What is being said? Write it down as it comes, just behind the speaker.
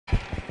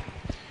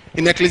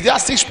In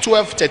Ecclesiastes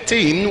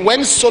 12:13,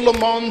 when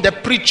Solomon the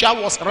preacher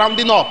was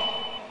rounding up,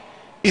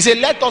 he said,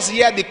 let us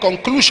hear the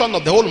conclusion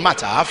of the whole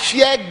matter.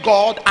 Fear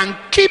God and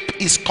keep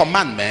his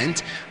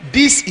commandment.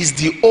 This is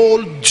the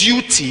whole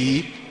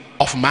duty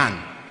of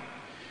man.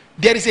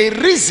 There is a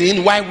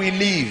reason why we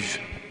live.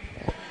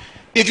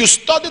 If you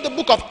study the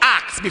book of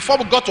Acts, before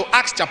we got to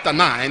Acts chapter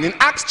 9, in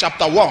Acts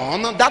chapter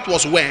 1, that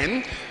was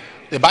when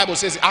the Bible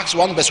says, Acts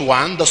 1 verse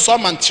 1, the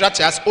Psalm and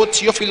Theatres, O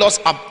Theophilus,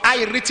 have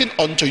I written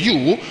unto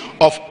you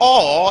of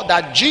all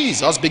that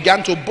Jesus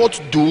began to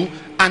both do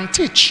and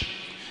teach.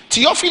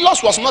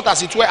 Theophilus was not,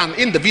 as it were, an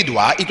individual,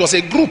 it was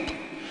a group.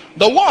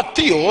 The word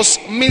theos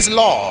means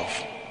love.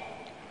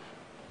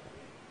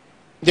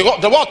 The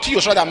word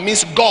theos rather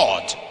means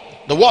God.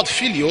 The word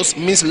philios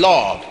means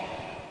love.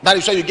 That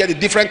is why you get the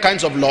different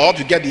kinds of love.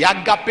 You get the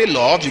agape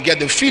love, you get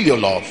the filial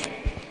love.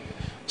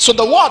 So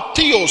the word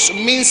theos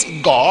means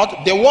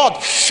God. The word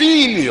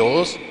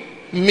philios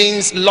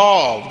means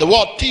love. The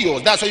word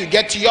theos, that's why you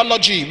get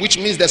theology, which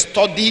means the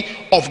study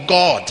of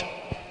God.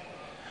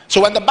 So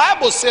when the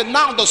Bible said,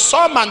 now the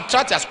Psalm and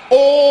Theatres,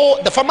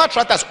 the former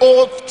Theatres,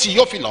 O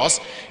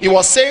Theophilus, it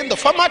was saying the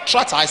former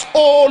Theatres,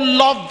 O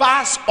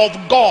lovers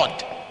of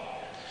God.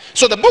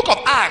 So the book of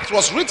Acts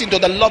was written to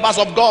the lovers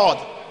of God.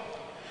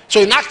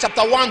 So in Acts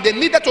chapter 1, they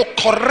needed to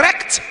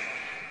correct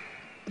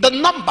the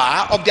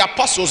number of the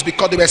apostles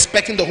because they were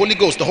expecting the Holy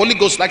Ghost. The Holy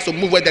Ghost likes to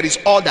move where there is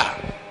order.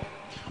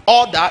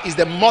 Order is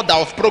the mother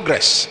of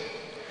progress.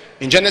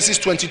 In Genesis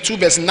 22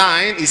 verse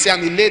 9, he said,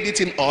 and he laid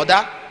it in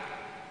order.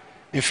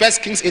 In 1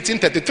 Kings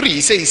 18:33,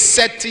 he says he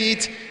set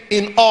it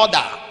in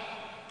order.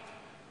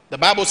 The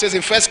Bible says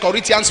in 1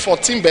 Corinthians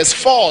 14 verse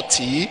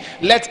 40,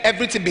 let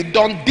everything be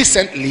done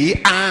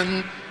decently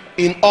and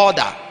in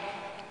order.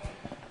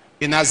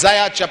 In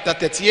Isaiah chapter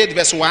 38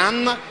 verse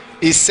 1,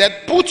 he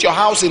said, put your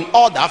house in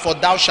order, for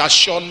thou shalt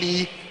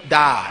surely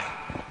die.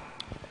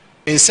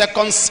 In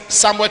 2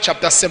 Samuel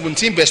chapter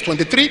 17 verse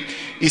 23,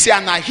 he said,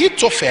 and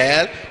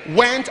Ahithophel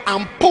went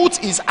and put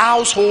his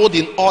household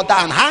in order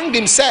and hanged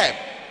himself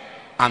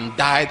and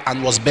died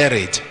and was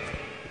buried.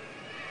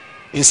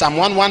 In Psalm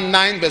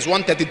 119 verse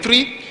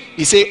 133,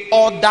 he said,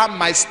 order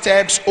my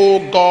steps,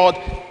 O God,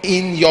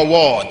 in your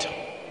word.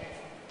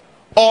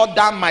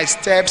 Order my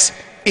steps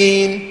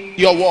in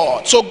your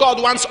word. So God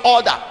wants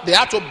order. They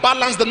had to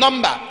balance the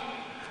number.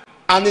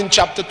 And in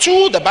chapter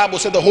 2, the Bible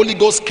said the Holy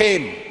Ghost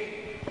came.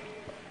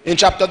 In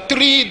chapter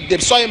 3, they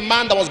saw a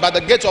man that was by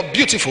the gate of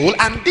Beautiful,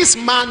 and this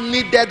man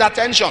needed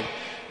attention.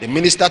 They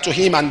ministered to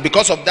him, and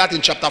because of that,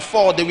 in chapter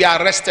 4, they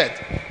were arrested.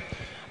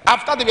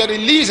 After they were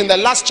released in the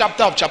last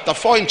chapter of chapter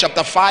 4, in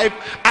chapter 5,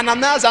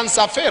 Ananias and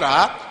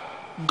Sapphira,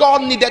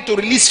 God needed to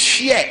release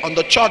fear on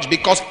the church,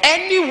 because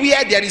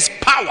anywhere there is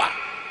power,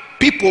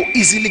 people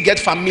easily get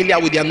familiar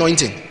with the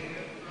anointing.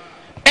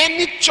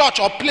 Any church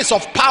or place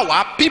of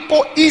power,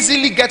 people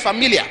easily get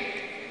familiar.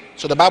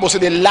 So the Bible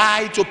said they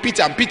lied to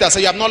Peter, and Peter said,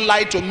 you have not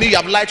lied to me, you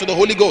have lied to the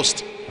Holy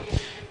Ghost.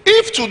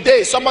 If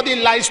today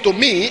somebody lies to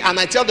me and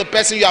I tell the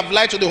person you have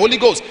lied to the Holy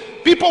Ghost,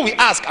 people will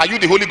ask, are you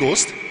the Holy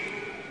Ghost?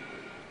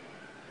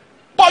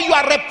 But you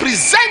are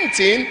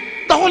representing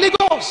the Holy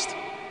Ghost.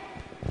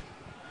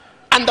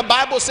 And the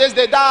Bible says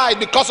they died.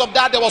 Because of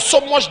that, there was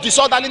so much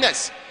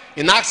disorderliness.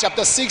 In Acts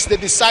chapter 6, they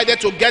decided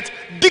to get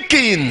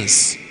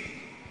deacons.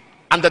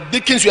 And the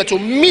deacons were to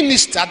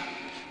minister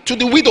to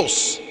the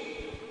widows.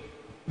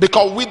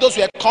 Because widows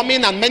were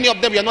coming and many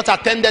of them were not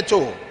attended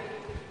to.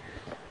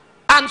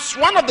 And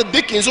one of the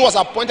deacons who was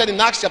appointed in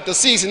Acts chapter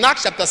 6, in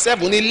Acts chapter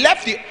 7, he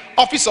left the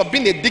office of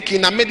being a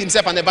deacon and made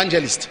himself an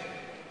evangelist.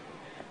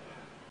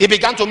 He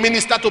began to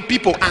minister to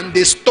people and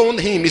they stoned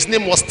him. His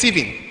name was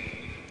Stephen.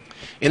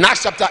 In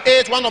Acts chapter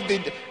 8, one of the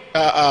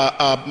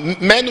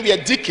men who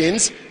were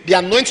deacons, the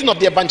anointing of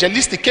the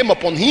evangelistic came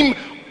upon him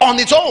on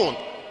its own.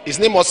 His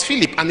name was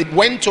Philip, and he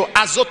went to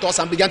Azotus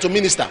and began to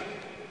minister.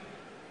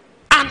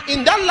 And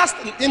in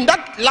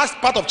that last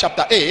part of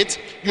chapter 8,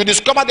 you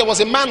discover there was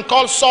a man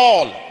called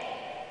Saul.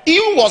 He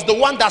was the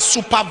one that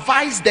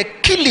supervised the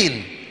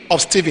killing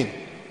of Stephen.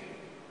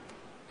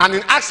 And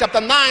in Acts chapter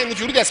 9, if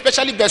you read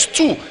especially verse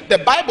 2, the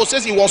Bible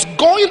says he was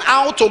going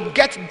out to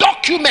get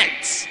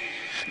documents.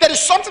 There is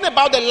something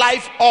about the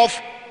life of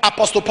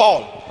Apostle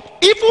Paul.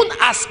 Even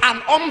as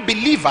an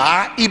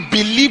unbeliever, he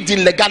believed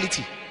in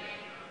legality.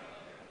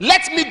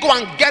 Let me go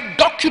and get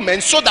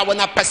documents so that when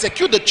I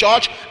persecute the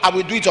church, I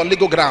will do it on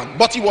legal ground.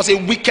 But he was a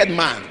wicked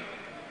man.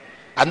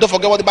 And don't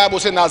forget what the Bible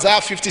says in Isaiah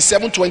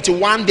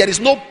 57:21. There is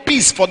no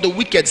peace for the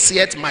wicked,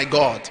 saith my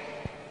God.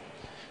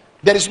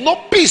 There is no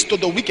peace to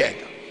the wicked.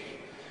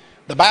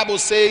 The Bible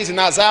says in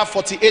Isaiah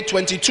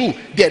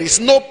 48:22, there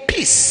is no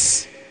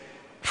peace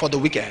for the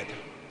wicked.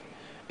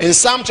 In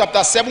Psalm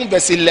chapter 7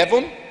 verse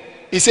 11,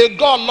 he said,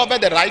 God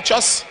loveth the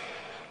righteous,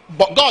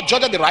 but God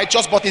judgeth the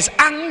righteous, but is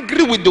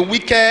angry with the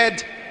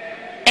wicked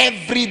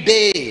every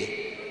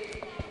day.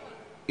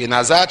 In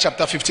Isaiah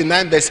chapter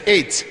 59 verse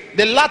 8,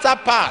 the latter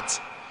part,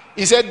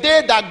 he said,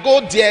 they that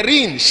go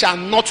therein shall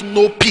not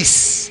know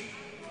peace.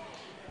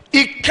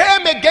 He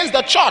came against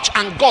the church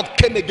and God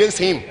came against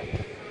him.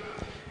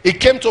 He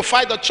came to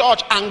fight the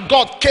church and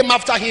God came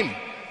after him.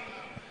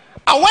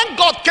 And when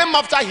God came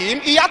after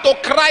him, he had to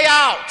cry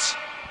out.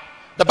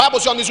 The Bible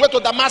says on his way to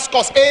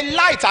Damascus, a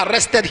light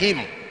arrested him.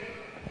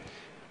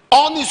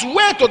 On his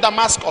way to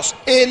Damascus,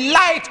 a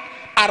light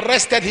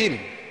arrested him.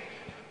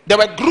 There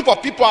were a group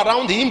of people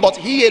around him, but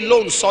he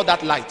alone saw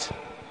that light.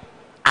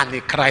 And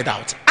he cried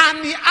out.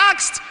 And he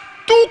asked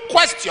two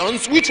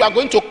questions which we are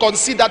going to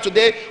consider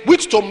today,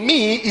 which to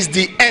me is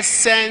the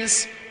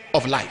essence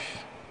of life.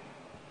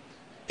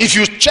 If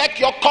you check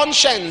your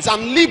conscience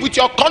and live with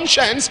your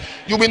conscience,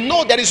 you will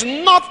know there is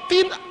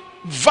nothing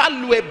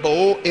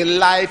valuable in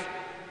life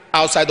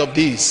outside of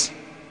this.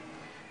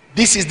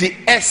 This is the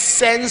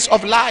essence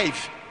of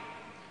life.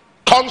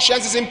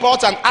 Conscience is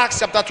important.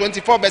 Acts chapter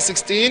 24 verse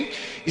 16,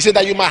 he said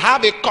that you might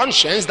have a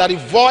conscience that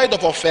is void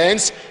of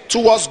offense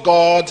towards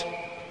God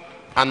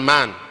and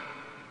man.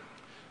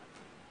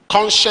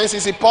 Conscience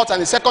is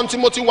important. In 2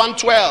 Timothy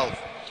 1:12,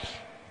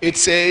 it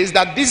says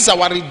that this is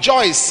our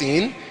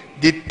rejoicing,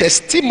 the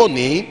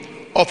testimony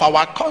of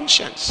our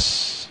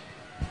conscience.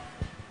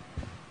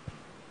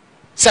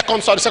 2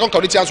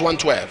 Corinthians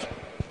 1:12,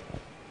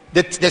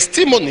 the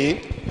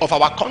testimony of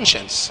our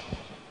conscience.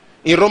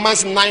 In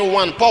Romans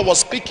 9:1, Paul was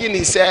speaking.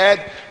 He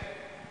said,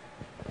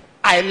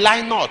 I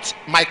lie not,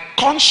 my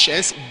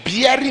conscience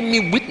bearing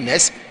me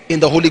witness in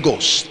the Holy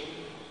Ghost.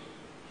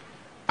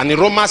 And in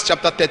Romans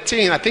chapter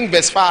 13, I think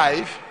verse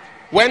 5,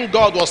 when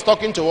God was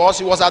talking to us,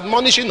 he was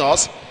admonishing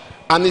us,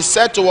 and he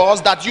said to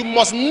us that you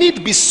must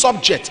need be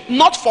subject,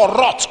 not for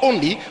wrath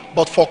only,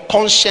 but for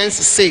conscience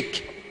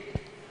sake.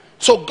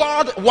 So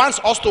God wants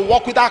us to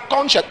walk with our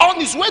conscience. On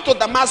his way to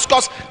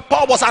Damascus,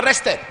 Paul was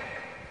arrested.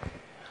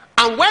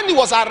 And when he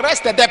was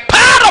arrested, the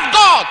power of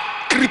God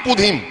crippled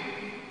him.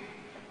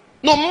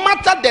 No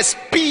matter the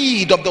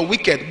speed of the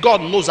wicked,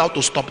 God knows how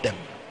to stop them.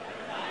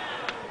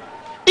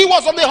 He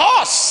was on the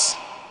horse.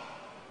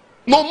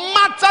 No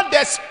matter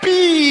the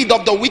speed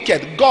of the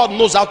wicked, God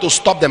knows how to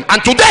stop them.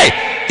 And today,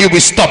 he will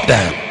stop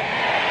them.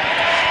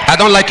 I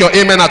don't like your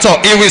amen at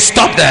all. He will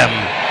stop them.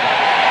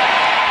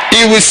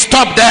 He will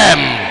stop them.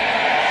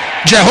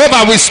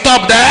 Jehovah will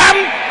stop them.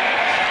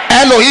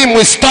 Elohim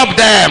will stop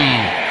them.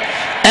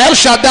 El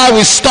Shaddai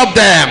will stop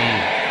them.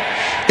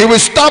 He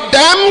will stop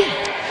them,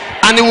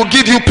 and he will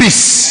give you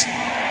peace.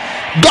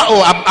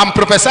 God, I'm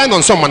prophesying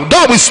on someone.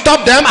 God will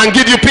stop them and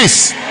give you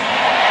peace.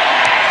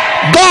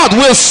 God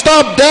will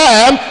stop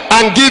them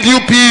and give you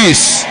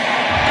peace.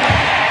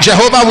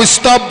 Jehovah will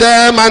stop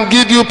them and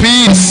give you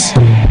peace.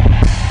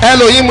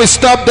 Elohim will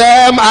stop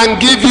them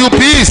and give you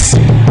peace.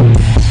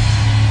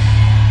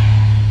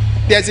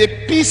 There's a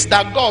peace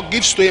that God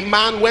gives to a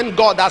man when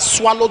God has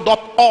swallowed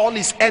up all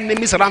his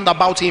enemies round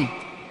about him.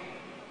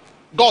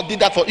 God did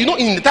that for,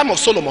 in the time of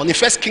Solomon, in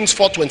 1 Kings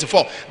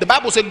 4:24, the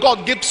Bible says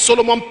God gave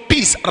Solomon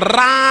peace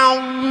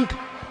round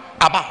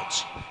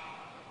about.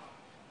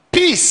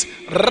 Peace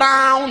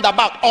round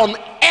about, on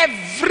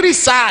every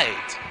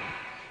side.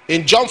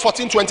 In John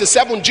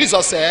 14:27,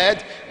 Jesus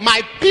said,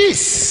 my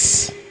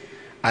peace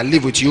I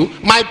live with you,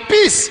 my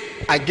peace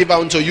I give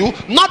unto you,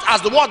 not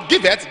as the world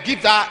giveth,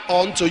 give that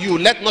unto you.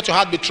 Let not your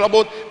heart be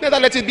troubled, neither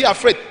let it be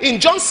afraid. In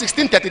John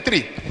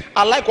 16:33,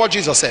 I like what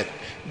Jesus said.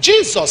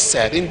 Jesus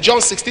said in John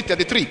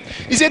 16:33,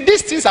 he said,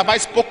 these things have I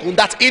spoken,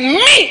 that in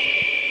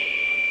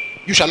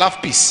me you shall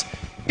have peace.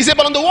 He said,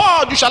 but in the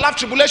world you shall have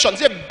tribulation. He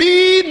said,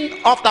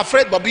 be not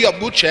afraid, but be of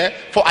good cheer,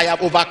 for I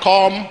have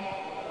overcome.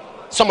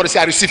 Somebody say,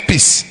 I receive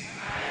peace.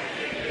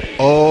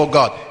 Oh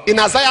God. In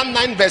Isaiah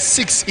 9 verse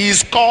 6, he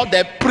is called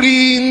the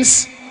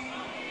Prince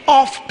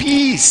of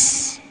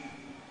Peace.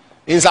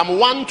 In Psalm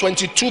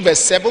 122 verse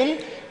 7,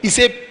 he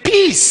said,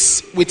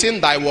 peace within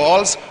thy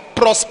walls,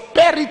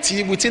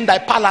 prosperity within thy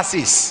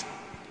palaces.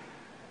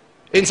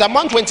 In Psalm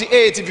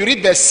 128, if you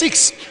read verse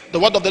 6, the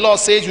word of the Lord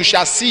says, you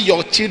shall see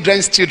your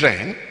children's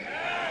children.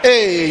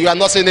 Hey, you are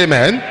not saying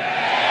amen.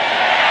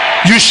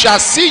 You shall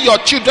see your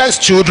children's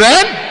children,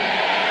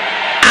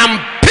 and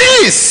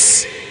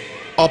peace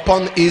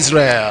upon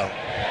Israel.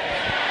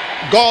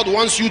 God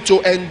wants you to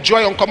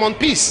enjoy uncommon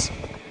peace.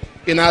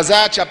 In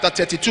Isaiah chapter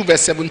 32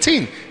 verse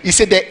 17, he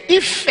said, the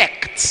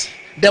effect,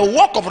 the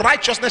work of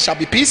righteousness shall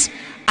be peace,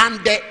 and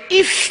the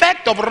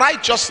effect of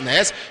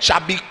righteousness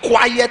shall be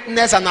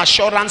quietness and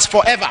assurance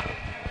forever.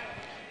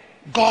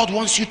 God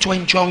wants you to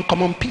enjoy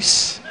uncommon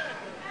peace.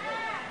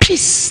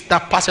 Peace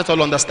that passeth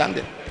all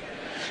understanding.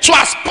 So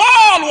as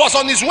Paul was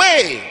on his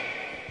way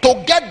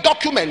to get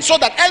documents, so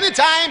that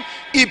anytime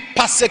he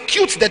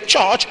persecutes the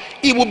church,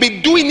 he will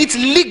be doing it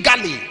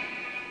legally.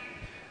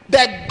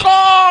 The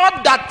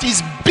God that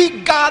is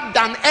bigger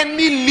than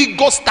any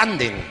legal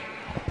standing,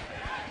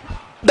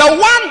 the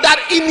one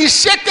that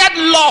initiated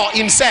law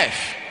himself,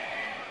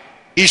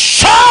 is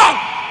sure.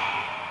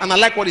 And I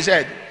like what he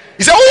said.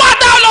 He said, who art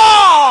thou,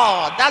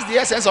 Lord? That's the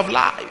essence of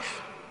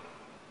life.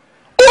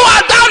 Who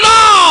art thou,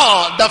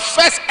 Lord? The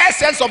first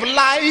essence of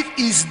life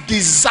is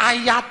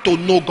desire to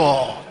know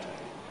God.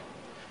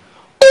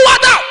 Who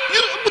art thou?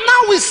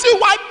 Now we see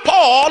why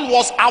Paul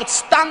was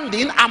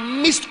outstanding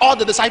amidst all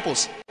the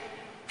disciples.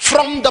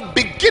 From the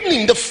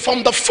beginning,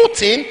 from the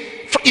footing,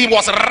 he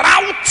was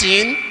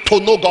routing to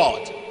know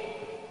God.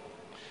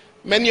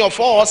 Many of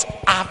us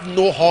have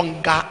no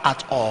hunger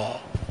at all.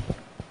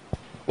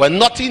 When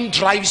nothing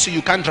drives you,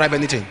 you can't drive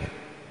anything.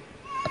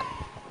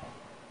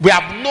 We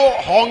have no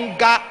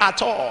hunger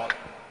at all.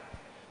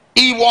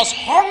 He was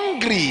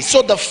hungry.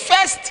 So the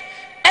first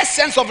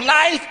essence of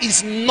life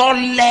is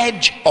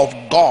knowledge of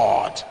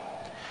God.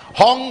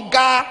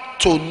 Hunger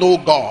to know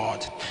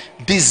God.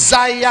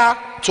 Desire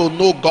to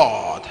know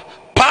God.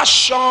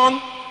 Passion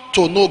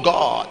to know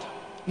God.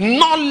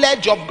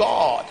 Knowledge of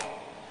God.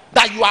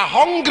 That you are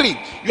hungry,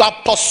 you are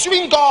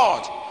pursuing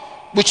God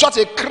with such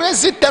a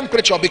crazy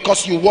temperature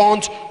because you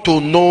want to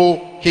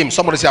know him.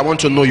 Somebody say, I want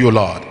to know you,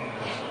 Lord.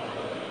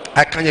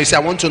 I can you say, I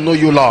want to know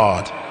you,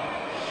 Lord.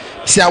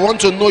 Say, I want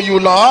to know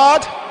you,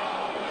 Lord.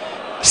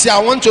 Say,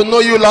 I want to know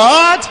you,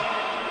 Lord.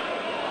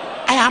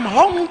 I am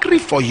hungry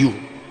for you.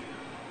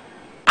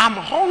 I'm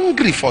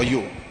hungry for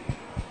you.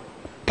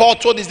 Paul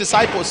told his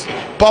disciples,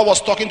 Paul was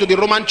talking to the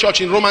Roman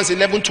church in Romans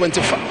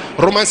 11:25.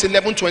 Romans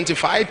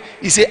 11:25,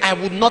 he said, I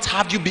would not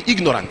have you be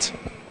ignorant.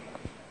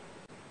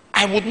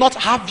 I would not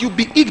have you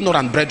be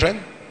ignorant,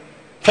 brethren.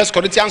 1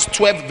 Corinthians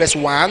 12 verse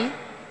 1.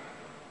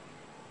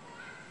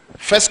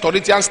 1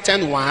 Corinthians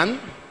 10:1.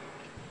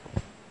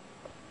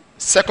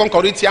 2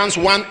 Corinthians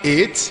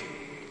 1:8.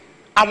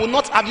 I will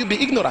not have you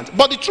be ignorant.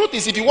 But the truth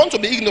is, if you want to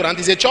be ignorant,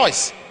 it's a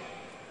choice.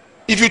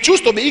 If you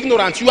choose to be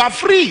ignorant, you are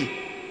free.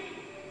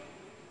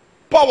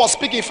 Paul was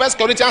speaking 1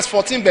 Corinthians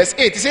 14 verse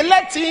 8. He said,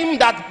 let him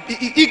that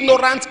be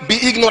ignorant be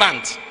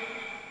ignorant.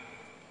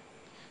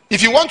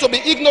 If you want to be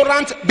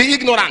ignorant, be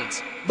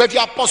ignorant. But if you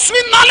are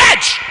pursuing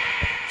knowledge,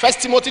 1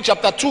 Timothy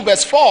chapter 2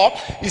 verse 4,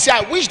 he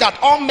said, I wish that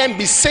all men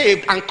be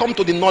saved and come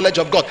to the knowledge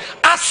of God.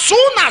 As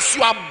soon as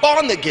you are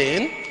born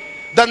again,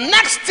 the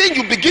next thing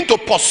you begin to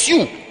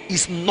pursue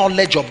is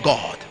knowledge of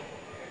God.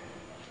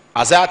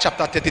 Isaiah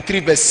chapter 33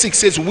 verse 6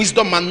 says,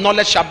 wisdom and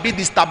knowledge shall be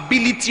the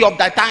stability of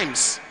thy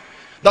times,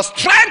 the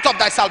strength of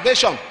thy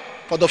salvation,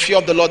 for the fear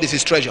of the Lord is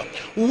his treasure.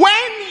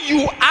 When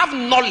you have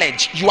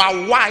knowledge, you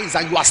are wise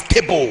and you are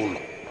stable.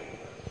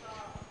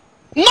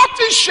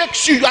 Nothing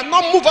shakes you. You are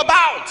not moved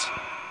about.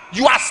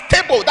 You are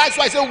stable. That's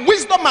why I say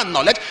wisdom and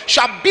knowledge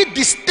shall be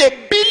the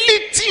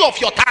stability of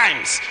your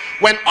times.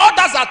 When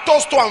others are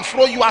tossed to and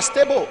fro, you are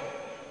stable.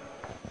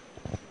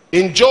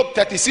 In Job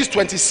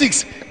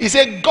 36:26, he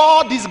said,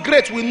 God is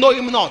great, we know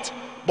him not,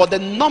 but the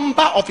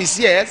number of his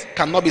years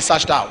cannot be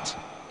searched out.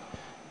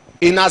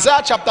 In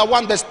Isaiah chapter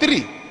 1 verse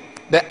 3,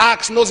 the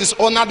axe knows his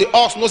owner, the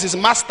ox knows his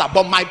master,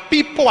 but my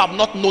people have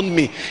not known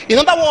me. In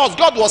other words,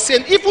 God was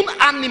saying, even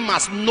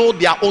animals know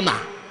their owner.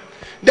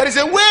 There is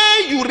a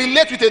way you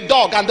relate with a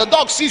dog, and the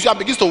dog sees you and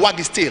begins to wag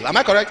his tail. Am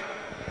I correct?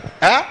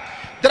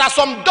 There are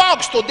some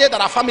dogs today that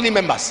are family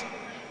members.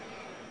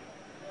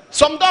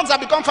 Some dogs have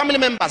become family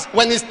members.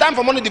 When it's time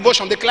for morning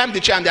devotion, they climb the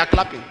chair and they are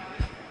clapping.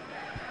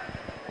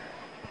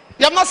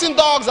 You have not seen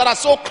dogs that are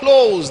so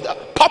closed.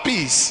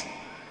 Puppies.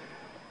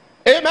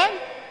 Amen.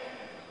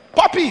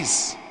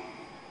 Puppies.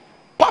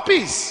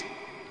 Puppies.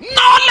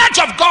 Knowledge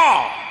of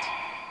God.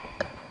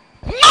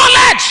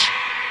 Knowledge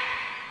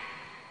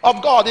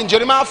of God. In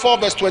Jeremiah 4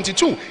 verse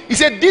 22, he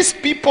said, this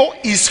people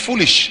is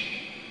foolish.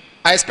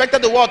 I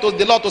expected the Lord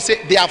to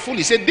say they are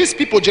foolish. He said, these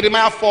people,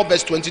 Jeremiah 4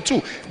 verse 22,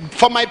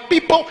 for my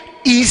people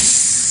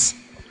is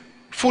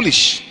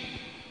foolish.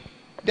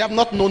 They have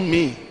not known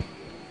me.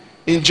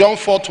 In John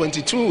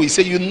 4:22, he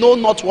said, you know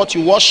not what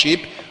you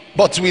worship,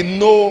 but we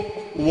know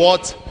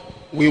what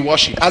we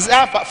worship.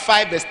 Isaiah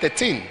 5 verse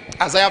 13.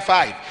 Isaiah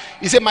 5.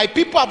 He said, my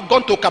people have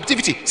gone to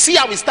captivity. See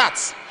how it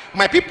starts.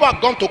 My people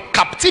have gone to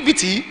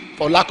captivity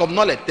for lack of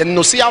knowledge. Then in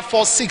Hosea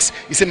 4:6,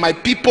 he said, my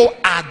people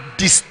are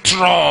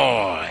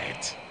destroyed.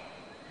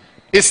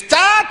 It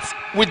starts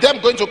with them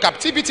going to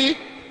captivity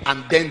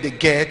and then they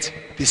get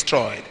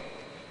destroyed.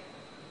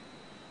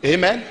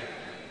 Amen.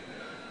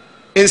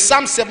 In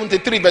Psalm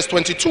 73 verse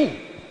 22,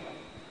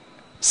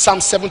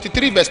 Psalm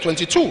 73 verse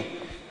 22,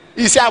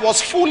 he said, I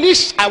was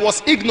foolish, I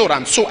was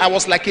ignorant, so I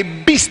was like a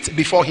beast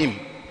before him.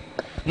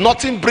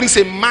 Nothing brings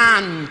a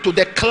man to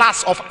the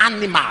class of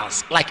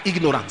animals like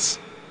ignorance.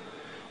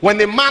 When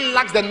a man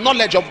lacks the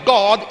knowledge of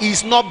God, he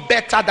is not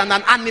better than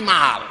an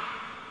animal.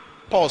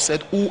 Paul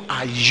said, who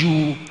are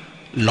you,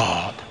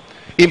 Lord?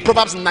 In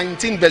Proverbs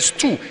 19 verse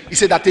 2, he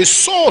said that a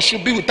soul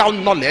should be without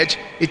knowledge,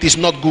 it is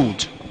not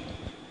good.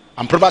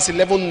 And Proverbs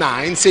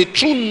 11:9 say,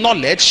 true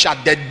knowledge shall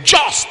the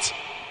just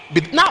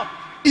be. Now,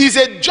 he's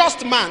a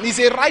just man, he's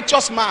a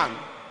righteous man.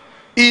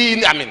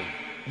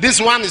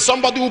 This one is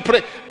somebody who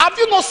pray. Have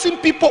you not seen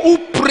people who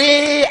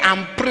pray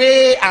and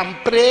pray and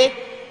pray?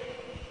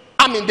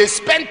 They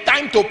spend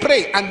time to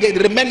pray and they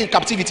remain in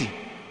captivity.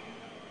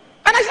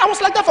 And I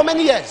was like that for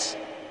many years.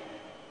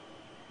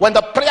 When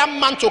the prayer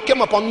mantle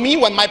came upon me,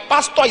 when my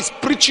pastor is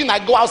preaching,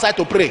 I go outside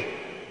to pray.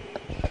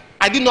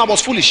 I didn't know I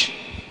was foolish.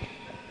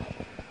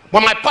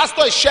 When my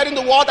pastor is sharing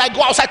the word, I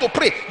go outside to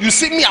pray. You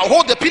see me, I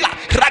hold the pillar.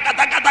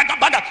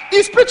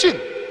 He's preaching.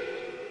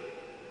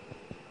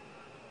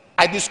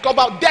 I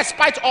discovered,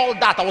 despite all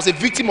that, I was a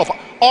victim of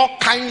all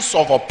kinds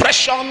of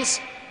oppressions,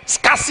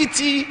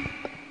 scarcity.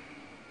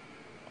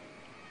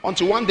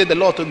 Until one day the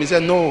Lord told me, he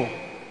said, no,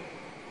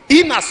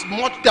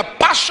 Inasmuch the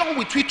passion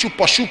with which you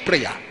pursue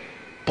prayer,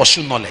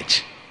 pursue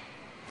knowledge.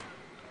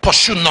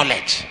 Pursue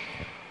knowledge.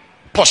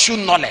 Pursue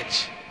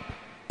knowledge.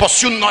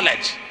 Pursue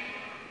knowledge.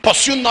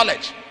 Pursue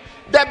knowledge.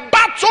 The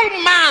battle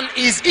man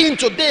is in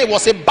today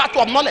was a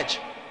battle of knowledge.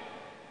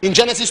 In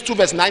Genesis 2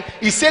 verse 9,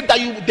 he said that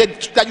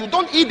you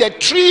don't eat the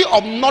tree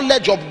of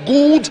knowledge of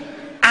good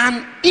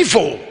and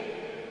evil.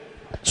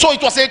 So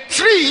it was a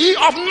tree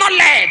of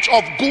knowledge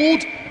of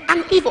good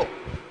and evil.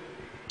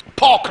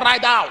 Paul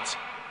cried out,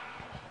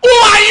 "Who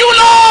are you,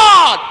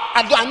 Lord?"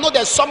 And I know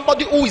there's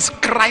somebody who is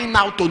crying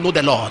out to know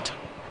the Lord.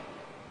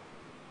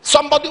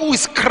 Somebody who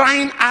is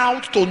crying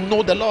out to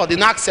know the Lord.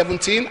 In Acts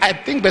 17, I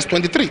think verse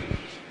 23,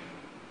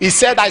 he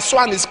said, "I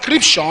saw an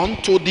inscription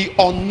to the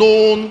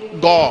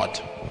unknown God."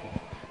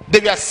 They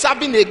were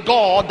serving a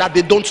God that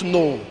they don't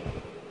know.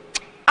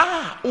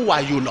 Who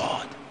are you,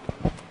 Lord?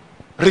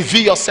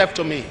 Reveal yourself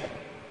to me.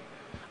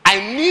 I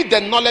need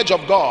the knowledge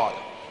of God.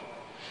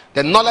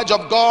 The knowledge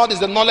of God is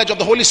the knowledge of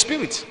the Holy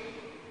Spirit.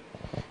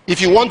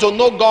 If you want to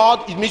know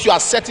God, it means you are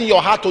setting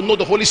your heart to know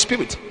the Holy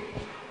Spirit.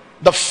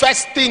 The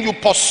first thing you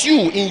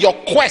pursue in your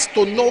quest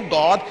to know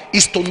God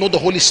is to know the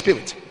Holy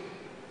Spirit.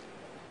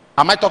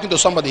 Am I talking to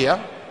somebody here?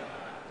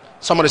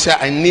 Somebody say,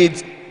 "I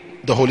need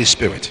the Holy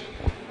Spirit."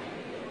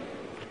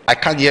 I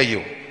can't hear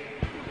you.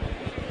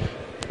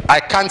 I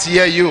can't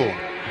hear you.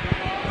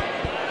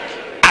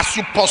 As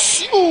you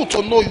pursue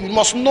to know, you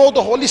must know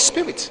the Holy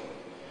Spirit.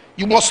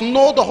 You must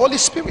know the Holy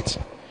Spirit.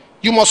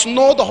 You must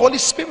know the Holy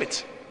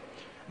Spirit.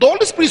 The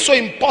Holy Spirit is so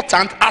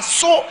important,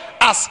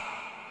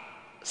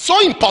 so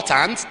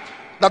important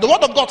that the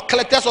Word of God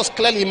tells us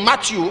clearly in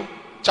Matthew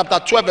chapter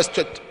 12 verse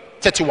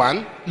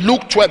 31,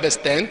 Luke 12 verse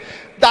 10,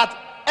 that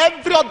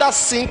every other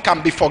sin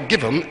can be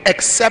forgiven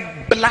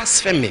except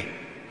blasphemy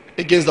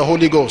against the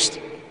Holy Ghost.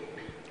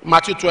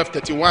 Matthew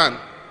 12:31,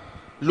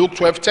 Luke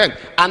 12:10.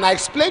 And I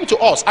explained to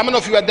us, how many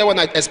of you were there when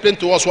I explained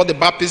to us what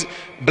the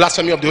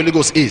blasphemy of the Holy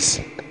Ghost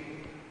is?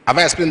 Have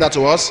I explained that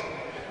to us?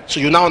 So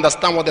you now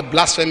understand what the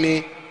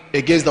blasphemy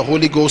against the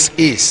Holy Ghost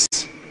is.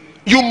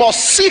 You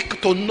must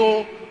seek to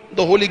know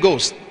the Holy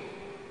Ghost,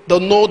 to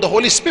know the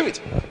Holy Spirit.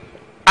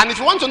 And if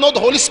you want to know the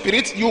Holy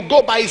Spirit, you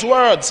go by his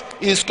words.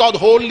 It's called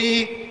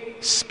Holy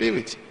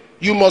Spirit.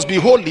 You must be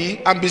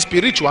holy and be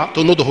spiritual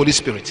to know the Holy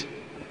Spirit.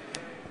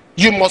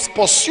 You must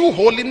pursue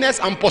holiness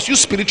and pursue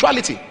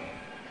spirituality.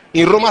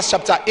 In Romans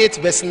chapter 8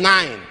 verse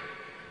 9,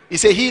 he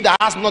said, "He that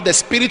has not the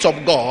Spirit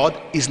of God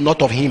is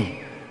not of him."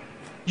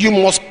 You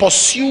must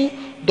pursue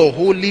the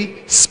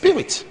Holy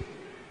Spirit.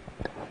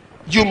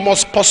 You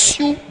must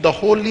pursue the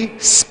Holy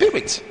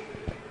Spirit.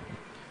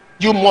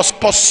 You must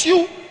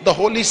pursue the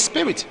Holy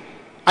Spirit.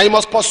 And you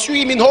must pursue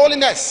him in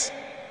holiness.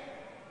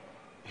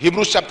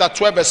 Hebrews chapter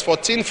 12 verse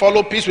 14,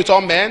 "Follow peace with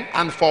all men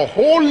and for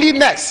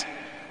holiness,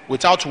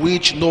 without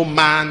which no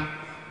man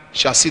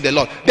shall see the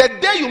Lord." The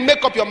day you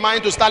make up your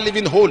mind to start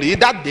living holy,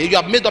 that day you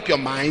have made up your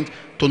mind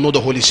to know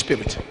the Holy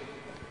Spirit.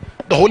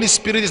 The Holy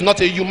Spirit is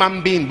not a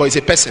human being, but it's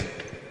a person.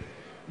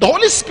 The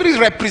Holy Spirit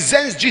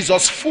represents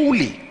Jesus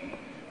fully.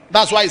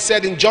 That's why he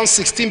said in John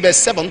 16 verse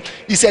 7,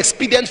 "It's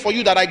expedient for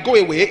you that I go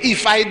away.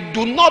 If I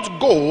do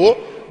not go,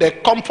 the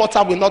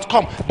Comforter will not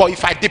come. But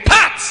if I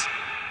depart,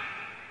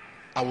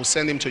 I will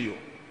send him to you."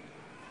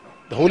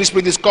 The Holy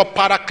Spirit is called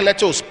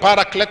Parakletos.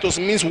 Parakletos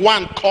means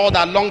one called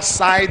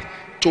alongside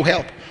to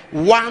help.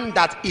 One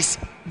that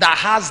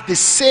has the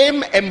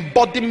same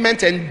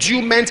embodiment,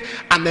 endowment,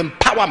 and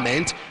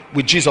empowerment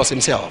with Jesus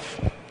himself.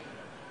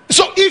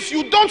 So if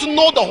you don't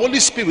know the Holy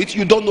Spirit,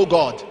 you don't know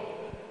God.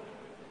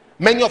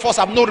 Many of us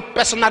have no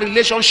personal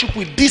relationship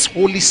with this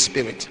Holy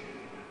Spirit.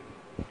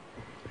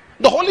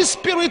 The Holy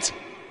Spirit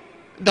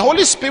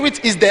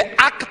is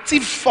the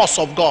active force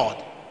of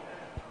God.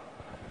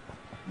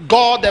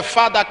 God the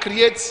Father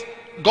creates,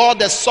 God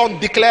the Son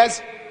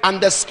declares, and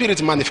the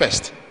Spirit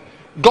manifests.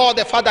 God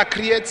the Father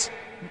creates,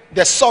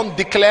 the Son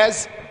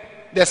declares,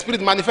 the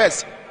Spirit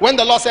manifests. When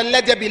the Lord said,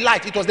 "Let there be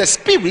light," it was the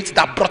Spirit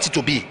that brought it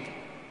to be.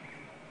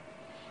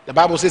 The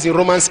Bible says in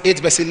Romans 8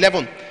 verse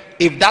 11,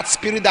 "If that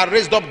Spirit that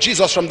raised up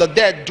Jesus from the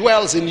dead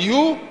dwells in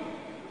you,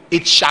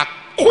 it shall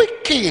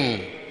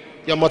quicken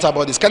your mortal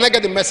bodies." Can I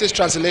get the Message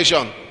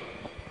translation?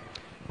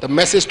 The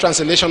Message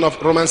translation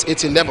of Romans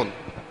 8:11.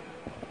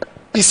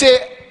 He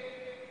said,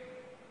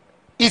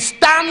 it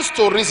stands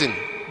to reason,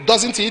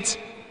 doesn't it,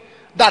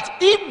 that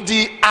if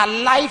the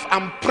alive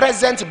and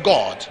present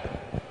God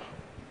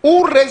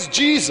who raised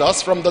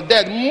Jesus from the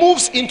dead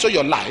moves into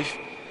your life,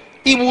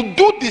 he will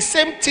do the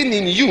same thing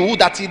in you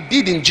that he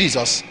did in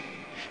Jesus,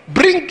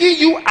 bringing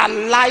you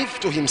alive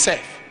to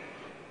himself.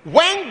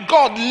 When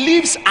God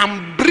lives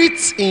and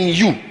breathes in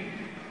you,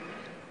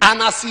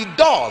 and as he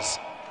does,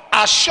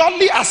 as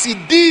surely as he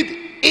did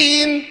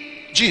in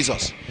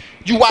Jesus,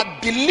 you are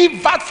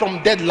delivered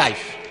from dead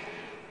life.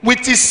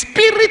 With his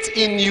Spirit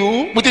in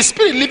you, with his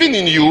Spirit living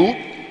in you,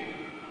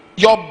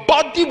 your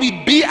body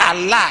will be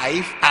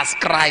alive as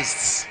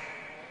Christ's.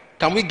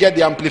 Can we get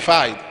the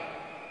Amplified?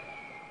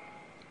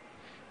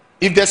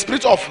 If the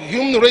Spirit of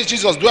him who raised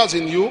Jesus dwells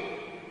in you,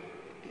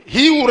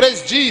 he who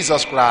raised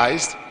Jesus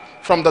Christ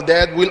from the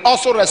dead, will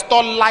also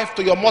restore life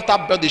to your mortal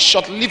bodies,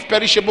 short-lived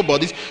perishable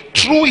bodies,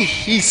 through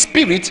his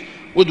spirit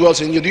who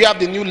dwells in you. Do you have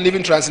the New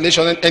Living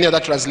Translation and any other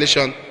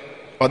translation?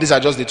 Or these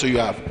are just the two you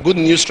have? Good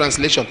News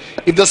Translation.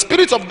 If the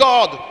Spirit of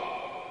God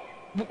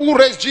who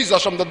raised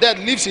Jesus from the dead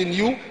lives in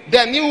you,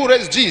 then you who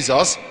raised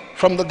Jesus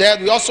from the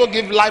dead will also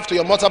give life to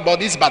your mortal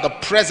bodies by the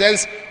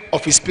presence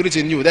of his Spirit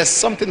in you. There's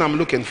something I'm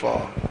looking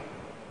for.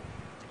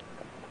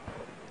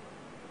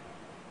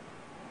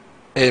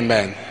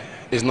 Amen.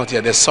 It's not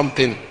here. There's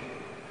something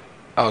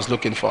I was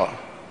looking for.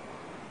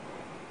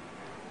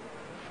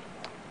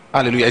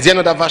 Hallelujah. Is there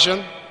another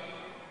version?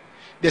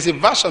 There's a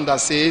version that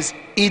says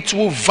it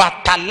will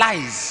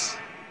vitalize.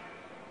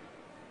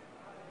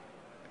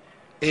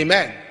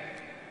 Amen.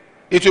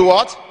 It will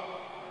what?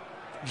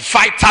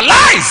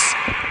 Vitalize,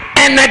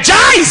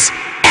 energize,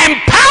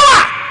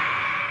 empower.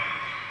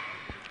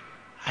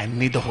 I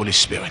need the Holy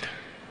Spirit.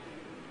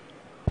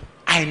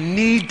 I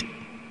need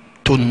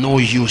to know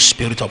you,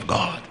 Spirit of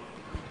God.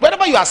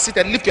 Wherever you are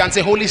seated, lift your hand and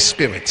say, Holy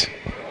Spirit,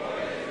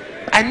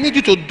 I need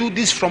you to do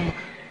this from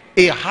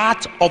a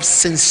heart of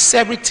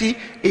sincerity,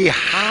 a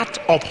heart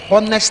of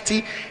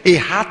honesty, a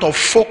heart of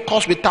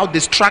focus without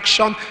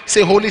distraction.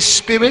 Say, Holy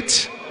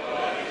Spirit,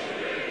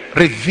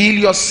 reveal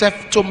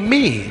yourself to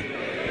me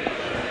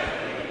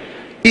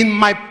in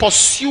my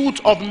pursuit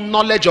of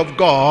knowledge of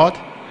God.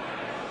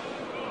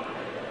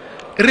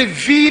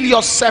 Reveal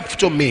yourself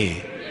to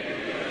me,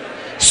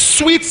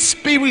 sweet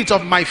Spirit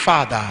of my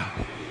Father,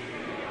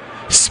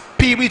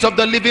 Spirit of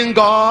the living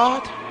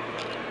God.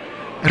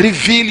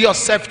 Reveal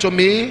yourself to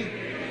me,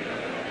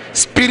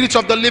 Spirit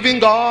of the living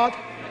God.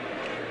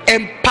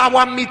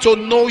 Empower me to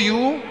know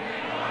you,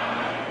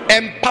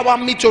 empower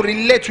me to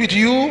relate with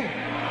you,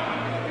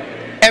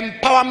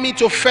 empower me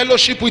to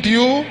fellowship with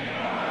you.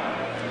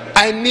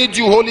 I need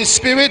you, Holy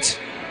Spirit,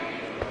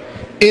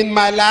 in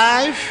my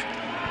life.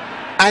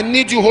 I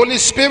need you, Holy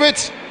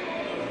Spirit,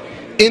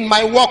 in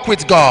my walk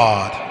with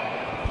God.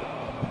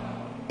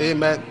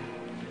 Amen.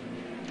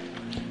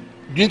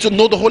 You need to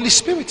know the Holy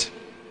Spirit.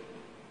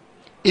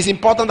 It's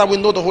important that we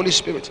know the Holy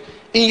Spirit.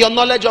 In your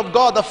knowledge of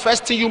God, the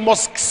first thing you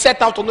must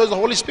set out to know is the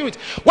Holy Spirit.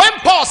 When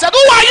Paul said,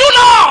 who are you,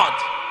 Lord?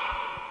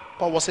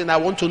 Paul was saying, I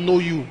want to know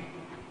you.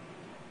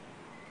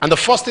 And the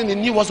first thing he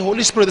knew was the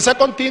Holy Spirit. The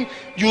second thing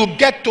you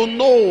get to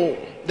know,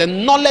 the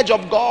knowledge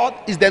of God,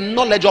 is the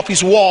knowledge of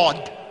his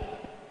word.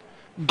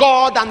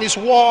 God and his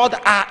word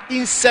are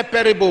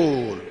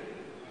inseparable.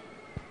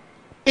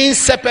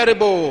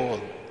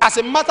 Inseparable. As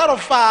a matter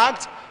of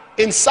fact,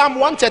 in Psalm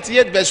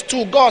 138 verse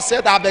 2, God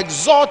said, I have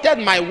exalted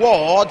my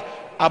word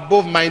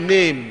above my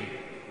name.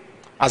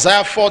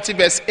 Isaiah 40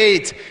 verse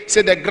 8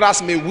 said, the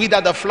grass may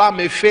wither, the flower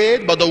may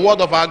fade, but the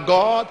word of our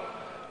God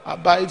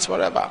abides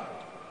forever.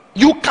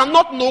 You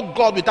cannot know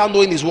God without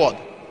knowing his word.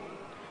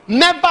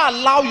 Never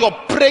allow your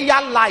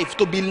prayer life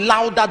to be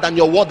louder than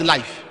your word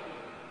life,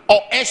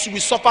 or else you will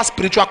suffer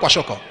spiritual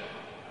kwashoko.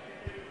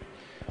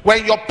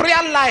 When your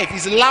prayer life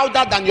is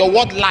louder than your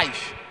word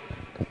life,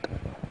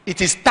 it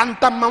is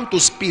tantamount to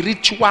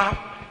spiritual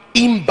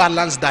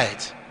imbalanced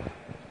diet.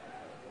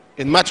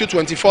 In Matthew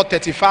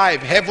 24:35,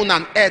 heaven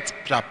and earth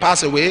shall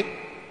pass away,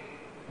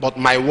 but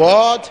my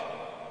word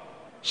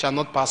shall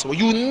not pass away.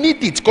 You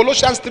need it.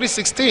 Colossians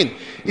 3:16,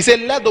 he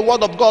said, let the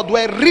word of God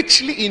dwell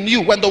richly in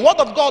you. When the word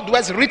of God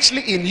dwells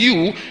richly in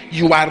you,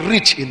 you are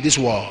rich in this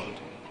world.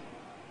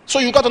 So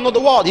you got to know the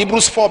word.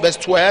 Hebrews 4 verse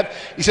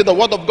 12, he said the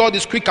word of God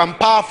is quick and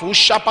powerful,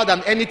 sharper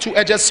than any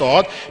two-edged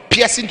sword,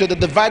 piercing to the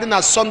dividing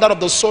asunder of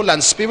the soul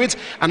and spirit,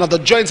 and of the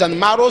joints and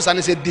marrows, and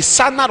is a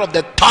discerner of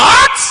the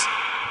thoughts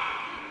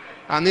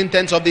and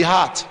intents of the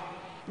heart.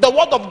 The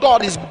word of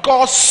God is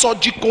God's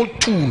surgical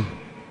tool,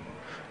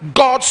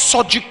 God's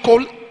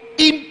surgical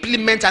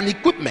implement and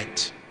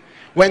equipment.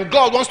 When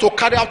God wants to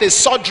carry out a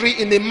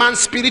surgery in a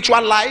man's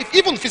spiritual life,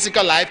 even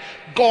physical life,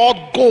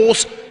 God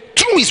goes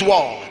through his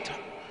word.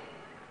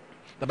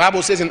 The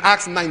Bible says in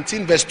Acts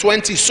 19 verse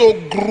 20, so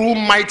grew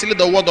mightily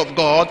the word of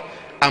God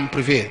and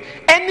prevailed.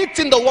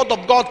 Anything the word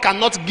of God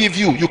cannot give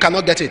you, you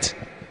cannot get it.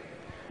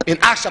 In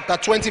Acts chapter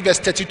 20 verse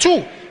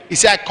 32, he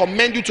said, I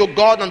commend you to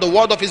God and the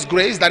word of his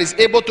grace that is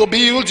able to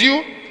build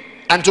you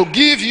and to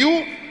give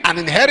you an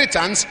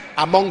inheritance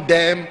among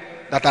them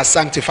that are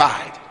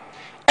sanctified.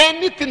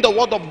 Anything the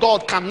word of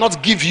God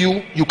cannot give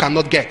you, you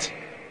cannot get.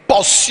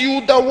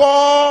 Pursue the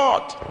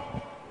word.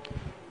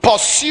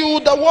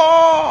 Pursue the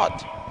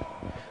word.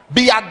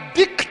 Be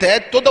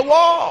addicted to the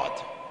word.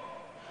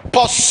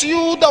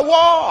 Pursue the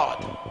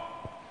word.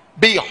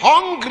 Be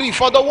hungry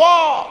for the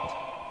word.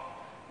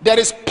 There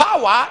is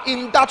power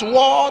in that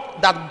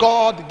word that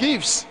God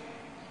gives.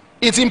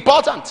 It's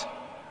important.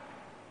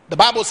 The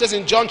Bible says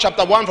in John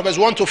chapter 1 from verse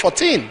 1 to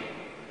 14,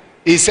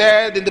 he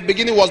said, in the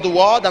beginning was the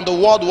word, and the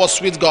word was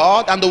with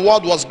God, and the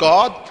word was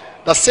God.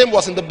 The same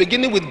was in the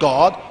beginning with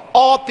God.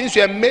 All things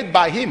were made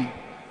by him,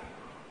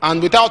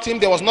 and without him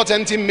there was not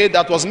anything made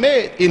that was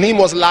made. In him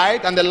was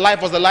light, and the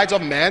life was the light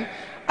of men,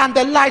 and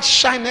the light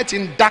shineth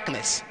in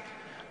darkness,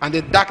 and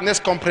the darkness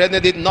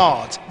comprehended it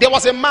not. There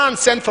was a man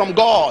sent from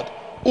God,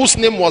 whose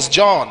name was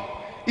John.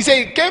 He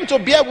said he came to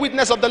bear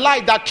witness of the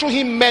light, that through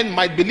him men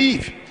might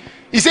believe.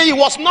 He said he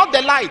was not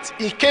the light,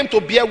 he came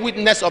to bear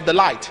witness of the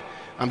light.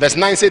 And verse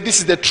 9 said, this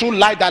is the true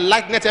light that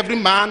lighteneth every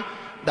man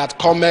that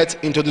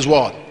cometh into this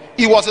world.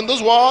 He was in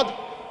this world,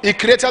 he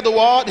created the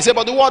world. He said,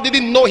 but the world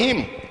didn't know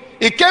him.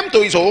 He came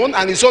to his own,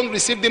 and his own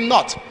received him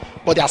not.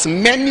 But as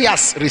many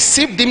as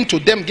received him, to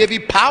them gave he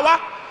power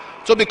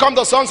to become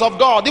the sons of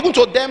God, even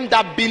to them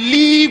that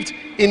believed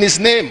in his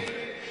name.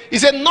 He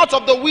said, not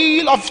of the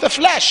will of the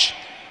flesh,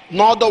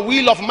 nor the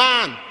will of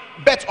man,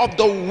 but of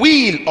the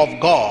will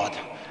of God.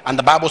 And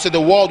the Bible said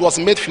the word was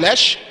made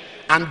flesh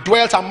and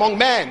dwelt among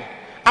men,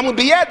 and we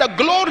beheld the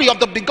glory of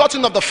the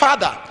begotten of the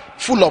Father,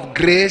 full of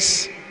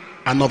grace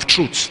and of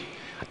truth.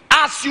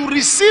 As you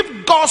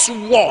receive God's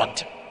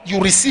word, you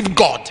receive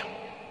God.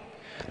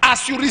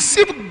 As you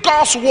receive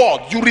God's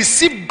word, you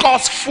receive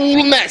God's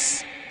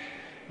fullness.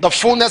 The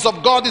fullness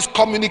of God is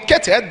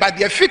communicated by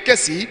the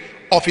efficacy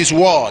of his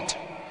word.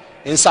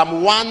 In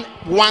Psalm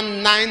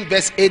 119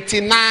 verse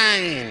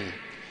 89,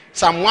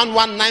 Psalm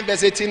 119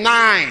 verse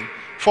 89,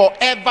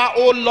 forever,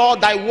 O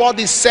Lord, thy word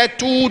is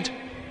settled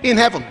in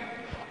heaven.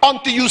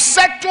 Until you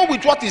settle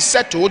with what is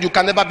settled, you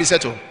can never be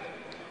settled.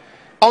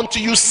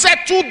 Until you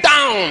settle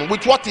down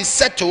with what is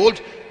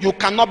settled, you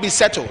cannot be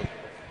settled.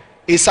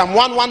 In Psalm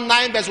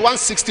 119 verse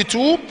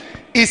 162,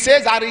 it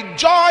says, I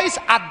rejoice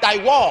at thy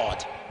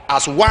word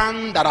as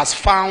one that has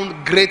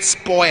found great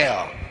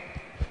spoil.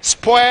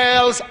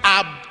 Spoils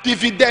are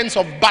dividends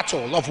of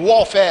battle, of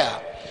warfare.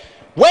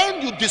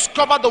 When you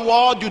discover the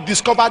word, you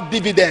discover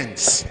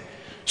dividends.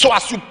 So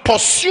as you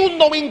pursue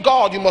knowing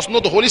God, you must know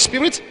the Holy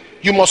Spirit,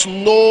 you must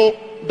know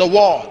the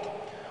word.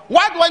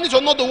 Why do I need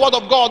to know the word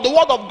of God? The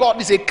word of God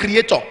is a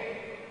creator.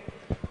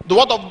 The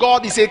word of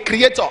God is a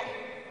creator.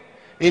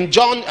 In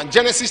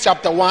Genesis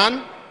chapter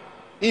 1,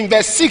 in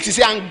verse 6, he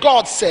said, and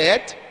God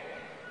said.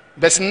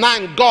 Verse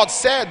 9, God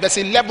said. Verse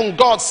 11,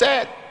 God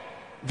said.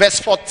 Verse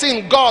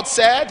 14, God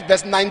said.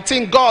 Verse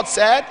 19, God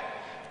said.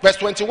 Verse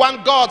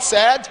 21, God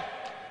said.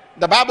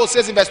 The Bible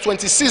says in verse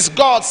 26,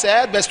 God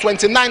said. Verse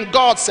 29,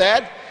 God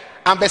said.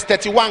 And verse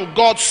 31,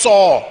 God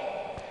saw.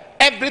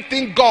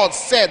 Everything God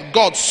said,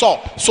 God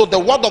saw. So the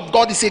word of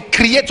God is a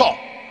creator.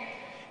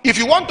 If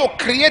you want to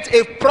create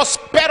a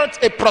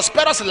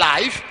prosperous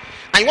life,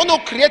 and you want to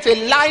create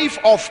a life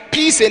of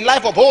peace, a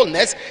life of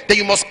wholeness, then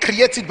you must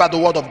create it by the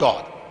word of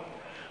God.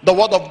 The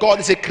word of God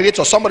is a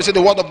creator. Somebody say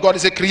the word of God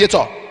is a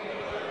creator.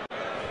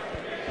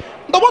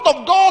 The word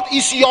of God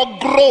is your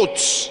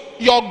growth.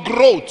 Your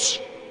growth.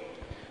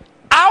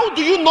 How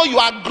do you know you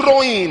are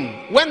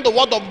growing? When the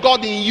word of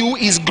God in you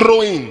is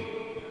growing.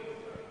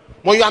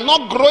 When you are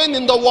not growing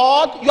in the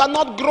word, you are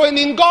not growing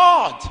in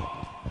God.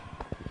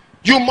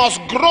 You must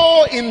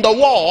grow in the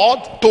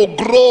word to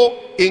grow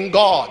in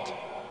God.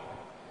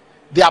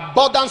 The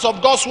abundance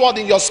of God's word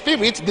in your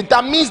spirit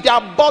determines the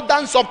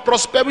abundance of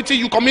prosperity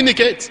you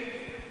communicate.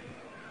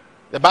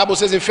 The Bible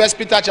says in 1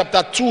 Peter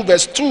chapter 2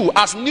 verse 2,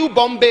 as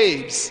newborn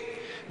babes,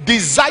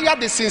 desire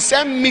the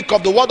sincere milk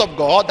of the word of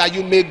God, that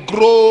you may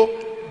grow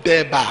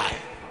thereby.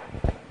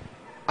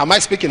 Am I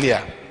speaking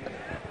here?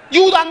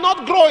 You are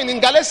not growing. In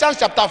Galatians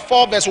chapter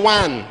 4 verse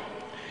 1.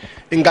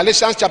 In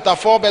Galatians chapter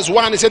 4 verse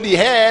 1, it said, the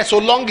heir, so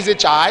long as a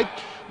child,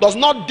 does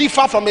not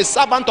differ from a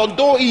servant,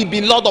 although he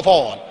be Lord of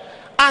all,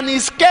 and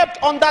is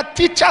kept under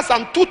teachers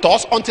and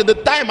tutors until the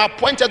time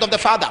appointed of the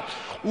Father.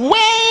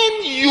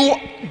 When you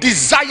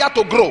desire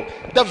to grow,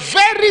 the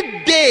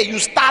very day you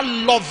start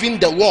loving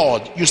the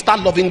world, you start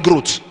loving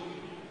growth.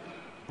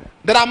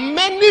 There are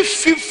many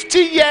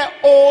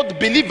 50-year-old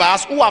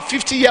believers who are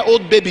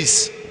 50-year-old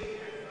babies.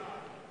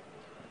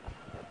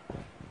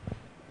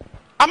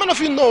 How many of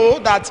you know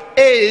that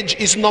age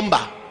is number?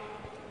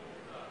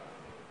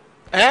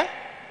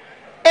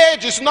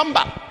 Age is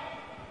number.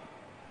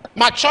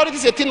 Maturity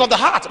is a thing of the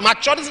heart.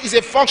 Maturity is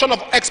a function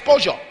of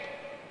exposure.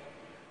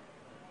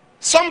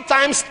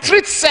 Sometimes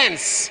street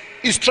sense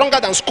is stronger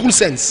than school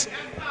sense.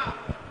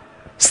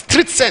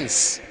 Street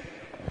sense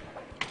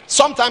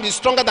sometimes is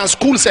stronger than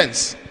school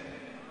sense.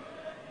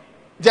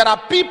 There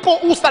are people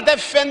who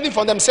started fending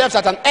for themselves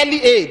at an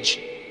early age,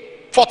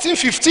 14,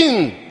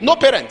 15, no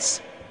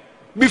parents.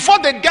 Before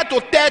they get to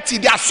 30,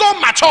 they are so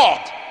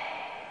matured.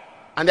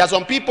 And there are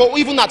some people,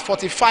 even at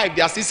 45,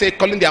 they are still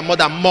calling their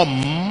mother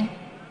mom.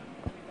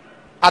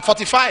 At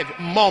 45,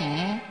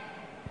 mom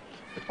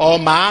or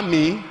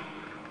mommy.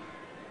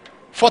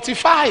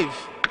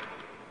 45.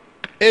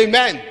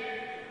 Amen.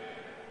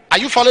 Are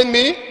you following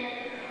me?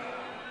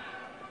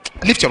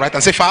 Lift your right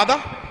and say,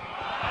 Father,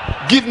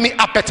 give me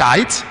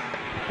appetite.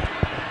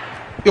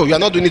 Yo, you are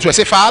not doing it well.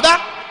 Say, Father.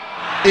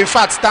 In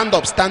fact, stand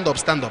up, stand up,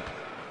 stand up.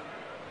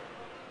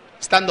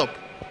 Stand up.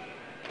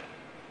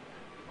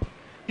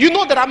 You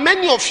know there are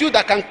many of you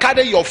that can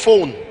carry your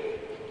phone.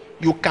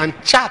 You can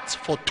chat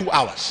for 2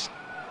 hours,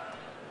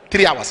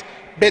 3 hours.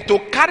 But to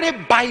carry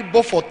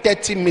Bible for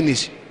 30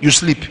 minutes, you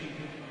sleep.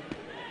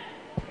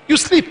 You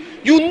sleep.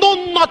 You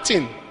know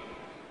nothing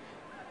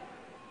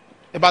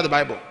about the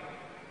Bible.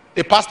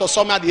 A pastor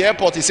saw me at the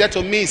airport. He said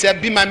to me, he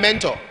said, be my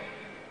mentor.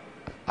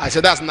 I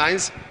said, that's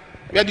nice.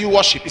 Where do you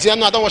worship? He said,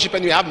 no, I don't worship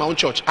anywhere. I have my own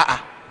church.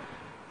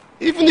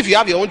 Even if you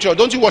have your own church,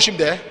 don't you worship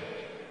there?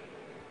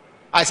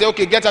 I say,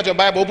 okay, get out your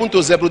Bible, open to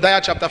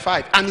Zebrudaiah chapter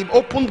 5. And he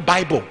opened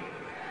Bible.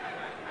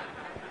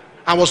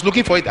 I was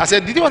looking for it. I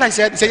said, did you know what I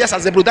said? He said, yes,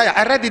 Zebrudaiah.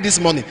 I read it this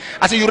morning.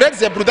 I said, you read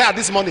Zebrudaiah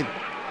this morning?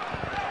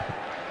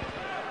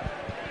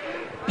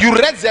 You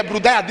read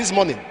Zebrudaiah this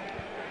morning?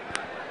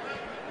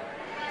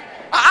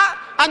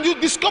 And you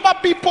discover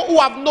people who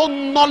have no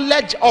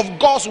knowledge of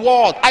God's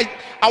word.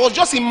 I was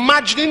just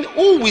imagining,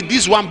 who will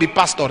this one be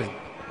pastoring?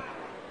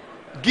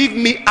 Give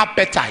me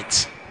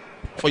appetite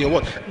for your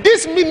word.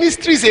 This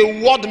ministry is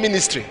a word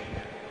ministry.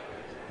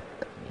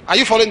 Are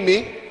you following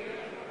me?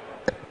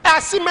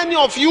 I see many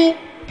of you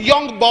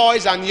young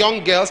boys and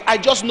young girls. I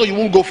just know you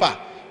won't go far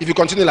if you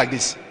continue like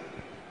this.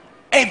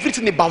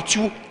 Everything about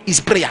you is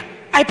prayer.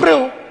 I pray.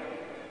 Oh.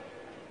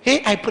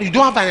 Hey, I pray. You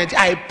don't have an idea.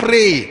 I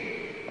pray.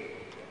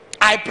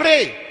 I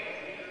pray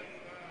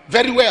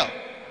very well.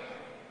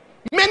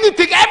 Many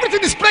think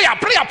everything is prayer.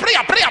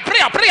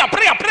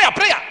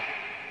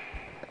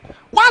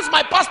 Once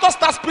my pastor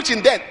starts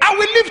preaching, then I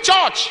will leave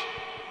church.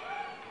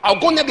 I'll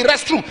go near the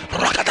restroom.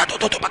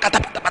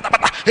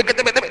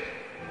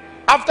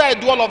 After I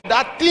do all of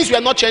that, things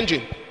were not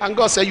changing. And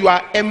God said, you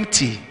are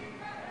empty.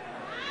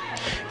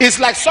 It's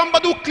like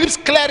somebody who keeps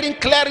clearing.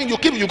 You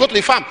go to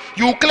the farm.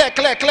 You clear.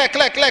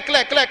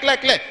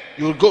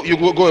 You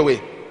go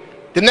away.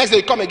 The next day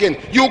you come again.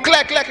 You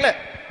clear.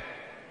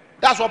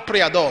 That's what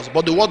prayer does.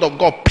 But the word of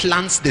God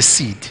plants the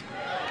seed.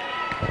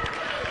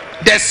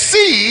 The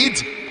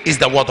seed is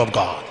the word of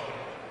God.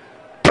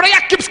 Prayer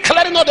keeps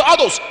clearing all the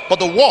others, but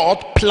the word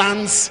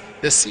plants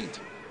the seed.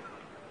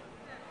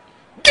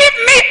 Give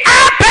me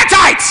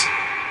appetite.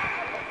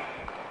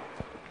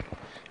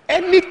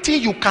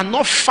 Anything you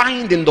cannot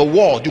find in the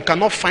world, you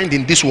cannot find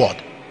in this world.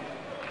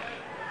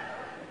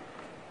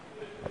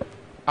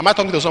 Am I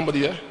talking to somebody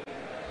here?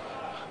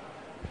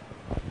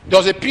 There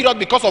was a period,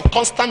 because of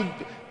constant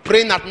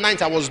praying at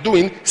night I was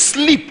doing,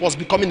 sleep was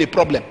becoming a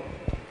problem.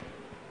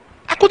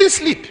 I couldn't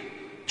sleep.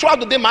 Throughout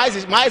the day, my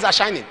eyes are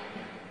shining.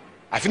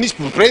 I finished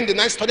praying the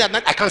night, studying at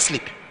night, I can't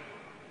sleep.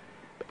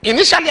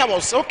 Initially I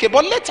was okay,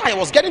 but later I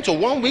was getting to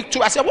 1 week,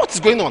 2. I said, what is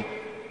going on?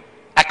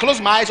 I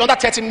closed my eyes, under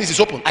 30 minutes it's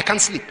open. I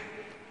can't sleep.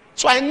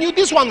 So I knew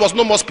this one was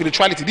no more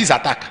spirituality, this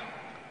attack.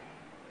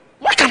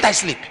 Why can't I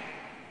sleep?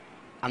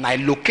 And I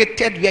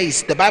located where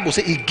the Bible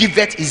says, he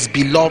giveth his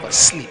beloved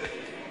sleep.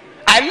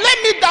 I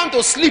lay me down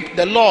to sleep,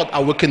 the Lord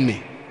awakened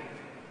me.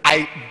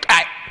 I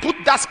put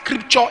that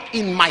scripture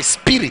in my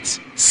spirit,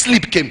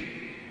 sleep came.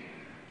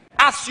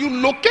 As you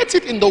locate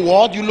it in the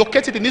word, you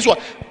locate it in this word.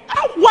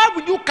 Why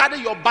would you carry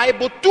your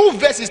Bible 2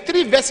 verses,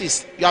 3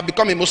 verses? You have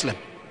become a Muslim.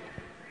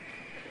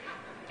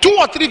 2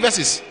 or 3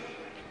 verses,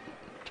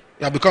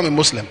 you have become a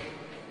Muslim.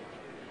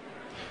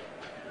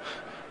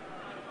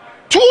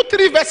 2,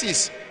 3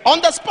 verses on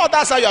the spot,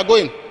 that's how you are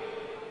going.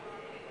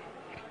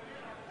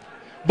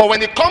 But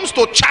when it comes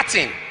to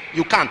chatting,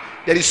 you can't.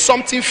 There is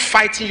something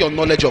fighting your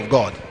knowledge of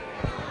God.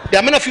 There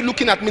are many of you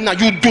looking at me now,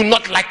 you do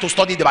not like to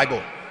study the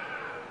Bible.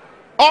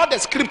 All the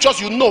scriptures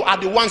you know are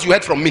the ones you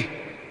heard from me.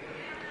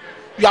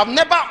 You have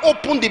never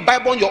opened the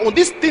Bible on your own.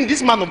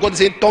 This man of God is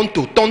saying, turn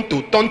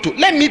to.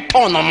 Let me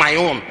turn on my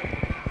own.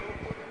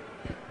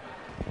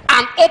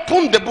 And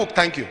open the book,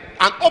 thank you.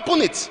 And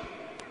open it.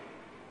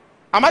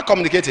 Am I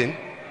communicating?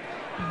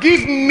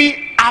 Give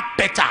me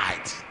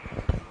appetite.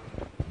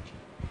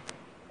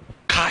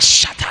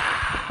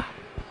 Kashata.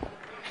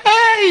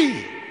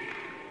 Hey.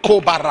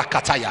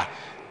 Kobarakataya.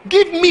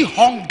 Give me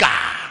hunger.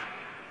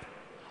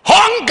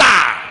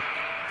 Hunger.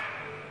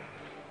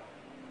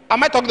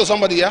 Am I talking to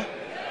somebody here?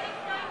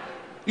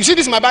 You see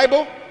this is my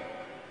Bible?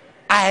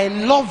 I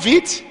love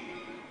it.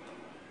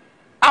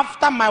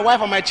 After my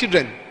wife and my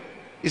children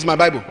is my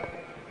Bible.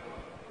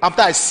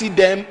 After I see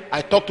them,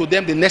 I talk to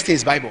them, the next thing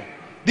is Bible.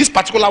 This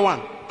particular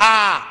one,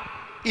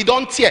 it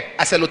don't tear.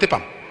 I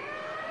sellotapam.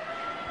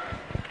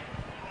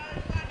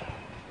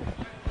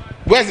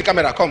 Where's the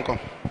camera? Come.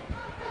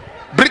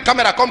 Bring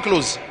camera, come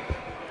close.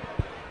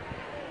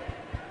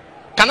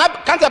 Can't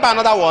I buy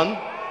another one?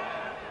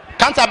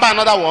 Can't I buy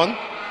another one?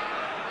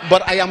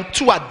 But I am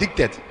too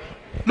addicted.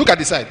 Look at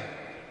the side.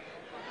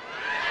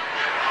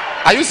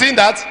 Are you seeing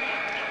that?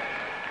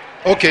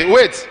 Okay,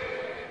 wait.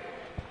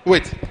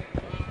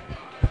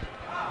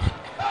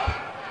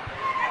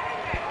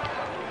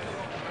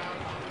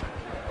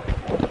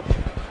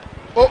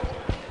 Oh,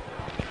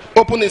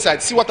 open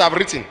inside. See what I've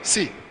written.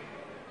 See.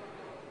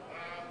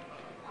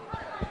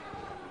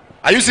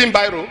 Are you seeing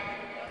Biro?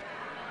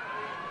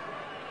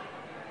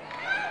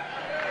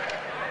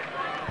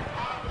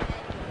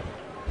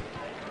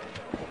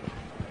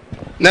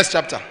 Next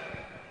chapter.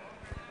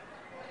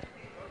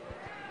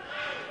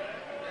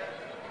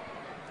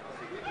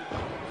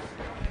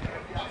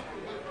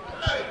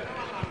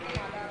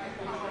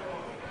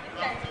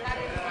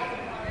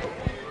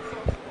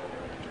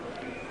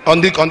 On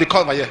the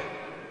cover here.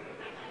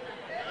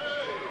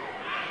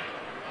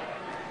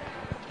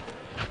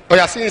 Oh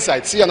yeah, see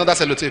inside. See another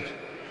sellotape.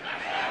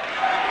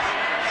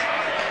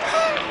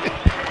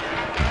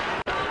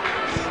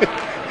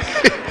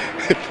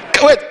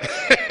 Wait.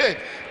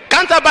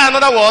 Can't I buy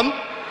another one?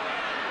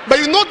 But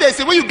you know, there's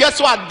a way you get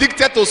so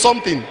addicted to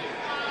something,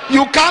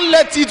 you can't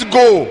let it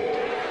go.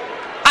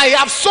 I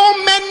have so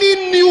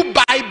many new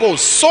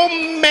Bibles, so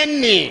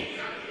many.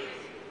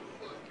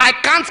 I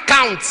can't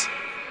count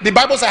the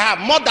Bibles I have,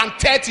 more than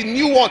 30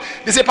 new ones.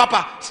 They say,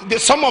 Papa,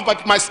 some of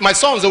my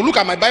sons, they'll look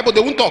at my Bible,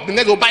 they won't talk. The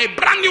next they'll buy a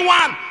brand new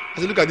one. I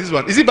say, look at this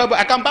one. Is it Bible?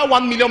 I can buy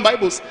 1 million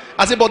Bibles.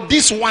 I say, but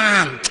this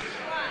one,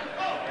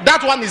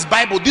 that one is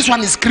Bible, this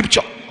one is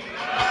scripture.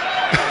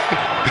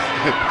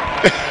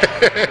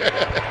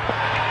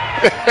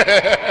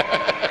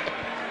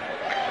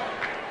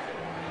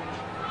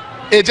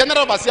 A general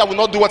overseer will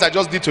not do what I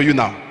just did to you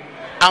now.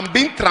 I'm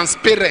being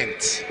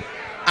transparent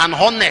and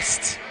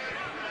honest.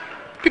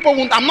 People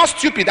won't. I'm not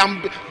stupid.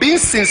 I'm being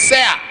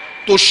sincere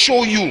to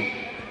show you.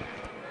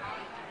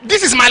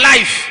 This is my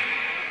life.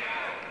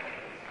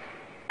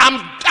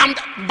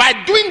 By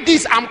doing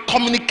this, I'm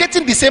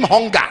communicating the same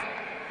hunger.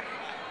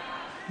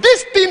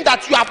 This thing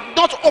that you have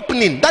not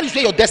opening, that is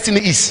where your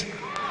destiny is.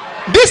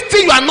 This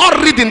thing you are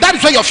not reading, that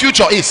is where your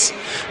future is.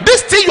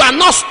 This thing you are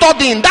not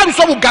studying, that is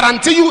what will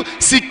guarantee you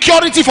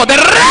security for the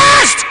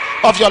rest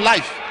of your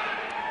life.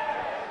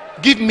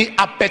 Give me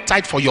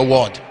appetite for your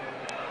word.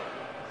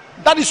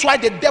 That is why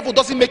the devil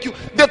doesn't make you.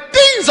 The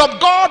things of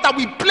God that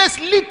we place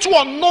little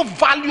or no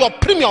value or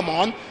premium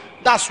on,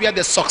 that's where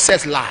the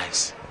success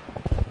lies.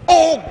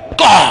 Oh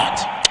God,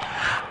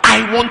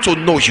 I want to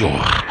know you.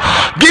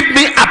 Give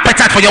me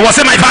appetite for your word.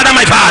 Say, my Father,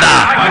 my Father.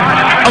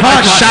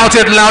 Shout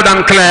it loud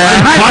and clear.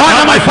 My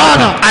Father, my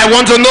Father. I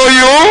want to know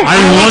you. I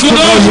want to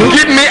know you.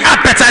 Give me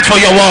appetite for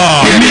your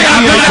word. Give me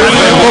appetite for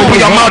your word. Open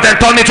your mouth and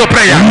turn it to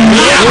prayer.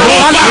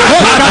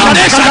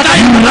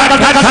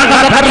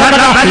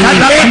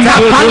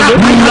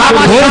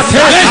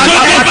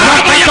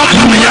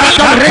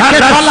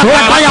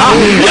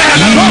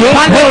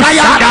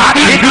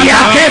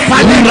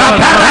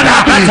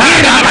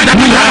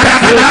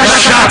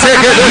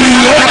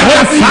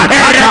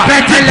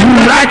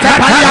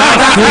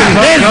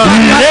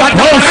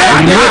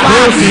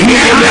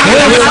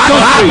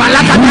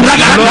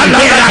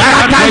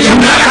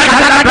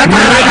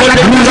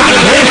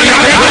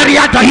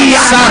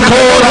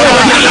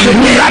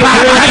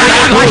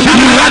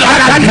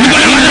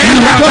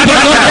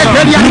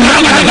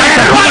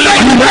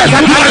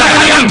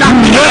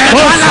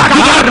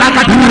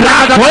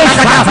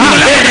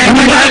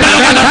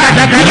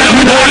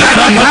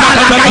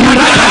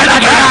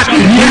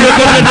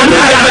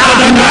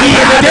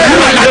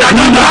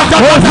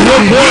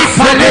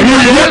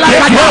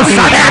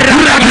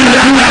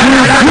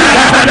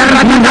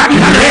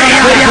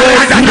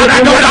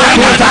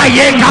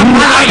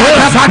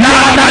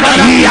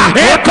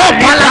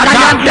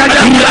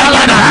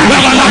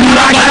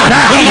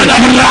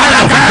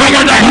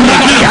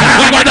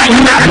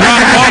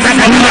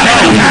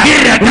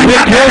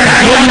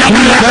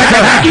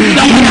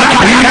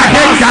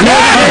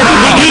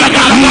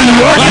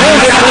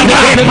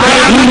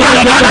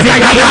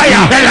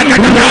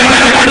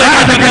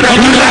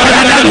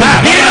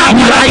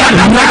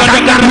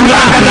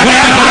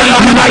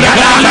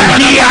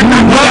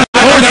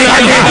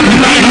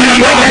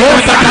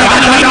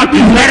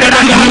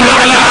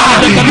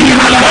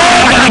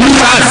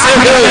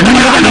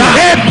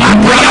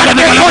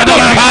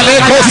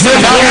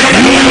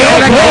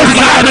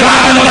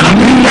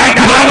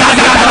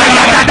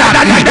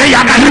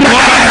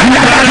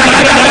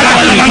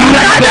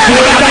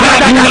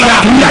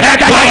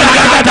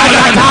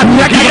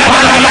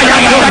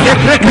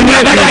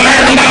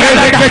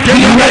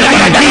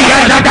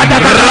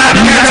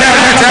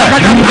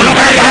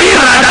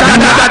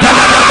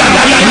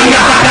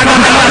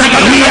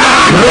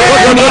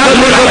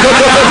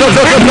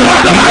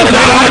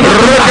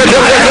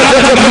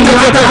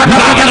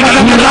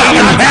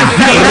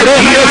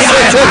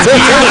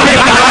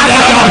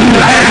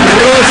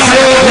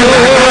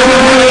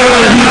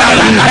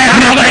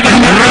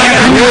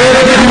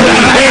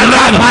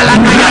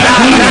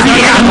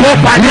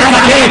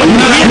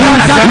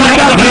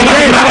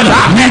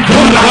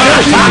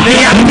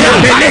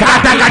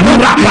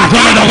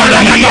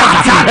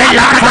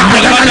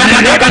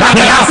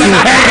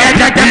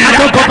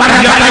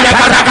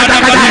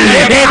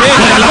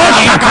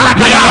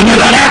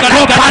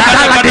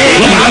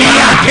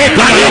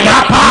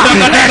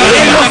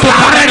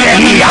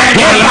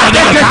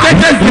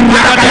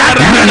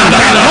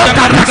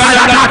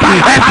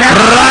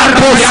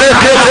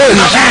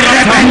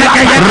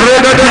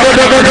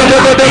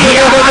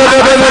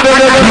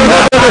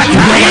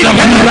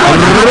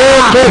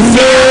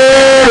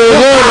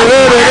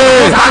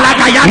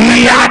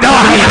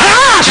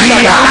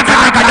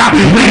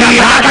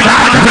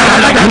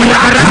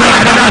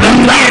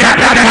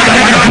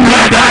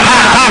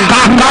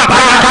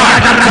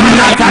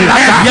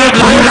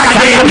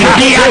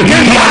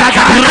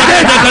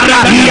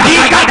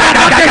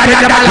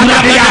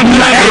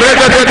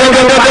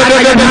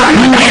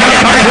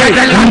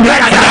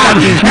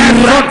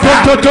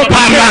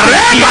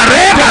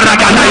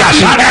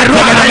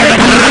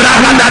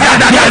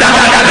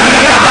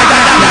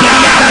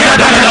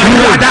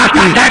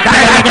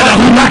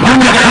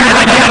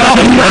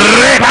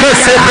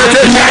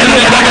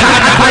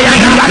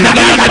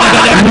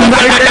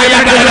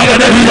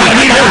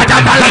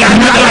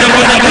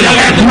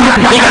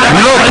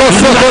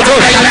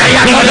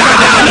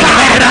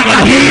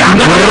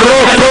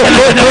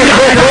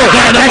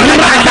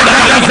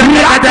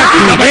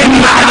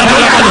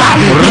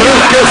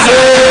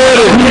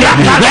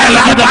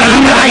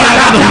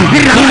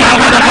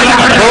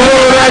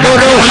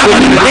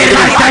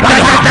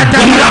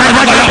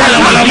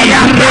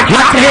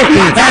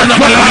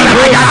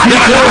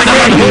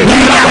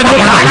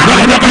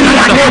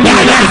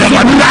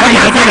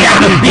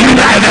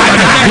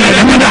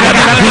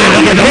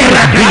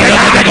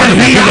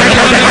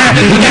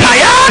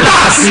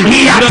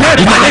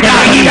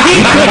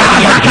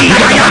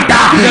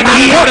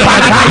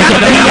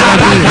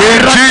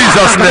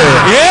 Jesus' name.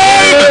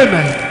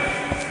 Amen.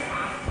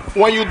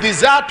 When you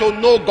desire to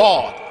know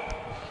God,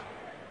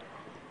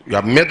 you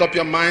have made up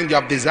your mind, you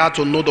have desired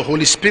to know the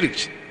Holy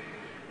Spirit,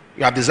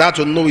 you have desired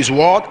to know His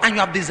word, and you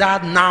have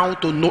desired now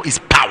to know His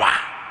power.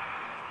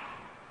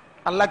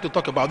 I'd like to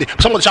talk about it.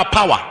 Somebody shout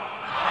power.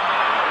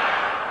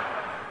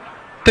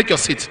 Take your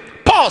seat.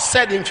 Paul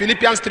said in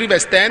Philippians 3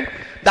 verse 10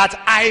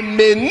 that I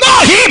may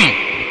know Him.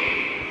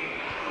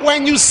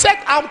 When you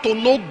set out to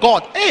know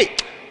God, hey,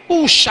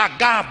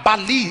 Ushaga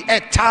Bali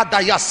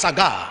Etadaya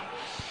Saga.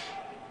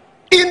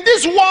 In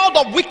this world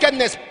of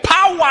wickedness,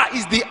 power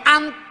is the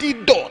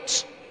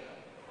antidote.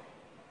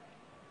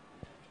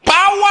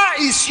 Power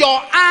is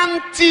your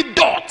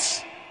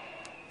antidote.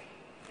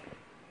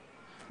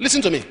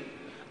 Listen to me.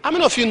 How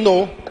many of you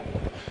know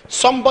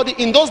somebody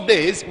in those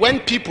days when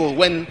people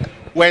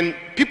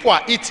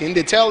are eating,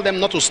 they tell them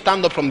not to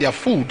stand up from their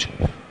food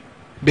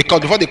because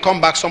before they come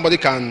back, somebody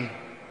can.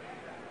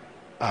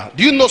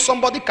 Do you know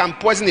somebody can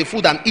poison a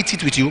food and eat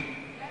it with you?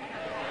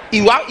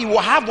 He will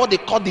have what they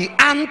call the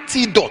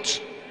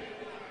antidote.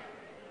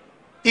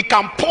 He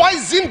can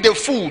poison the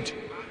food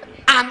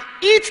and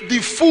eat the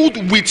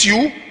food with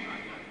you,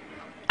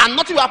 and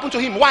nothing will happen to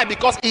him. Why?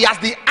 Because he has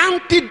the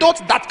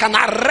antidote that can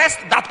arrest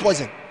that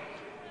poison.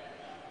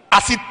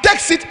 As he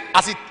takes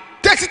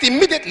it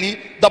immediately,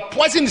 the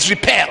poison is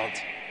repelled.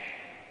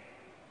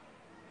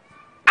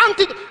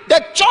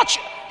 The church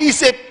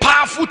is a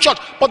powerful church,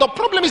 but the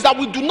problem is that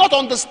we do not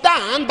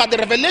understand by the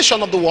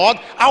revelation of the word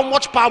how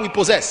much power we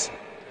possess.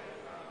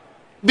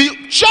 The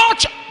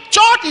church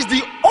is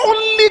the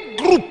only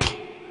group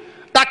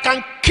that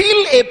can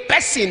kill a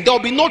person. There will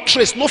be no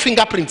trace, no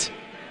fingerprint.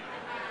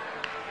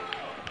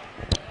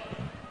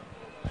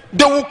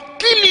 They will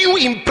kill you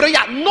in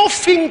prayer, no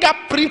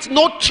fingerprint,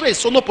 no trace,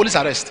 so no police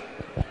arrest.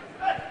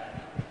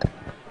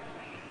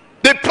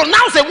 They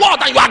pronounce a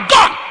word and you are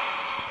gone.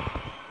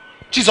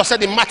 Jesus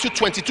said in Matthew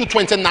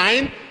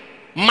 22:29,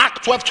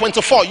 Mark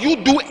 12:24, you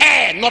do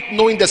err not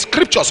knowing the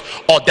scriptures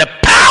or the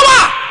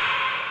power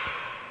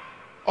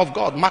of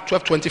God. Mark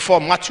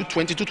 12:24, Matthew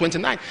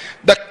 22:29,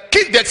 the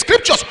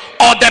scriptures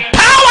or the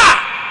power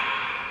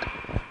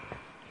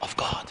of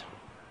God.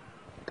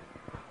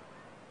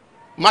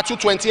 Matthew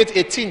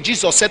 28:18,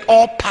 Jesus said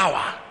all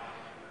power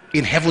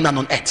in heaven and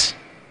on earth.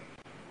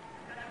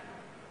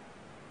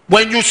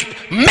 When you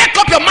make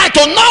up your mind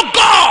to know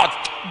God,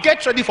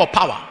 get ready for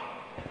power.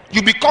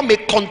 You become a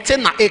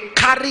container, a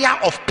carrier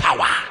of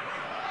power.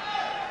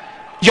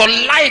 Your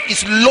life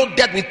is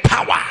loaded with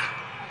power.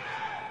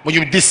 When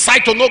you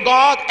decide to know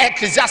God,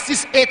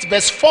 Ecclesiastes 8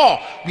 verse 4,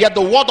 where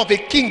the word of a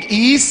king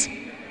is,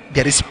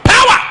 there is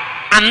power,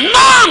 and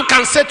none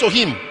can say to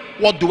him,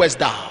 what doest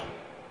thou?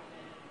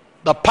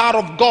 The power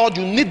of God,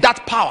 you need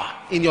that power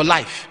in your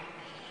life.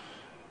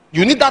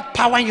 You need that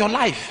power in your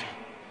life.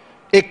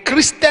 A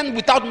Christian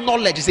without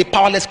knowledge is a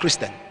powerless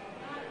Christian.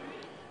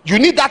 You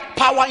need that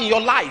power in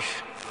your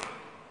life.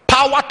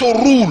 Power to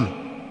rule,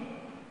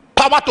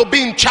 power to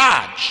be in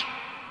charge,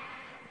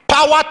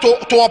 power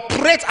to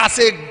operate as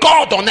a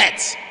God on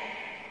earth.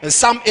 In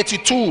Psalm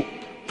 82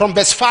 from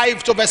verse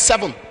 5 to verse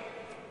 7,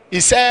 he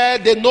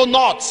said, they know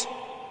not,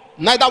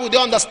 neither will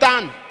they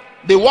understand.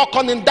 They walk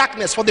on in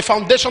darkness, for the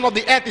foundation of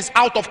the earth is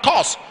out of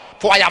course.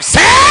 For I have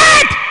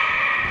said,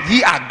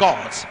 ye are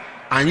gods,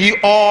 and ye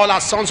all are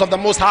sons of the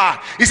Most High.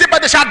 He said,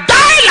 but they shall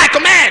die like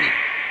a man,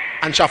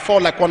 and shall fall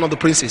like one of the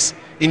princes.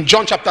 In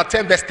John chapter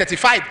 10 verse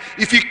 35,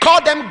 if he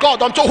called them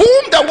God, unto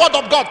whom the word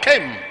of God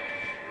came,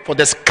 for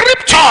the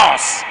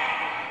scriptures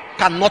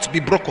cannot be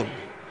broken.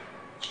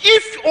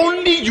 If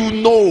only you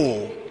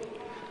know,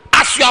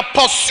 as you are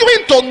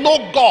pursuing to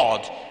know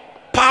God,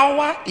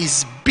 power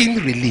is being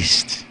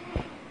released.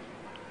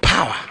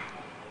 Power.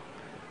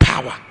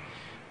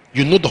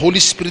 You know the Holy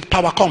Spirit,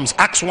 power comes.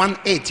 Acts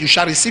 1:8, you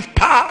shall receive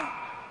power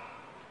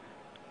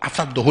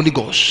after the Holy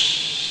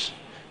Ghost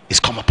is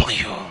come upon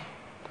you.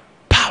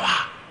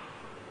 Power.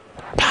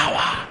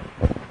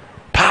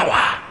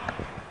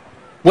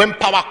 When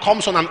power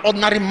comes on an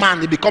ordinary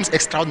man, it becomes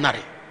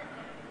extraordinary.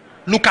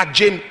 Look at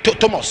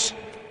Thomas,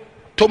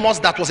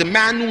 that was a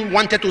man who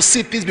wanted to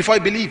see things before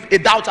he believed, a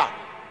doubter.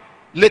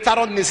 Later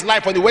on in his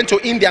life, when he went to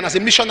India as a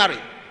missionary,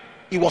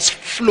 he was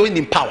flowing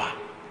in power.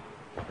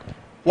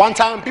 One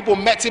time people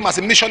met him as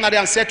a missionary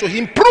and said to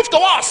him, prove to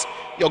us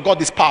your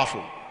God is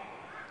powerful.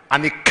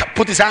 And he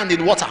put his hand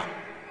in water.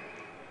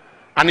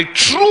 And he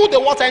threw the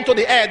water into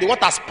the air. The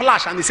water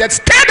splashed. And he said,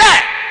 stay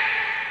there.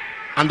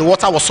 And the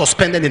water was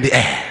suspended in the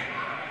air.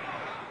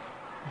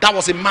 That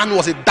was a man who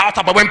was a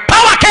doubter. But when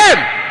power came,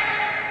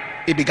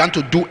 he began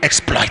to do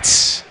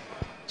exploits.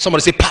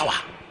 Somebody say power.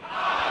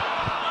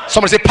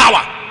 Somebody say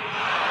power.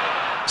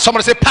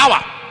 Somebody say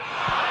power.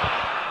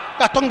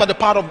 We are talking about the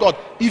power of God.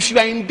 If you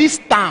are in this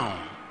town,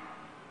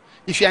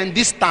 if you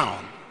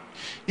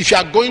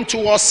are going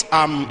towards,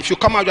 if you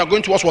come out, you are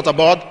going towards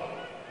Waterboard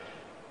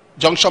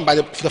Junction by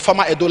the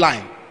former Edo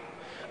line.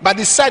 By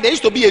the side, there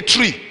used to be a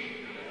tree.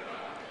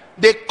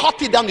 They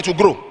cut it down, it will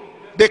grow.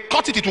 They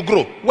cut it, it will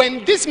grow.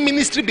 When this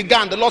ministry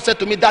began, the Lord said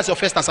to me, that's your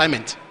first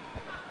assignment.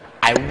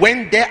 I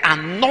went there,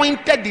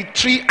 anointed the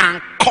tree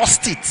and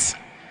cursed it.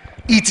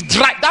 It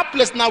dried. That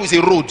place now is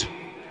a road.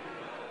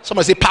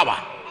 Somebody say power.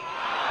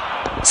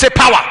 Say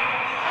power.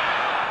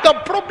 The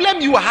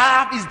problem you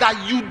have is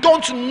that you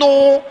don't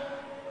know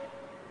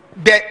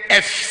the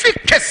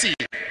efficacy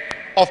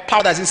of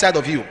power that's inside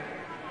of you.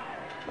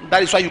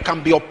 That is why you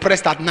can be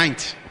oppressed at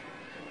night.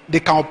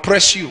 They can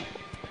oppress you.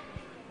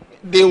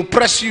 They will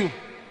press you.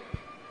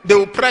 They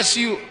will press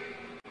you.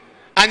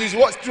 And it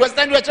was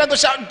time you were trying to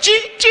shout, G,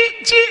 G,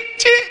 G,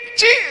 G,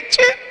 G, G,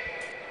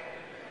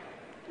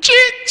 G,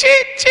 G,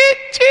 G,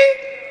 G,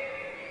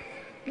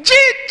 G,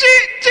 G,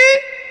 G.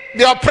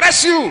 They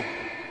oppress you.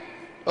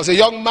 There was a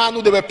young man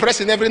who they were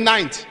pressing every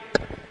night.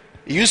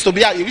 He used to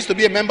be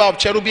a member of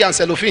Cherubim and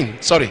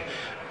Cellophane. Sorry.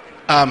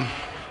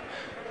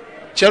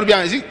 Cherubim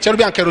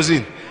and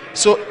Kerosene.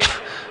 So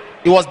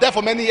he was there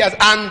for many years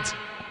and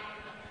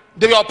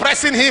they were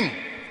oppressing him.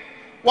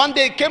 One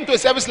day he came to a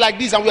service like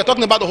this and we were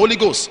talking about the Holy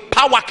Ghost.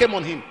 Power came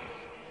on him.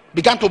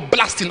 Began to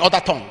blast in other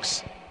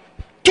tongues.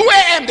 2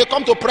 a.m. they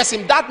come to press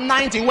him. That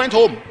night he went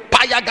home.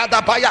 Paya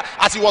gada paya.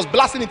 As he was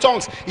blasting in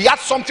tongues, he had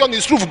something on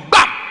his roof.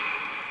 Bam!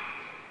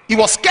 He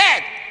was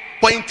scared,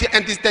 but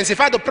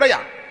intensified the prayer.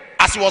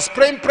 As he was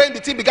praying,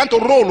 the thing began to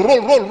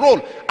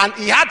roll. And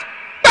he had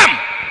bam!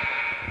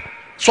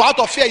 So out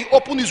of fear, he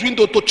opened his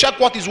window to check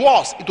what it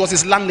was. It was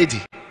his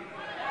landlady.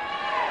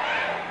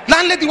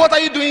 Landlady, what are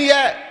you doing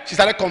here? She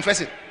started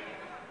confessing.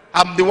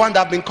 I'm the one that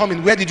have been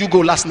coming. Where did you go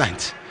last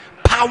night?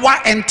 Power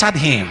entered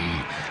him.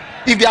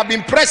 If they have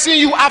been pressing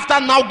you after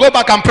now, go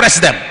back and press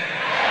them.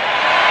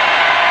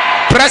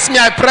 Press me,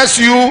 I press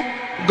you.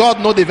 God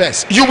know the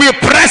verse. You will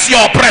press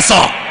your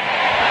oppressor.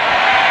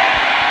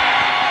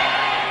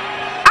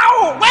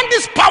 How? When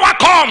this power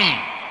come,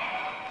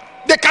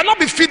 they cannot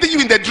be feeding you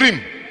in the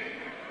dream.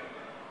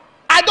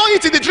 I don't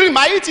eat in the dream.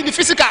 I eat in the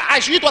physical. I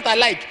should eat what I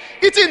like.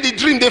 Eat in the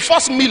dream, they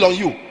force meal on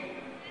you.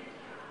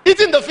 Eat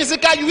in the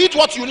physical, you eat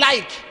what you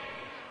like.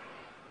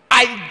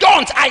 I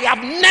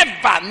have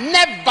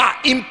never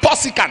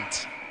impossible.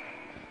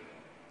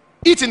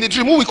 Eat in the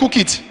dream. Who will cook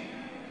it?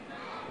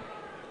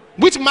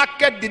 Which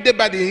market did they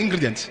buy the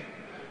ingredients?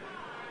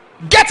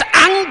 Get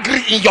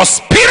angry in your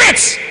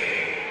spirit.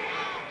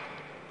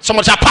 So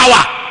much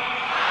power.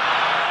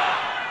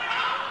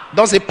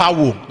 Don't say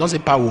power. Don't say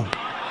power.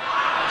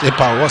 Say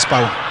power. What's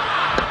power?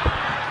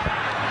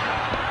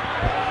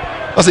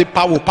 Don't say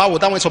power. Power.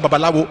 That one's for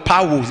Babalabo.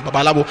 Power is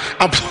Babalabo.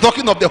 I'm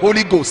talking of the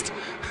Holy Ghost.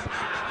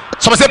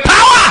 Somebody say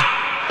power.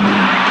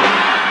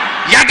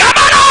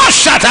 Yagabano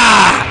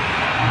shata.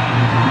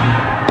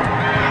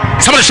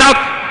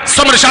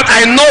 Somebody shout,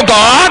 I know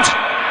God,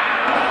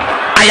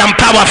 I am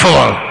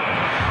powerful.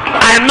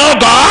 I know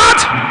God,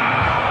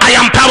 I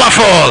am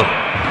powerful.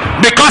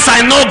 Because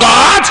I know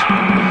God,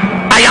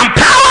 I am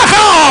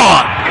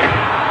powerful.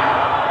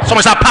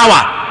 Somebody shout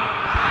power.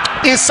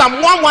 In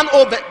Psalm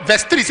 110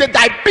 verse 3, it said,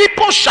 thy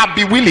people shall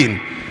be willing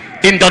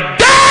in the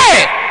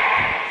day.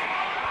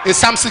 In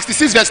Psalm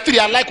 66 verse 3,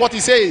 I like what he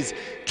says.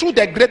 Through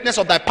the greatness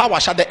of thy power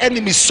shall the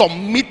enemies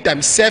submit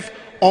themselves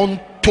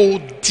unto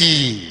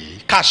thee.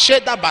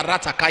 Kasheda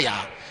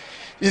baratakaya.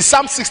 In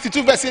Psalm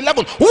 62 verse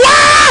 11,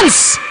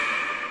 once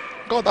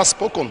God has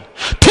spoken,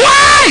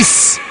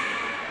 twice.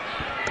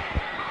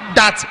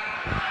 That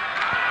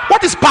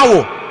what is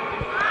power?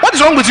 What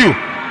is wrong with you?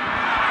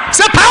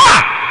 Say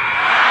power.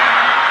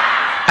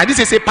 I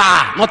didn't say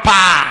power, not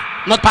power,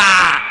 not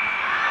power.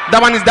 That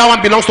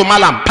one belongs to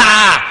Malam.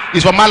 Power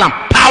is for Malam.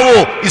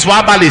 Power is for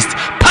herbalist.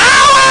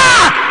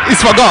 Power is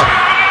for God.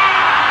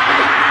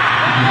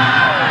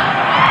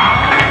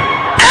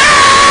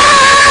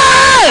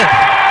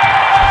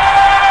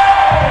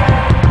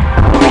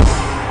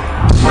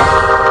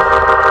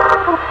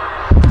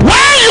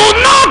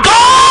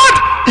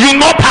 You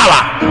know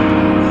power.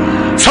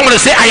 Somebody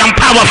say, I am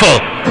powerful.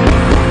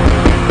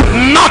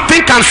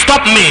 Nothing can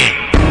stop me.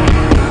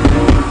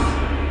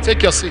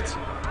 Take your seat.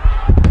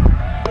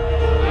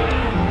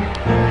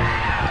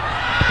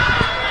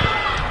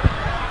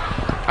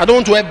 I don't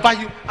want to ever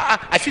you.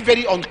 I feel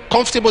very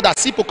uncomfortable that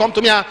people come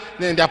to me and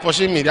they are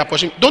pursuing me. They are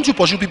pursuing. Don't you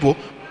pursue people?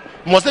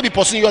 Must they be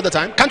pursuing you all the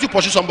time? Can't you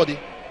pursue somebody?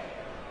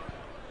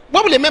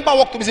 When will a member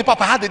walk to me and say,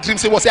 Papa, I had a dream?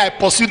 Say, well, say I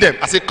pursue them.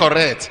 I say,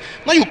 correct.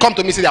 Now you come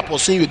to me and say they are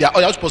pursuing you. They are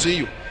always pursuing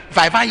you. If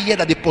I ever hear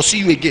that they pursue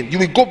you again, you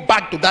will go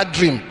back to that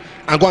dream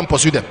and go and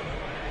pursue them.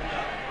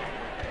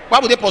 Why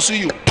would they pursue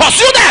you?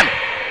 Pursue them.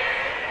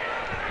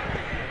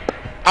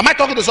 Am I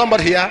talking to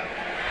somebody here?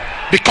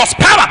 Because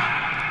power.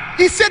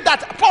 He said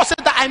that, Paul said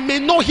that I may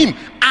know him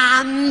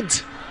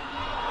and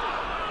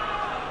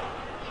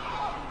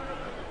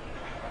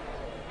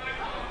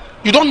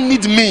you don't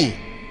need me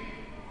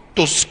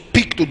to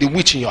speak to the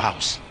witch in your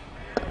house.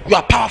 You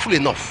are powerful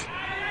enough.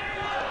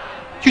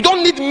 You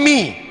don't need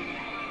me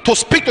to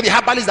speak to the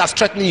herbalist that's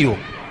threatening you.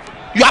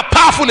 You are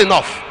powerful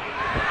enough.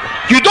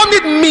 You don't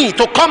need me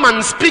to come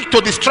and speak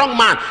to the strong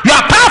man. You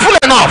are powerful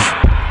enough.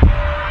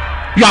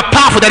 You are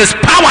powerful. There is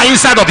power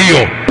inside of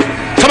you.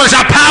 Somebody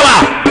shout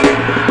power.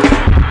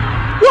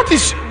 What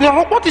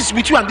is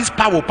with you and this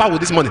power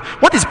this morning?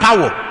 What is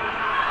power?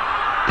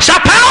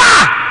 Shout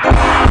power.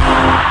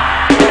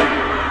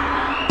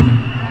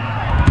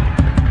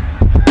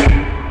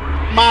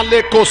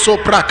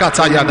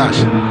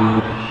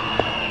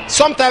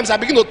 Sometimes I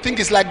begin to think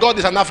it's like God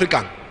is an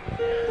African.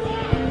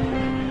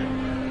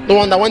 No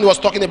wonder when he was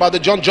talking about the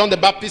John the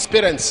Baptist's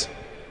parents,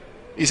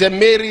 he said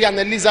Mary and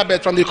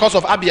Elizabeth from the coast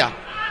of Abia.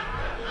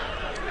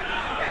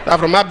 They are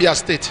from Abia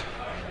State.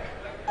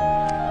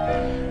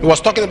 He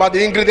was talking about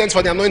the ingredients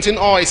for the anointing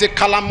oil. He said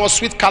calamus,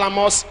 sweet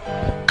calamus,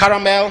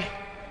 caramel,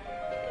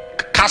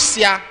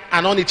 cassia,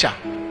 and onicha.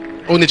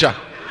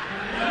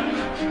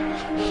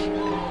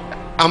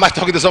 Am I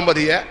talking to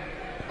somebody here?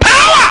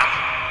 Power!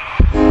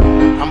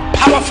 I'm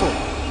powerful.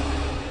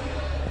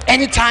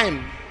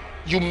 Anytime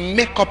you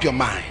make up your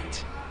mind,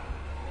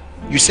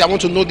 you say, I want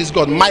to know this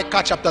God.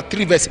 Micah chapter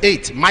 3 verse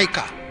 8.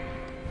 Micah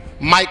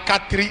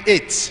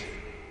 3:8.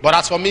 But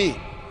as for me,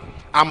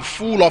 I'm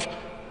full of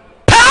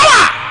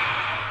power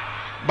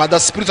by the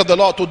Spirit of the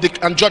Lord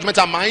and judgment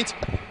and might,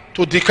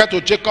 to declare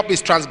to Jacob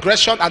his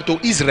transgression and to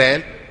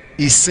Israel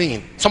his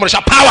sin. Somebody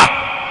shout power.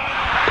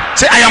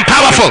 Say, I am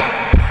powerful.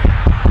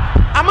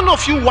 How many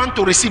of you want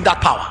to receive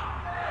that power?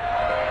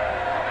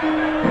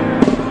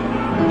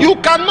 You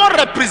cannot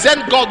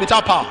represent God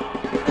without power.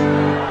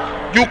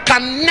 You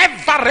can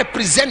never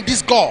represent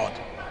this God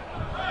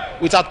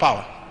without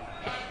power.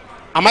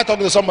 Am I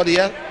talking to somebody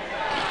here?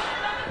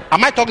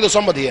 Am I talking to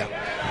somebody here?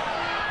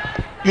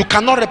 You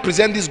cannot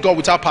represent this God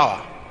without power.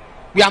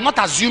 We are not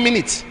assuming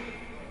it.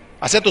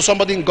 I said to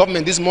somebody in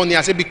government this morning,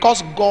 I said,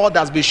 because God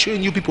has been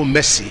showing you people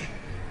mercy,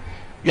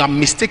 you are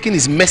mistaking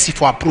his mercy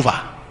for approval.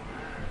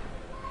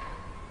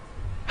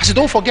 I said,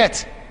 don't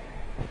forget,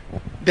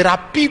 there are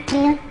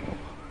people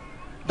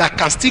that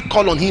can still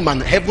call on him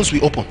and heavens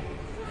will open.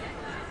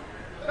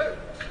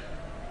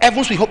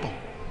 Heavens will open.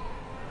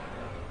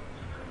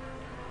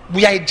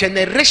 We are a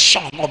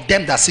generation of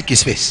them that seek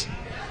his face.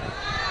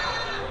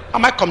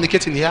 Am I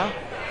communicating here?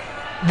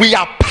 We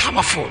are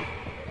powerful.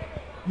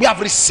 We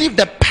have received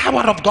the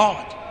power of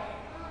God.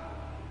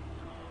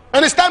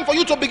 And it's time for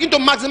you to begin to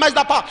maximize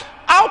that power.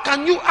 How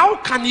can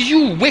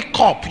you wake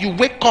up? You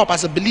wake up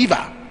as a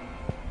believer.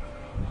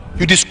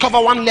 You discover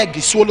one leg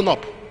is swollen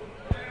up.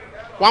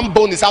 One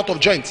bone is out of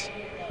joint.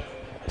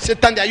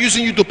 Satan, they are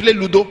using you to play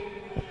Ludo.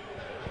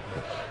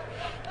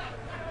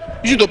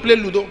 Using you to play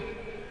Ludo.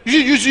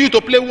 Using you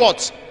to play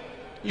what?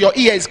 Your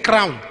ear is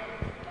crowned.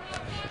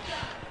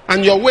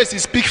 And your waist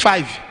is peak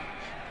 5.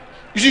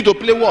 Using you to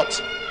play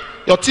what?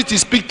 Your teeth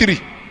is peak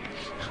 3.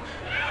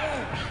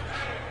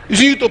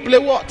 Using you to play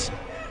what?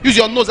 Use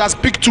your nose as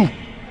peak 2.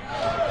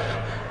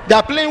 They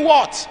are playing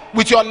what?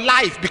 With your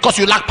life because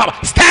you lack power.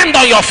 Stand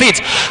on your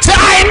feet. Say,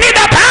 I need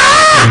the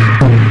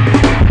power.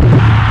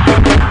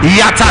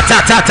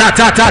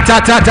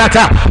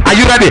 Are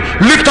you ready?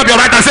 Lift up your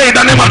right and say, in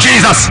the name of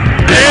Jesus.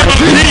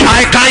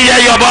 I can hear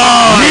your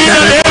voice. In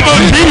the name of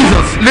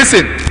Jesus.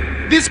 Listen,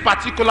 this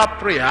particular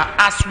prayer,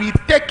 as we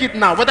take it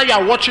now, whether you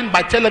are watching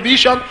by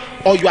television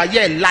or you are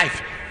here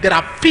live, there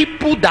are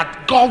people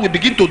that God will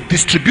begin to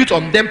distribute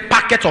on them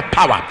packets of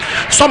power.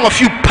 Some of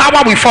you,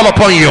 power will fall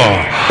upon you.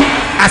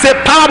 I say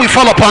power will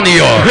fall upon you.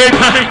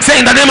 Say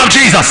in the name of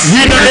Jesus.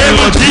 In the name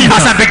of Jesus.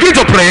 As I begin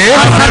to pray,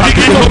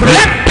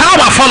 let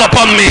power fall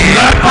upon me.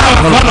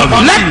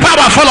 Let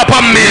power fall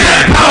upon me.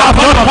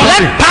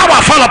 Let power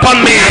fall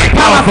upon me.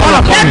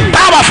 Let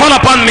power fall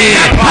upon me.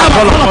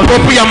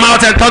 Open your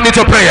mouth and turn it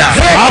to prayer.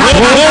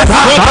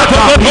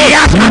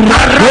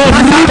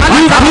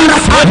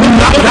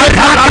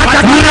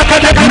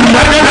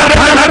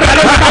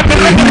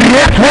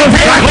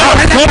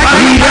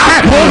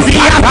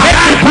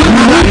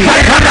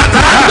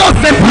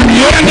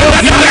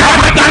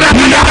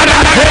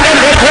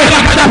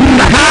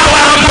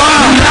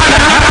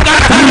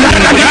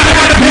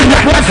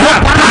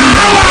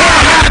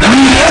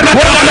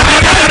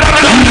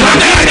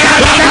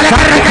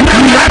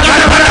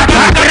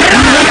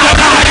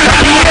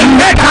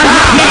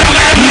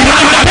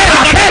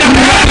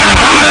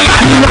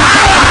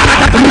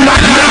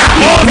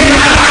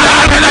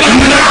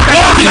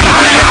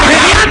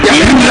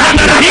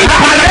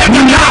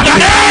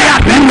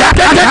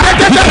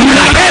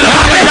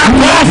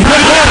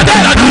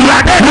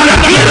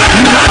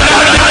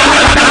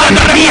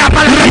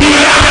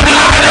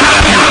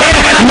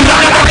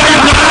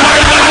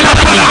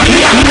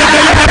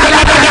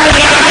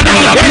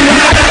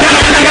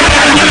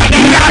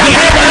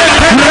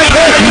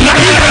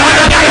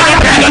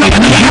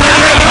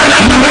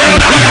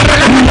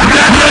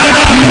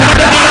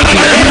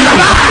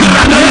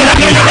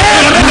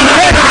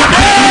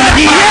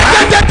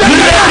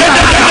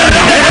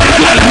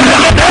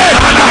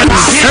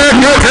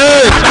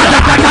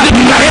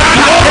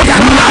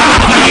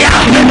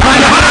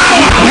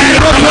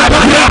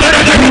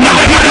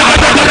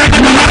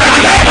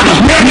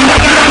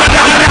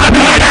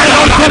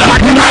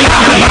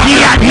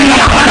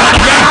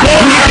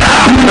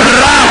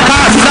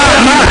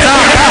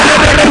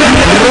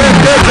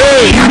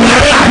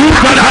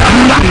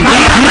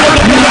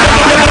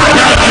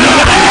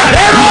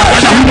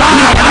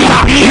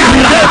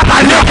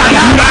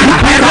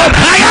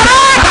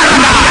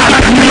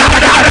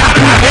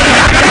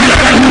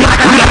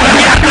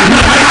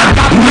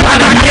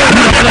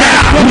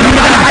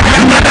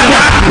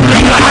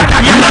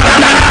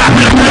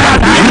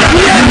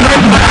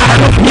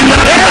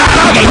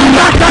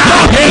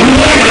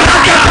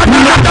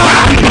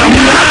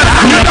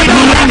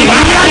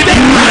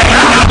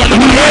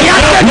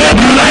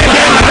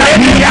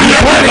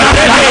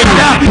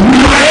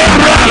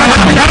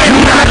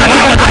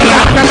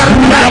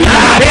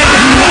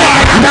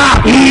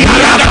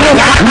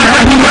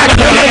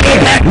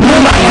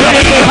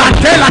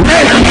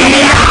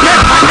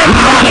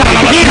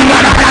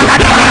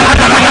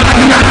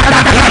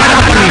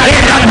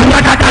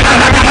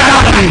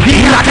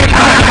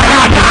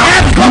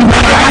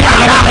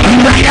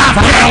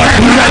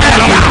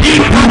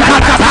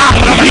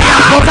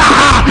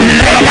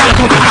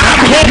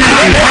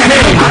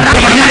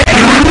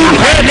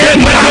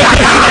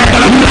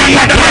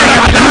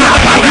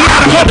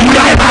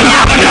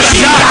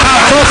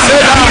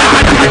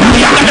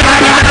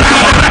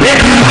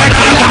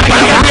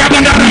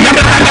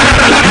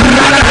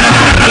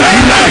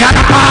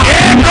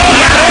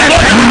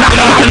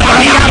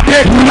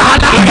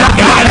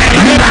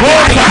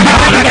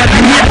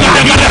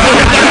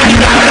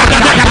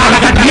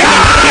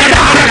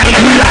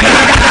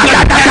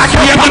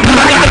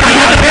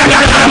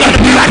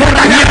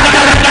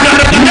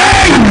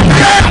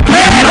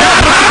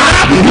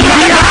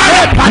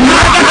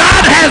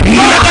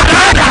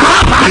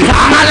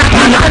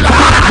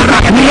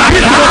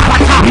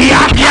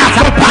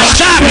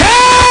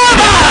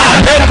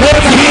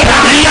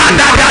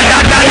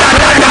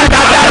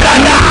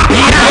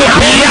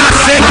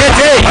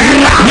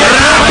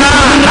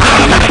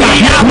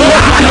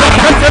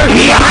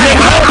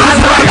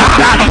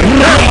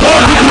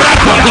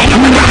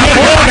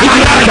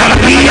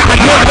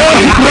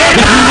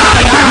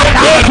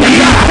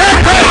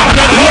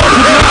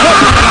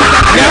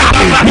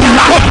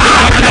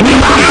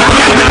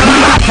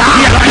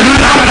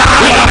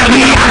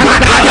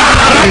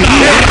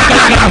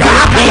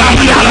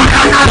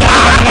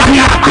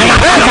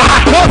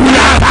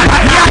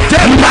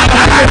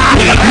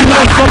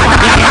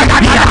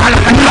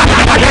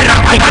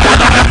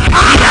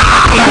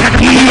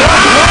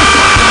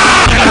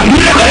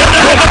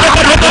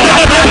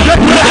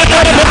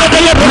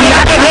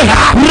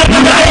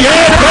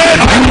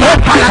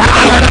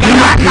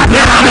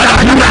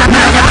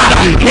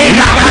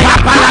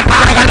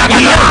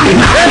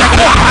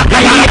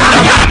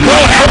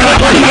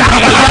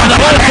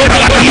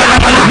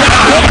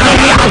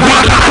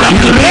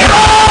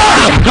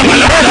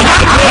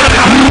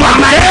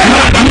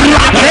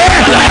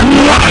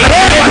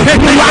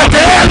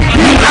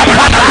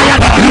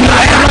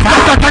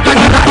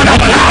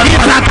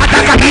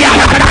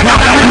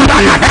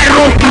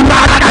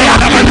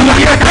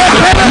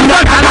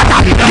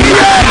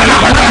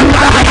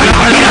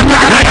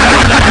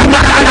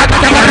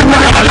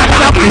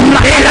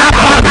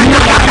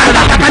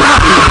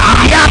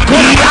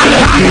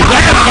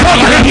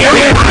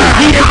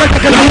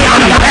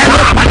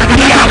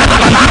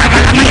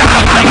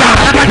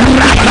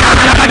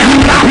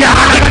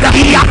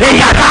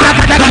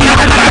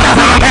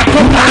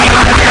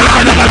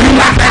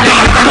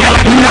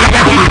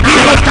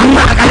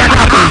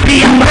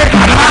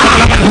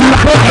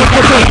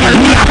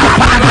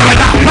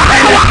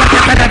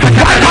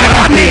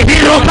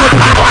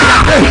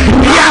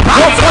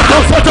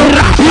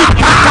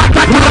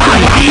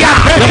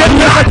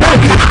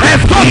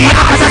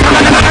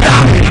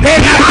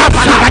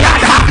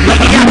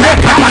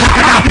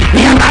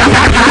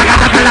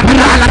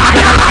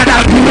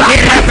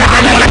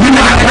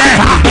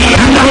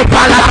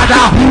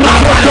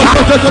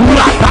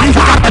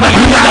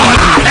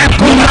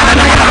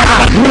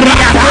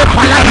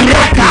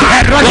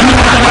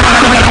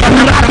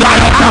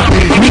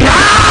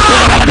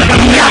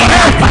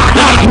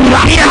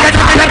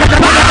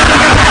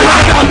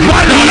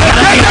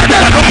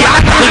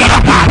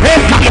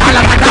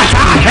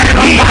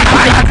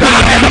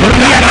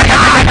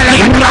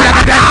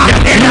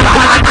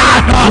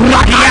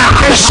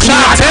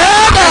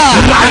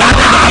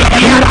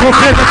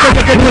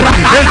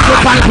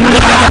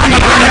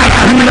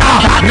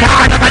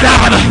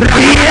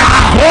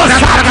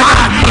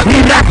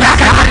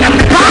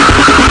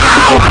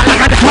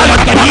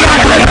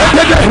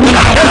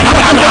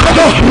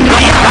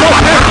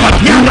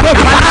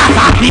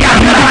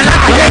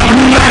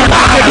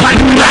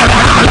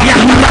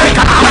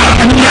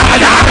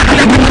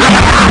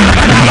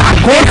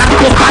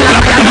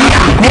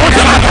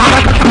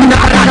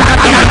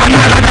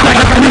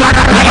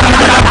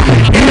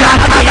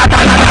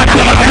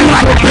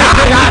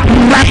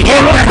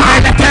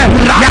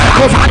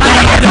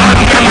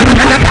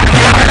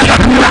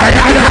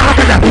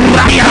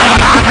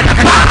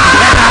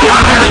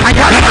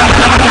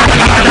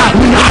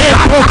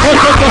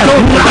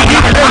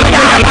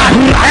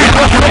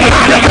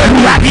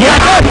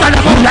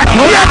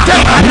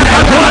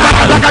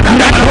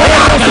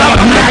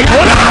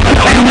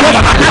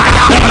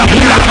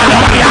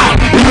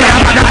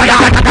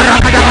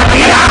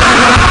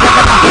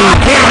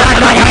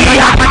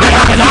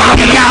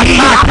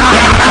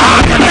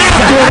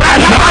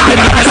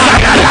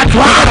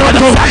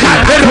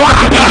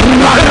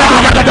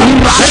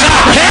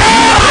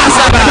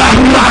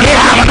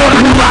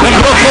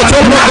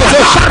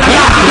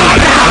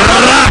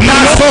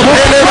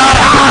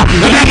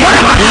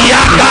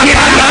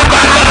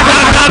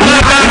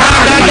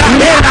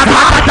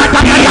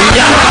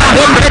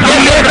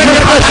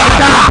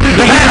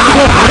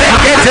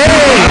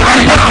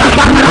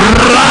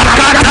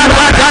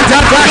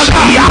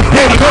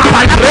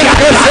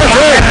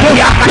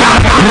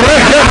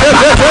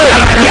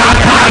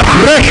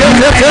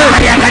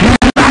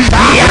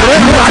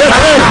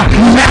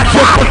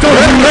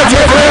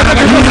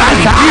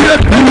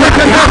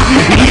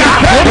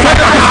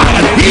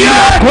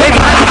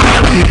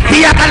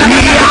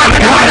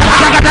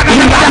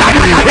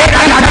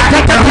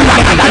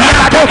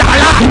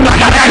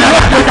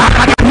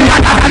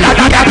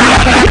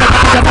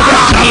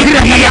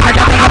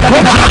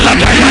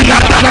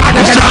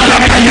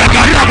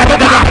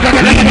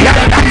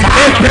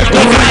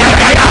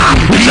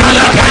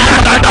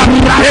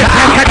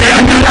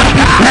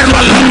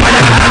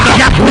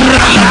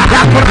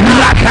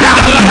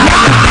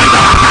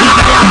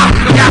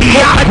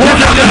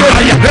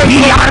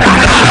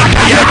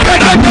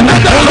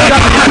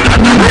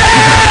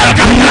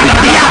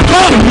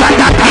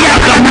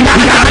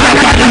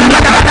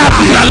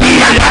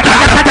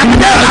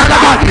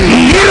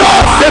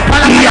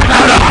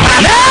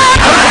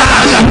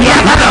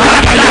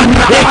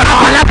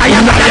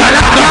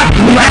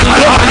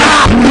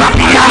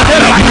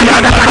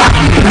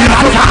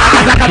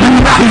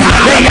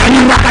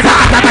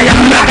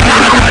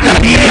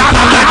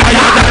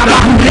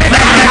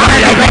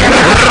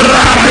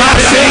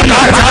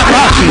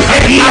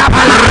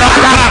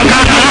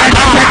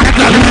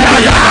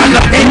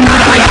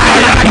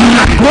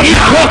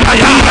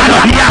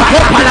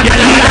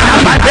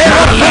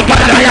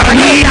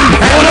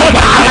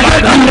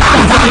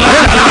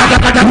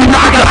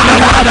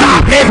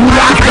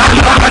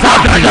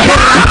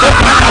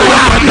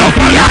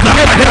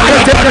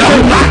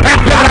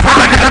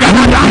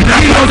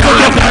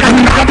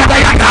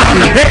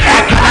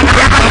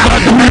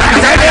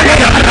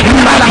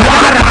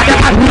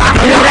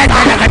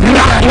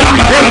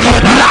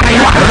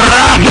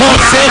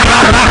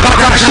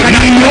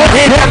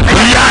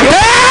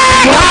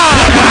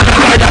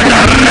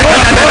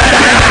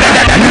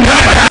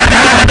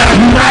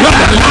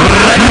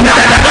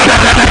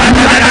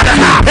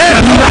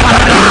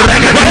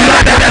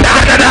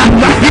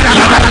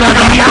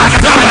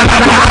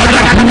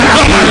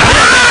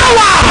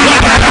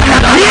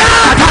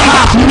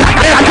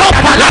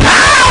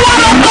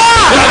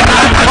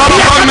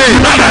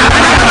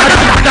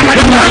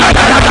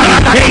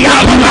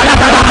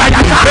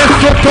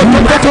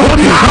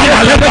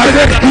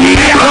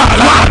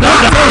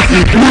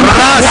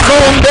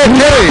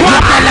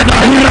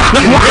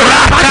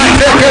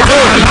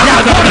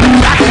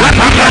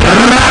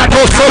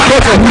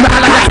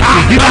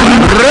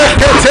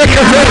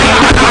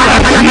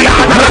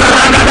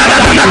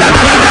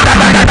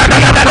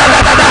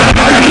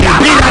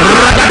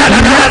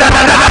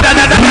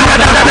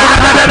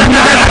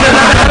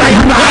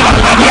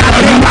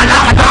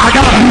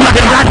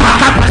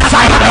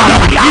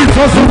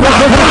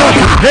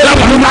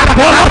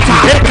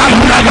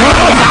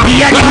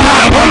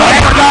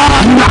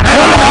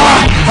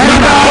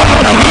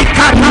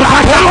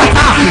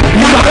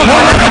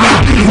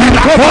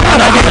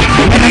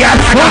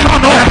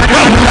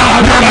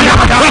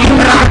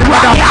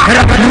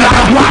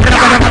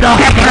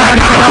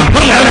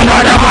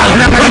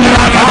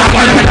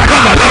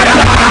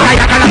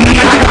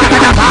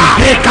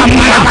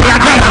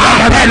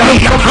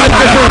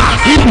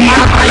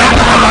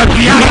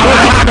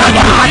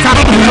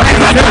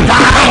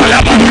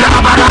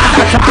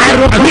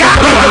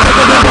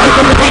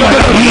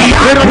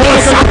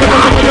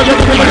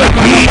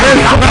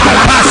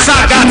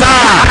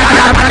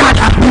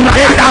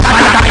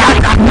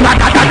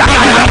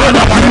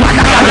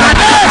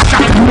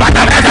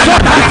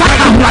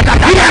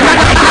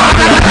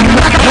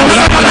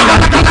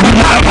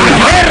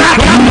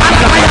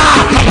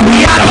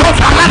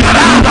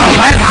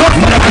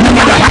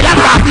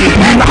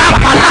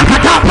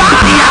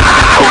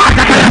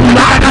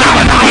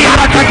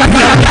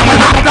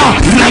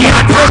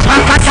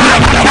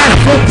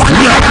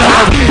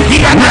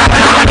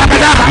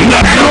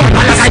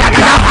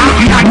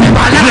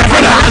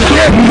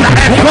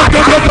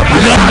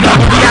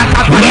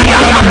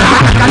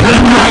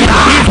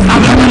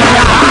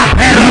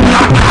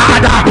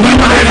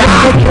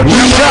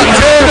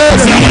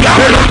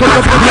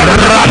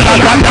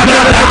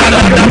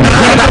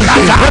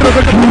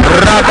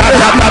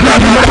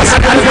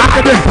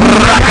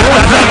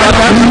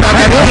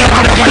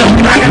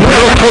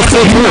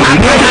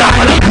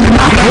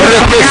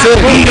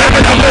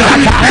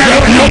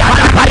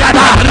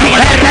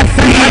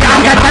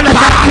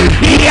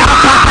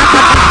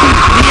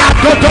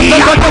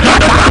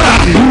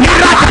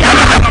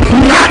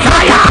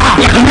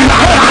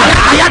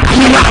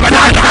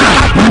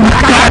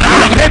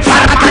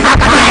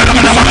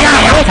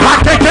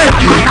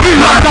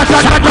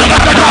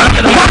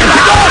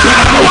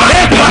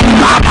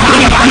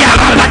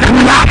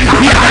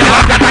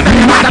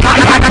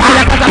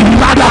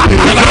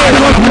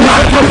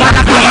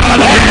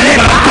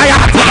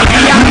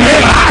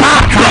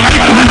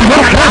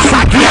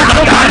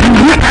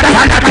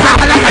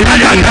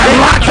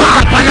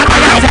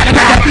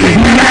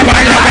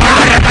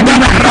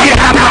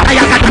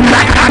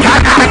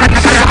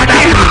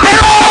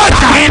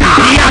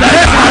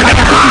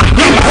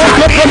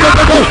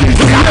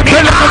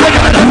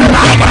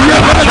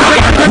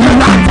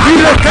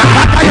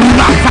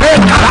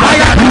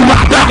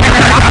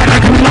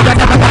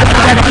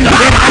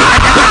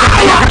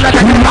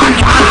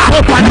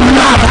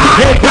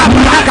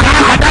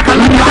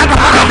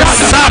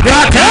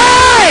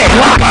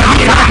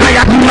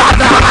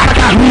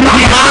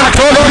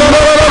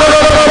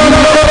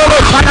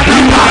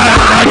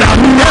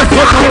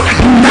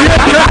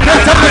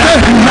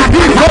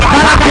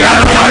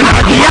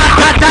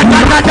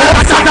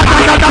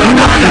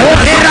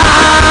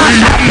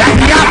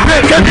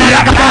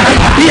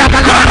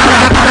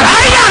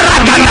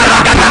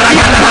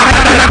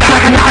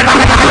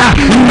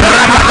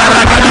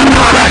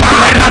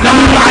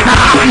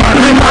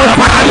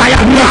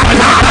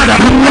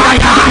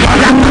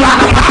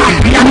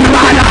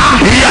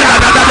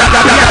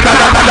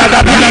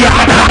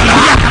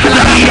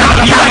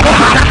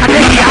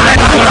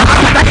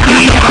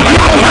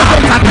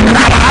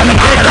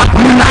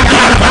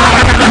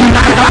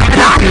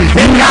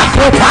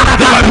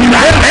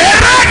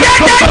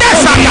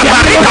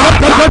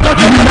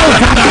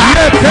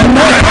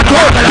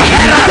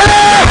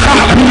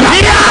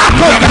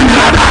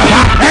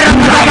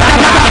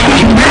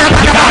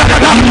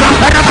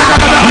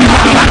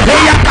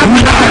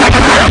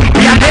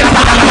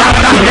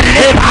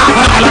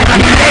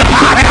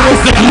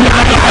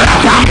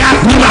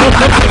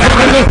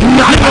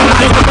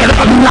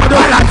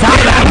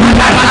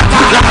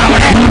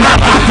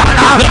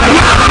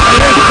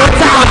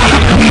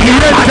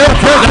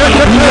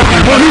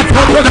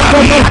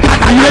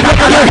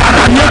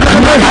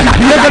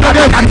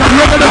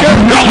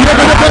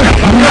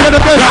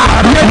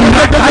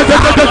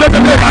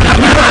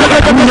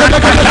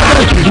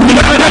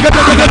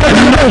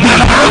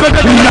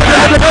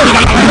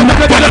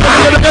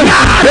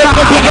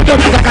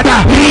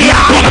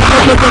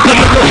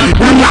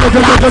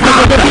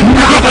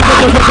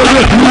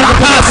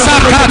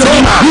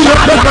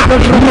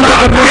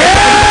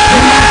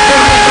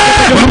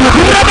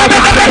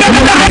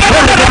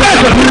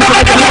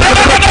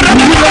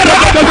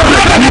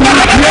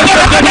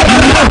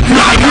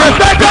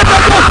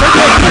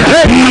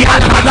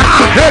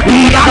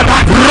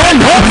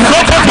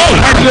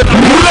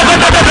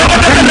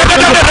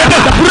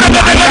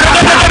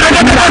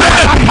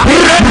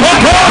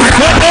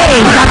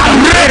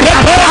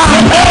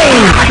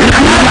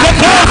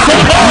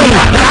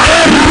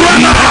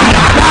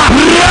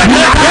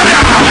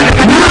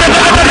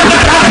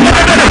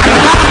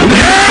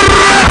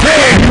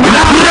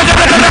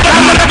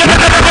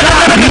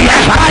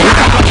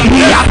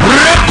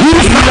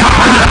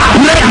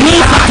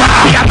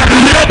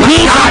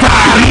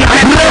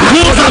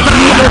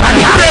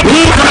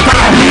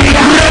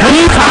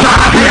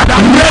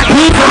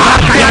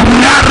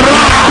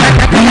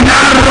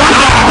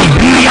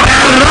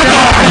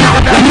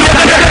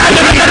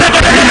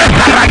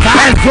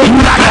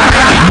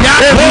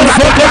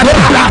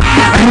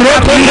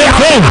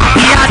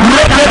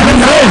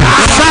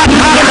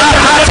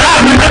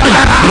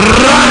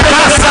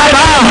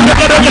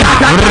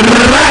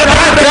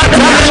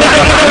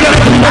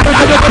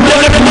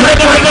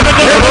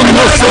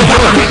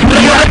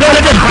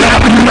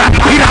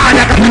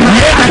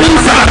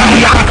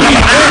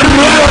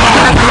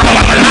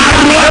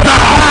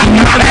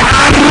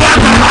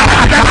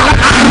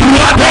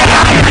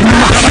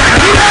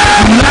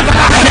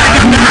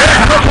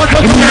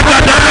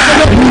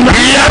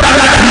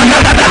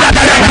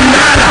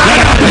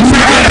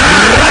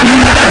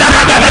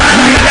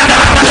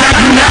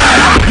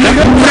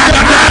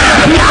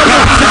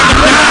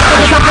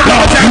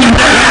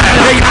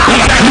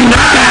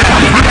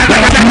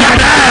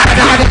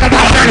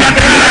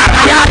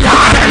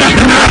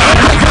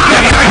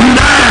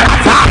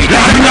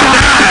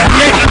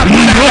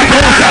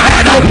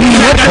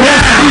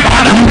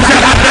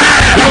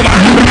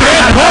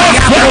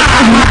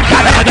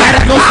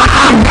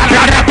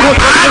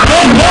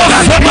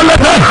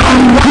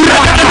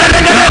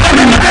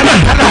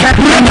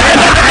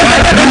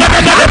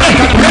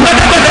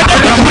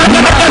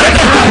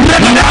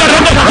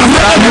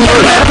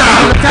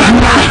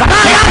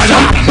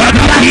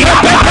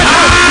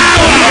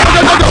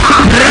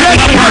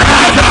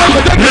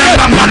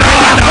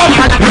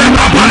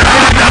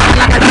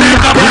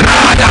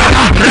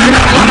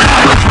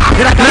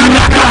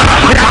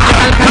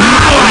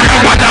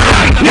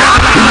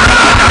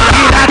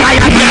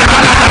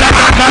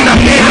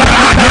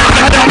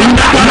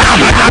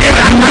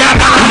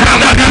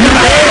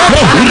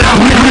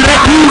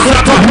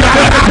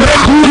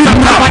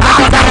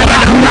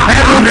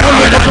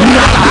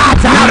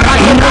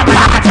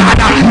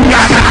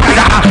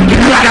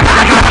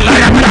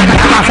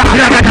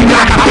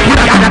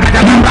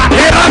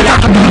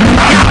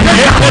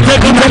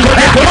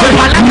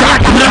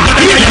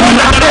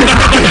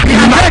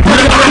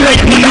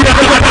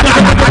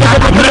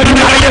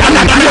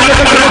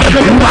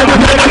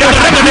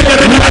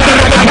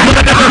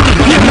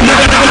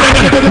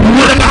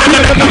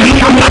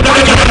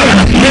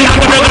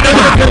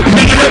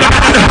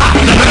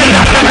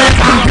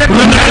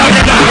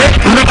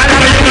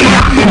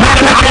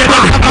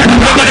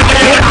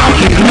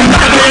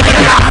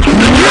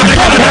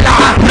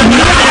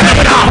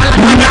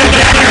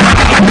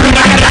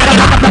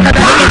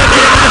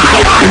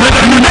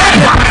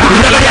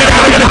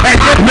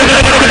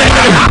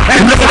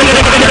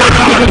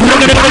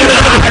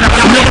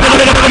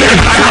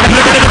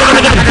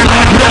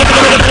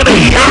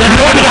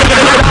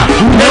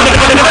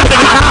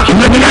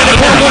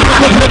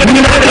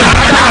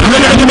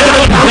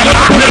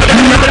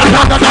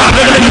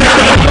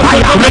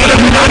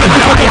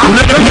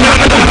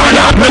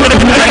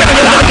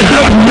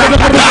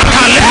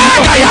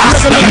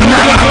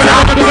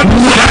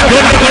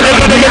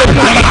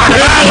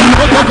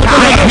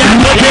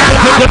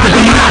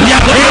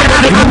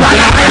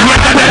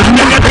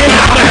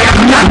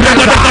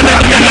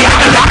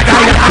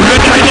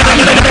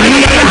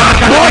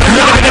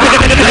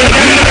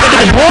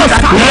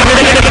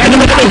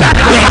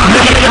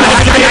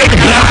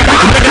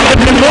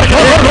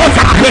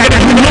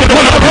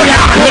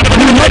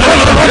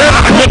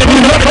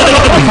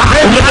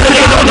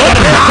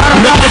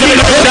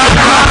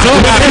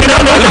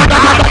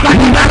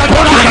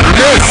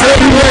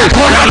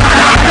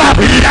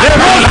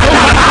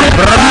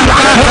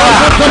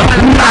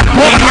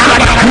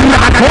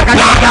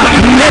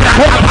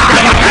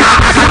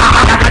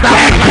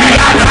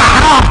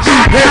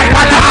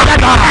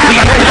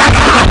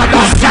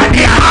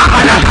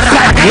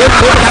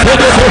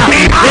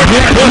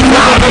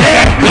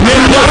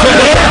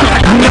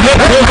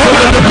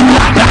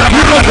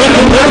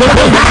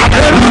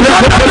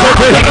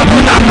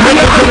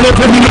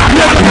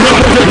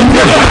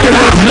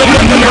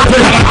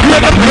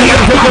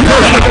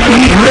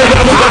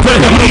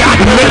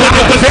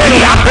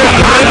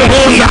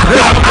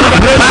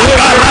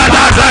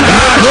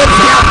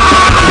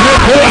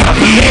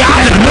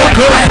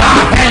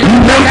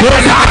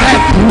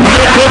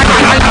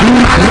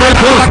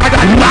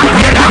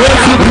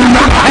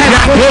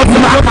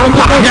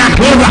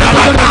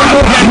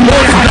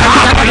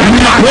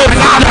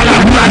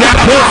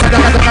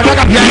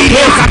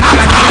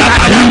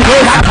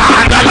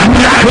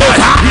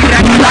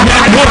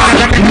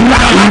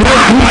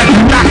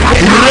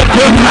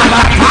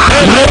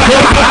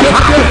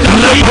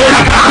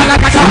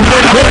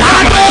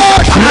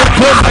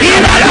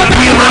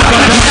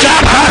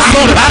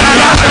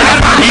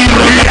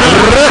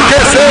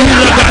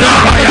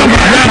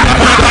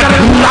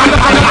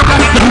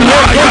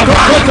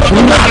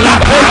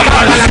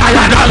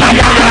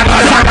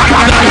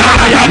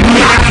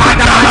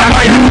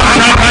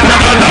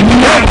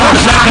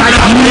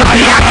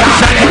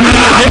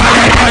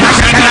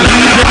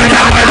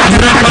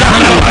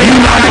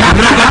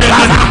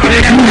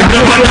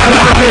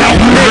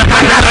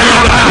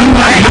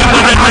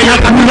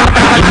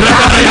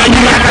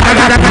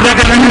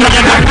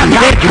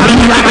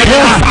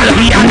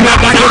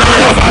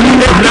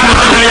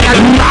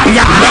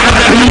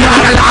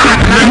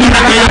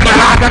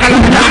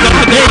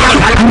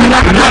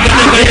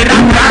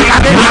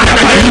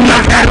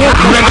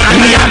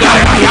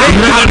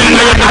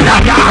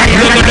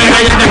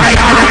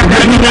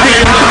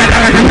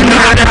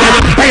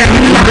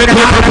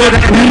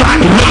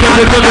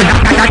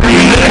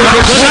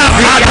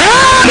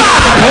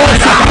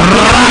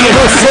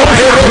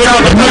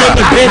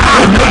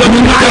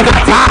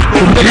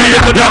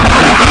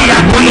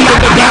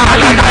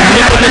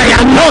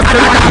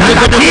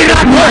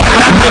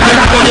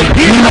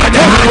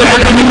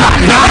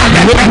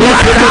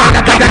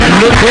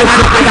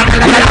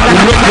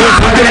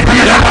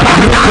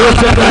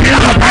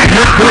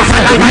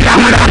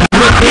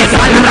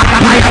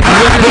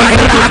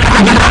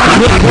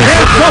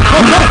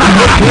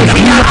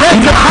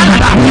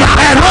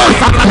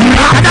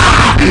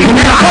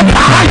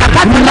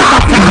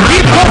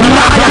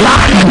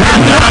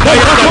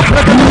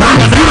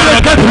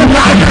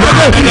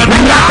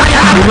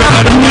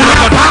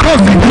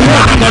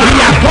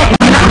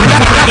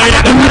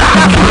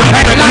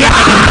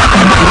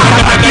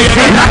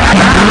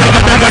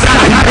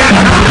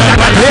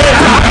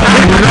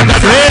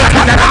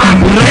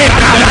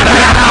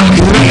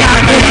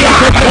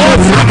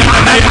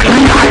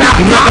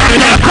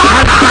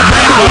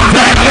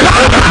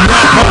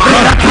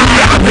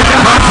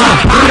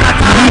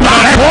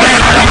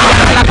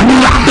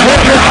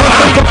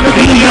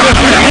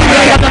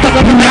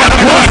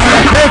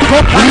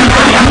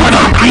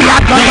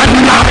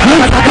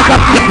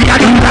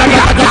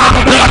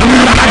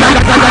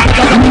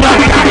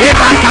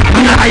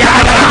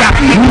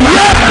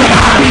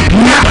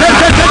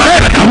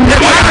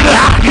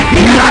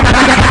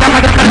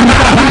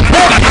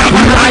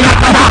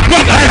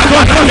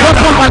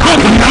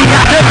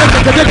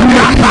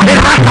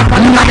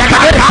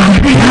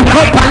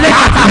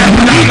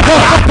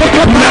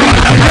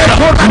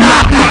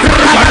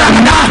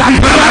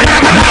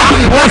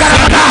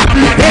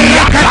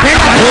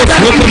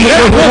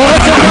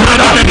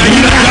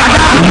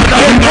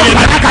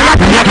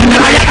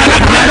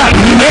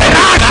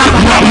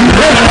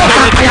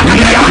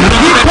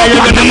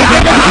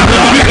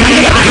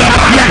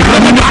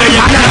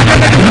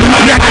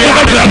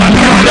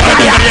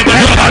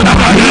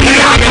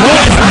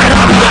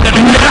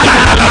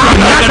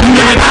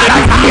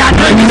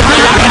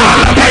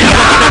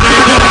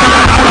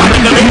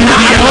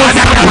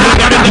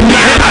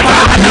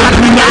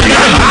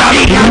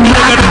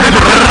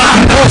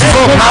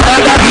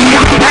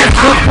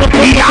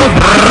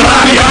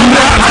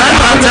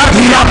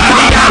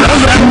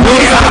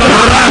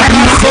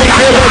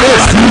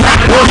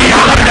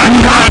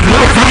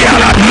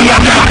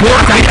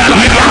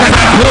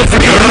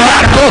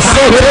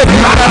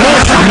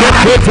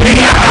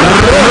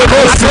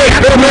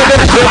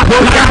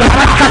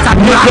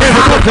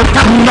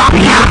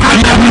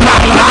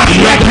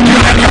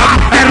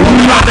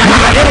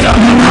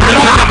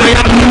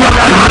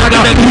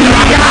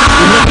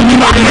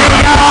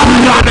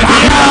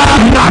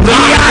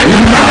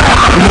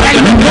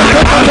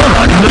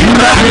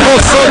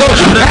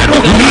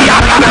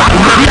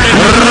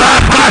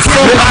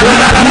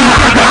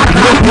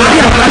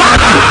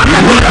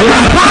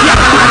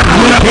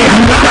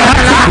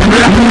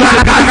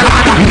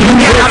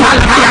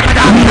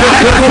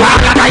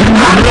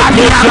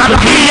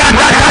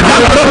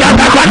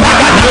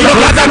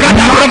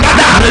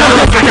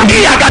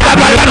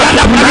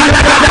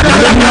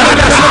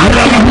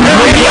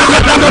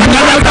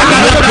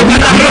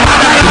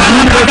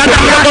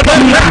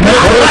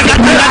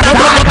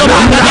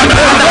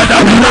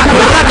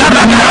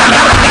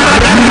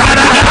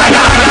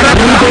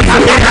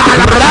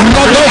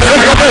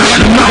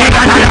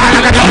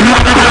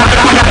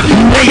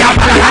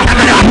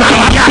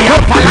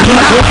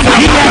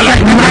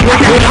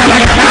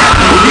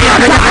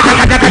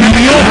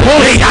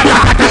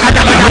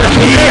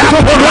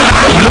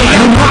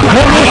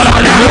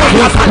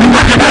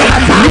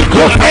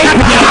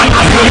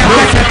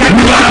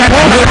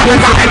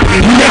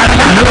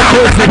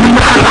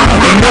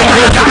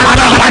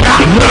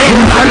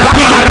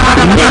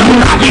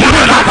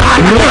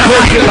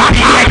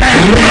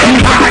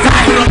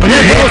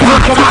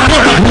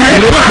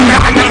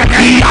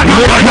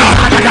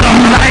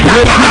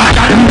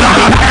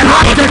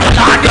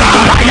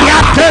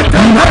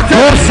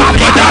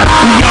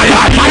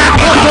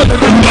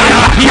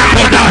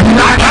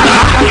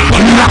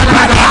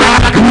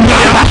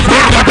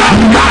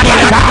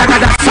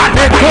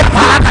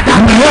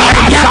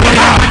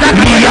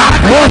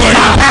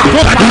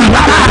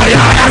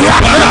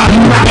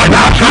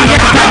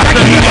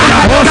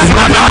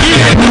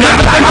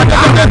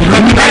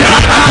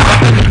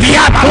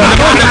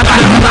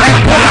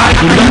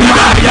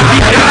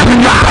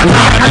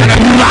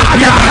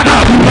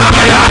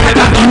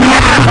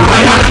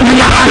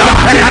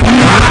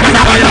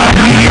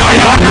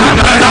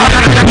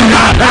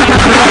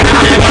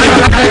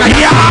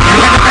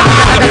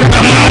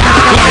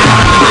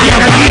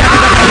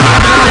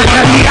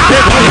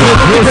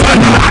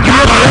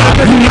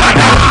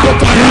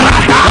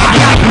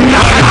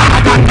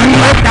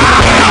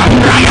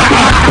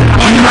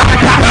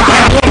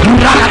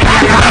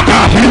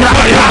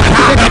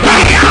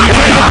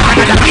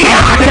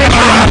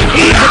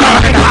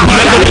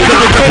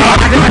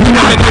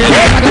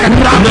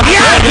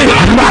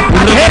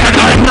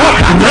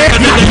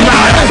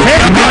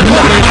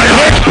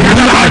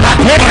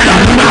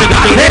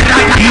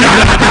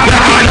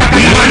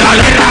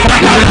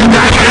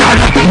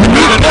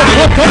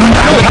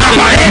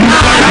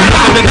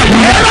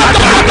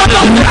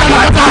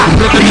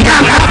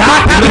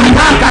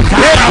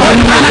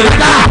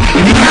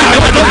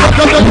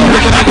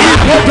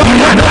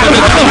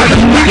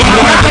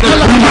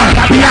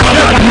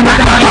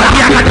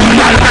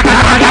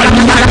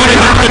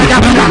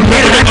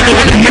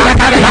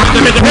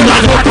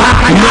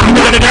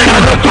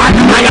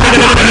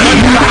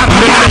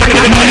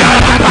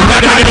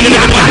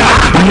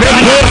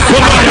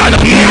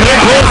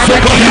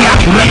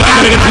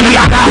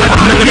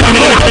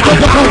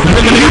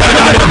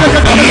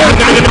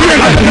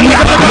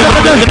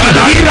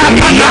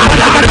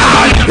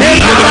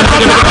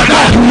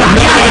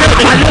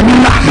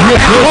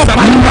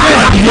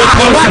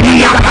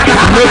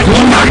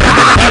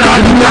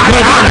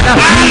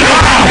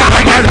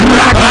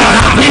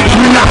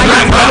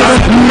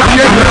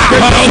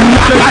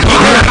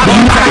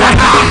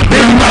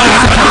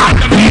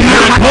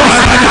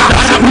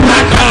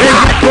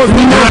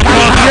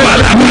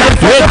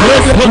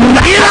 In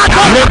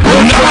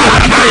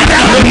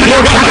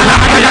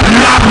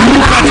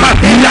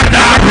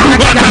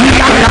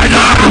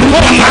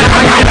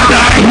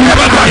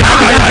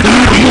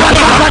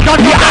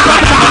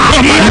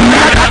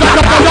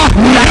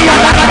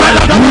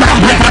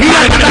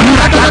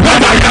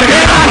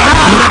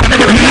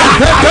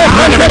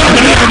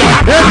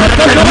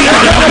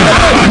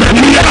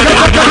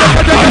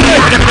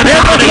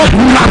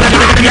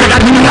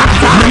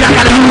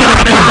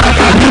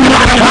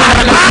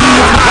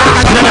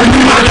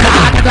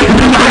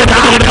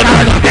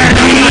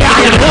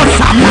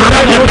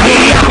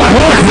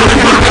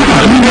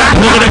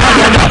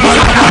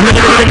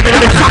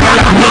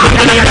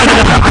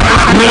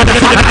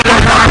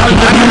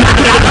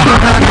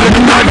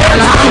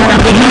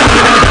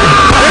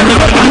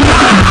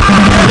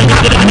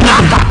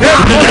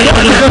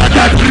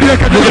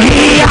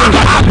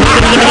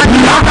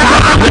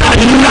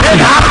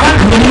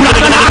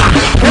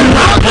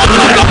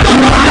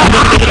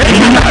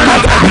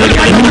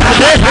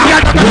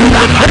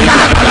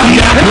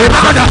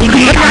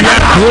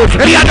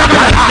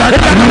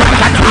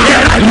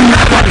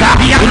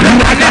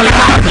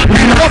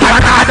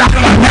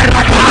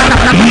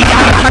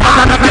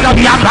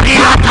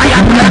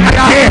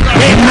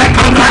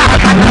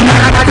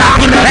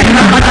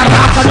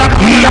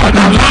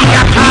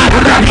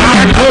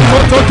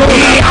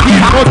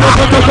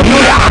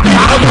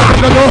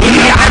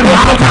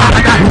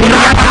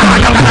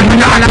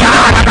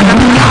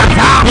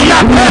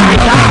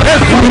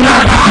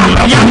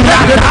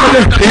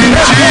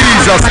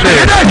Jesus'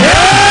 name.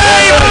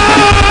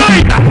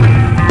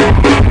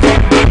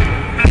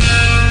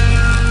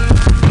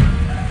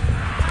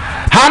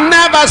 I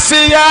never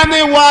see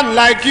anyone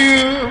like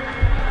you.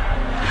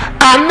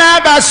 I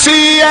never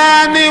see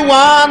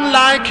anyone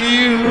like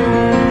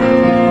you.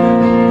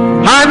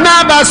 I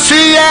never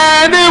see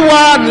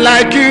anyone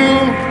like you.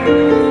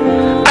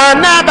 I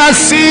never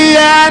see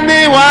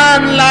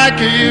anyone like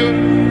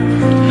you.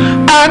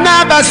 I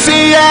never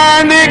see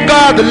any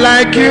God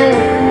like you.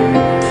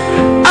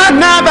 I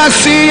never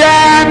see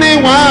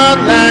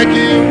anyone like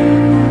you.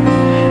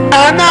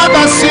 I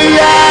never see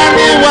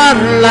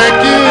anyone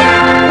like you.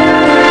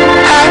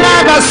 I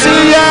never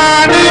see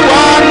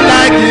anyone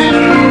like you.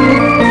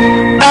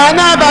 I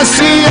never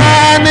see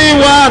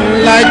anyone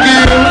like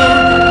you.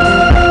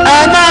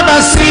 I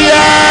never see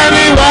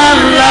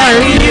anyone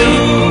like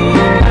you.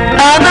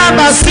 I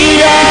never see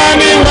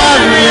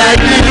anyone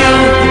like you.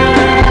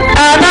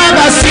 I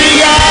never see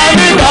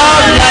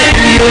anyone like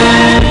you.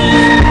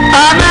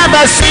 I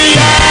never see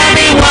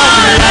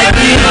anyone like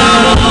you.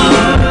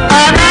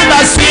 I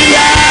never see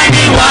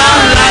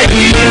anyone like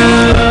you.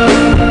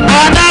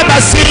 I never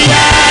see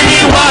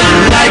anyone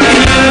like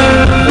you.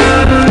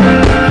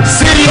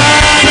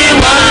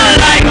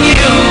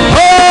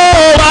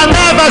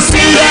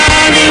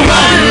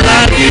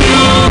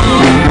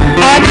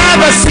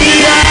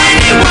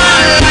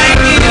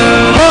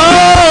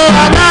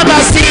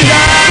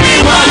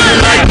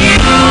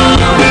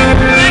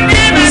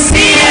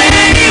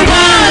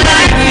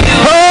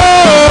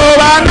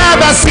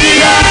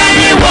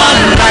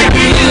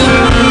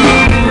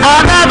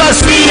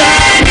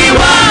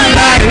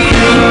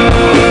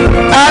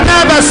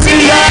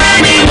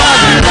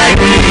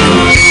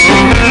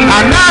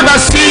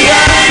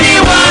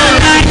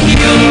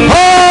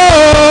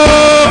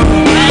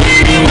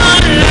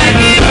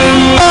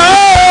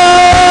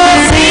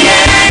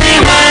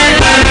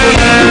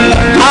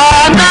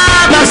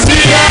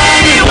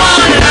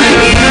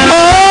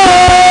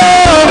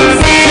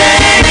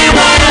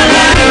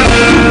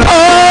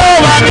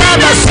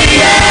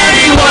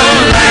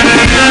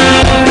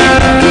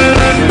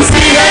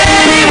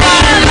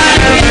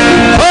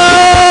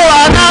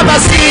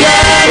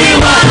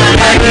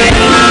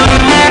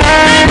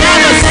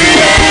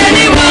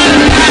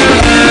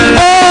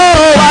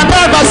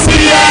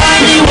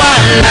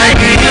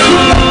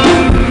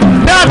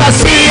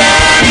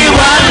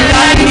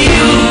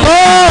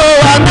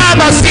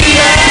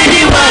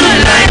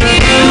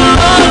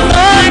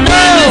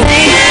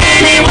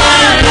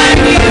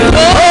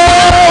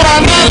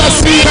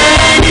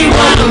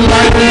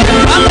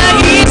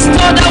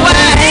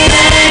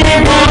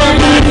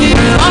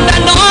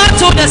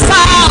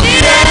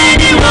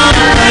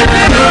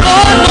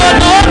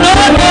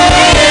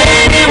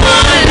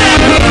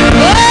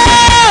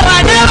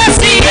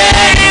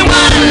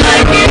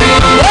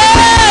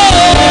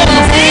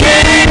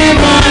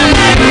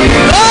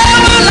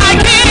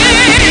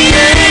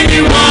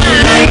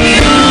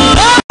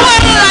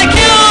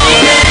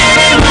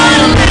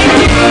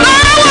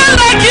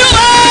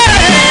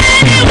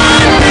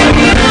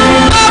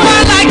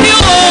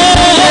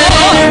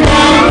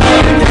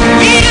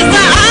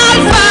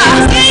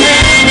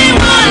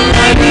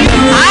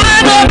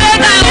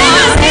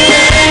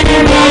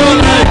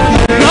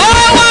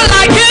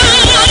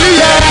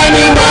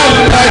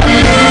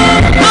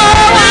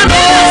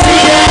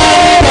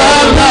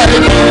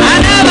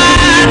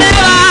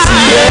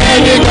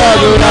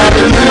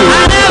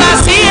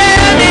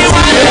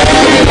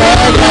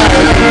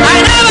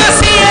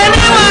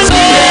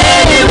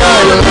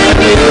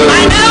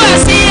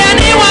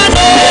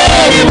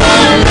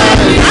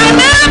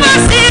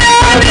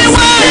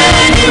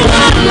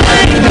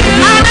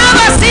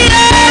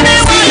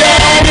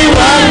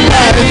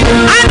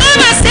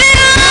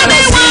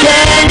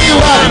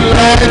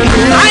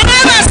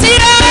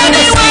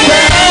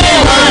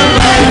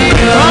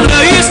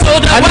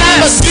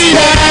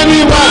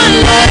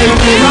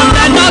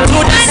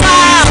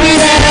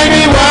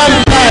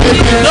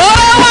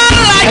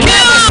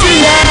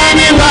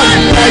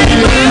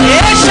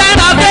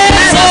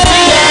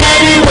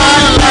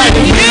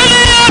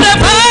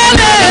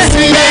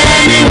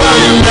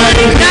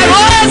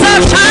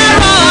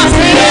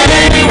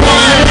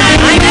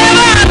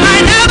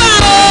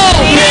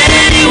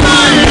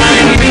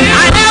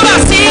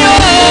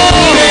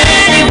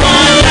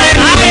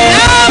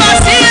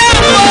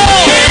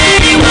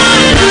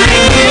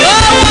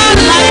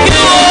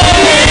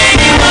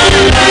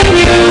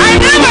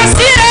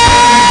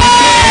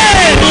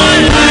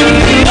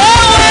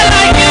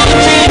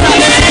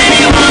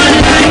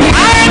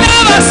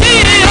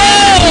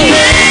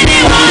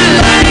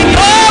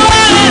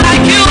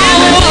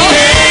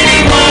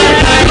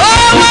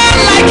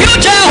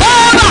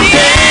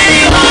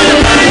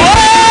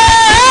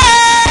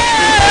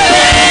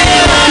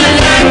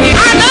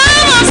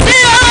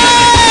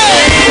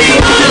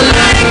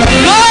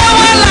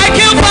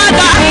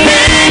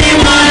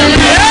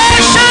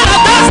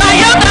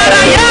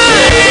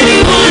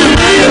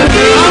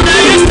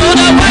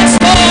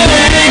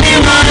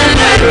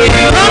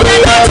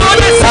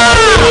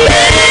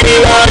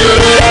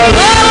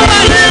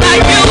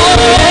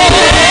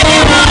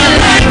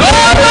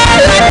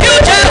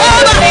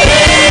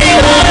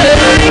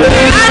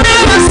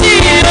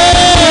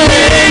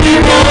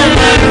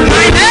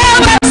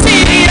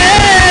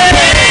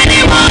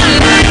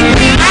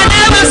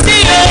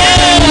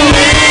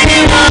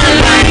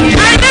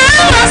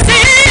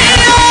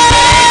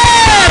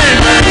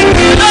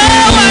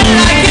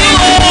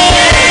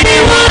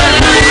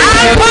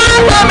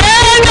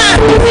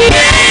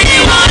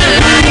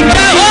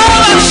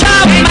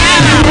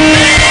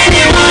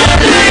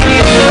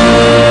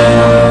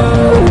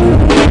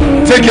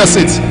 your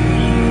seat.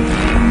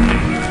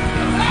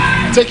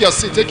 Take your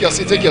seat, take your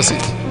seat, take your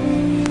seat.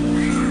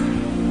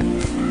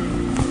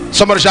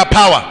 Somebody shout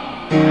power.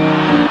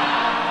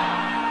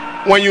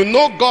 When you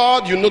know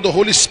God, you know the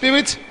Holy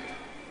Spirit.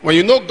 When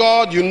you know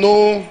God, you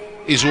know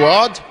His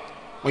word.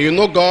 When you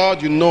know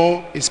God, you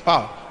know His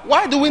power.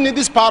 Why do we need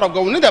this power of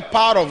God? We need the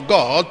power of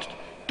God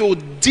to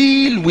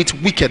deal with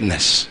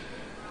wickedness.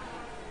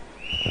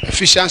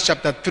 Ephesians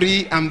chapter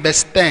 3 and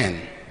verse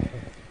 10.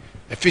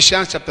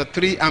 Ephesians chapter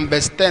 3 and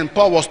verse 10.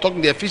 Paul was talking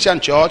to the Ephesian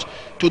church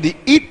to the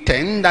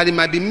intent that it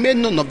might be made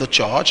known of the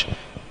church,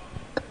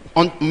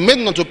 made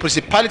known to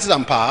principalities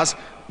and powers,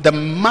 the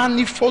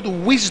manifold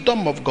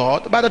wisdom of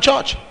God by the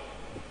church.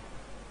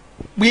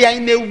 We are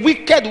in a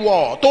wicked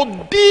world.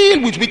 To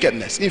deal with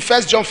wickedness, in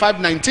 1 John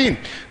 5:19,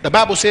 the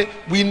Bible says,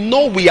 we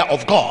know we are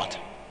of God,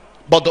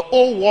 but the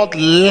whole world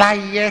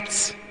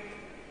lieth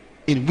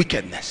in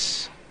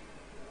wickedness.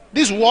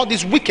 This world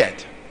is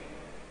wicked.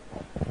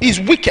 It's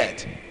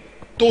wicked.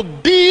 To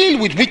deal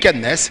with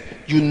wickedness,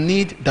 you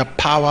need the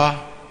power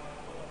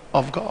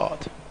of God.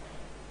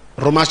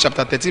 Romans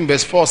chapter 13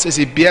 verse 4 says,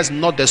 he bears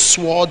not the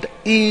sword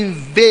in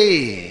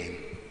vain.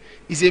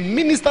 He's a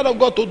minister of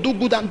God to do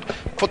good, and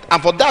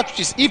for that which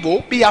is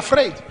evil, be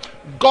afraid.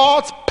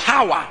 God's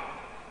power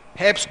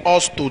helps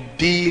us to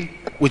deal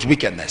with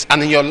wickedness.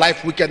 And in your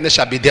life, wickedness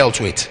shall be dealt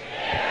with.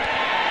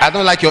 I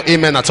don't like your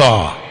amen at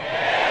all.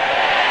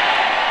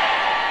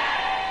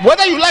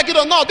 Whether you like it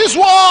or not, this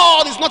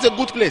world is not a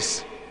good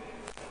place.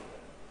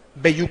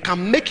 But you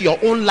can make your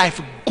own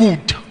life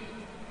good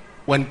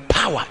when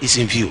power is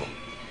in view.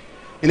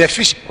 In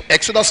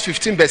Exodus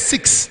 15 verse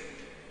 6,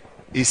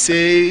 it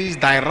says,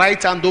 thy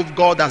right hand, of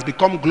God, has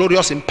become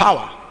glorious in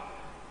power.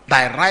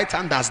 Thy right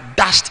hand has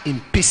dashed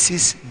in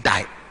pieces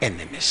thy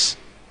enemies.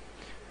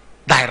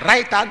 Thy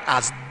right hand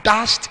has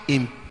dashed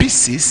in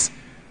pieces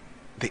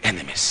the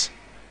enemies.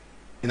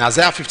 In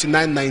Isaiah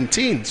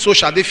 59:19, so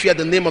shall they fear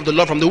the name of the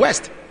Lord from the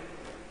west.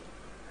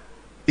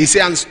 He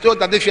said, and still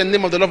that they fear the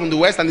name of the Lord from the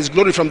west, and his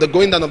glory from the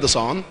going down of the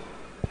sun.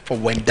 For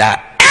when the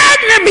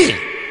enemy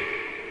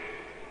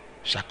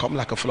shall come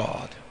like a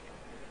flood.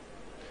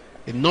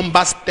 In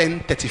Numbers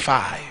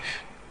 10:35,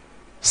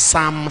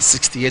 Psalm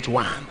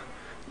 68:1,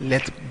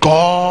 let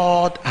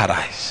God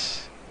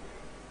arise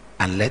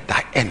and let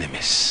thy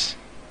enemies.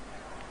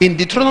 In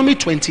Deuteronomy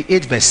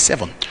 28 verse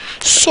 7,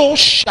 so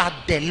shall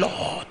the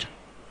Lord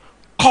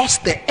cause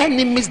the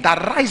enemies that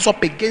rise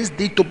up against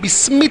thee to be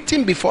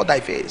smitten before thy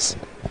face.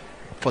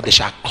 For they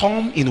shall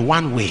come in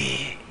one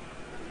way,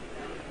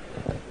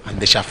 and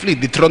they shall flee.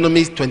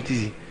 Deuteronomy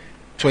 28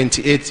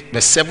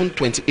 verse 7,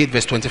 28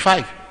 verse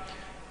 25.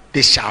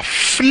 They shall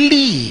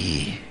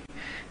flee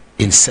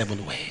in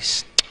 7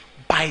 ways.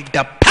 By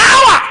the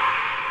power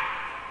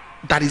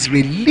that is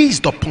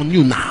released upon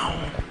you now,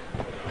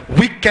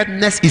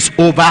 wickedness is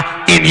over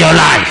in your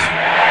life.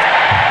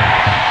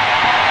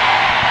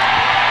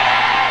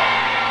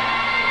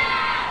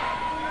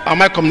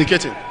 Am I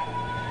communicating?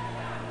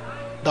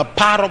 The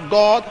power of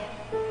God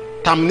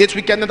terminates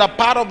wickedness. The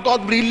power of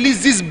God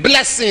releases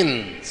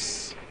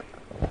blessings.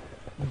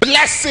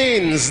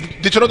 Blessings.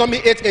 Deuteronomy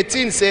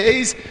 8:18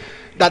 says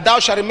that thou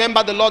shalt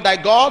remember the Lord thy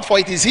God, for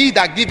it is he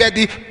that giveth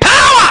thee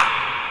power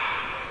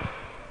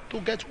to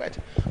get wealth.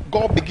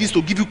 God begins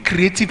to give you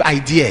creative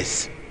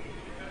ideas.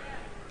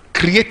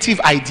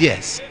 Creative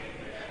ideas.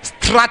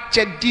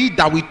 Strategy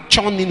that will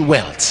churn in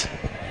wealth.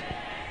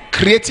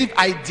 Creative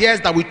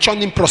ideas that will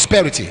churn in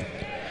prosperity.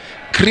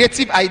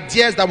 Creative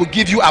ideas that will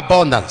give you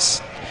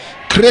abundance.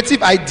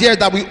 Creative ideas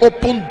that will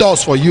open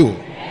doors for you.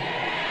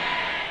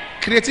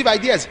 Creative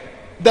ideas.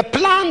 The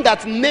plan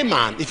that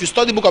Naaman, if you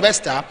study the book of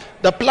Esther,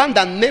 the plan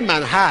that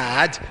Naaman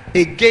had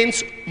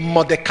against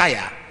Mordecai,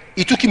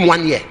 it took him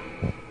 1 year.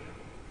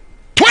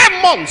 12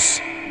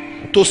 months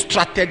to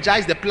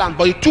strategize the plan,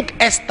 but it took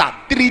Esther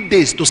 3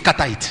 days to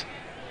scatter it.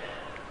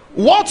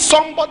 What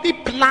somebody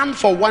planned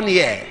for 1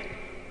 year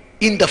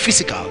in the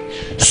physical,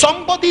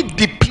 somebody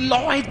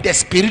deployed the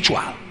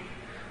spiritual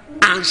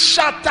and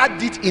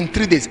shattered it in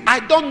 3 days. I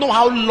don't know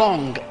how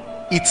long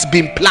it's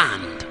been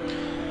planned.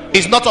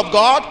 It's not of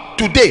God.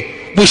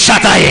 Today we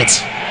shatter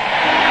it.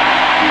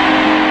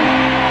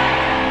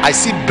 I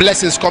see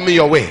blessings coming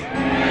your way.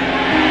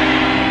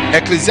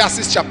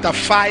 Ecclesiastes chapter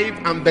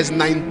 5 and verse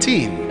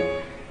 19.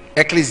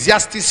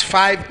 Ecclesiastes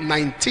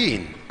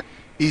 5:19.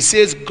 He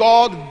says,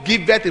 God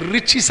giveth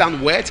riches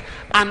and wealth,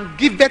 and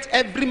giveth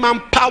every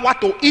man power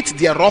to eat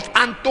thereof,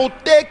 and to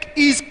take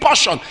his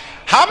portion.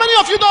 How many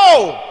of you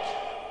know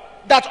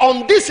that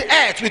on this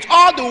earth, with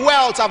all the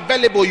wealth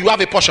available, you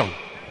have a portion?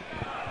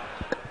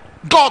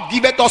 God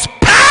giveth us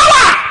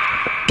power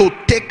to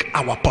take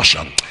our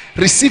portion.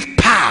 Receive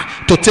power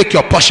to take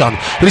your portion.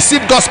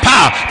 Receive God's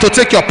power to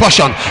take your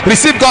portion.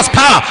 Receive God's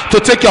power to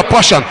take your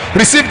portion.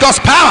 Receive God's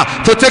power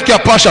to take your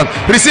portion.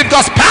 Receive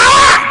God's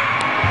power.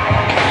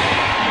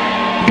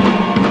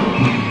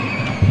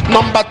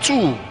 Number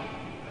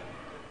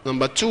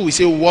two, we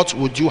say, what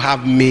would you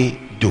have me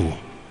do?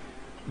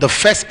 The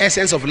first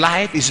essence of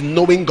life is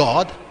knowing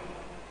God.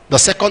 The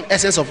second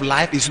essence of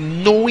life is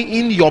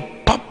knowing your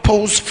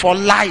purpose for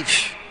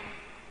life.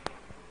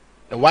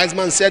 The wise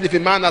man said, if a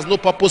man has no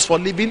purpose for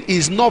living, he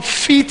is not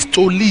fit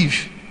to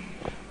live.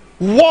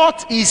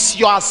 What is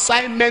your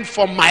assignment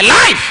for my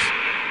life?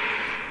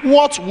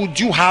 What would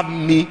you have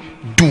me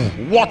do?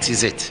 What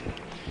is it?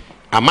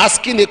 I'm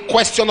asking a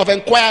question of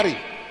inquiry.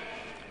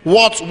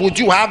 What would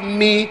you have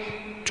me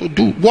to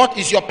do? What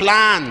is your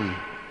plan?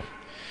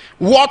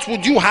 What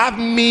would you have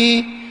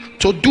me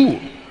to do?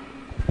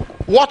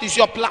 What is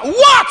your plan?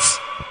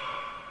 What?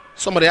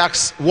 Somebody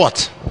asks,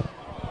 what?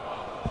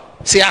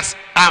 Say,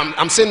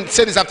 I'm saying,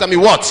 say this after me.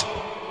 What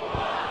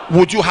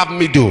would you have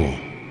me do?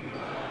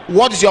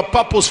 What is your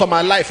purpose for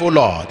my life, oh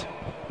Lord?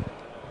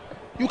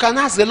 You can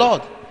ask the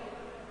Lord.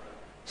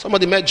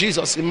 Somebody met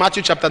Jesus in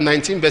Matthew chapter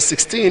 19 verse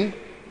 16.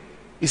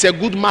 He said,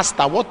 good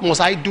master, what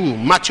must I do?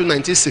 Matthew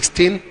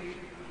 19:16,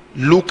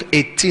 Luke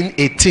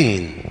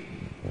 18:18.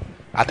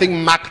 I think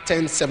Mark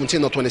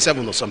 10:17 or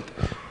 27 or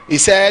something. He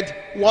said,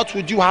 what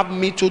would you have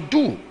me to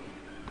do?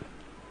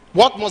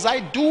 What must I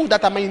do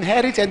that I may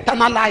inherit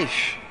eternal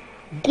life?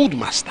 Good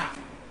master.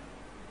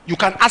 You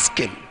can ask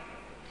him.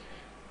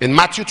 In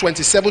Matthew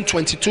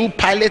 27:22,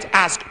 Pilate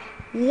asked,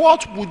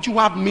 what would you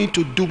have me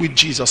to do with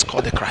Jesus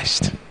called the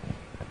Christ?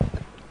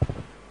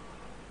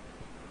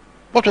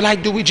 What will I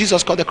do with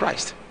Jesus called the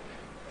Christ?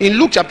 In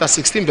Luke chapter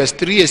 16 verse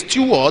 3, a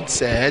steward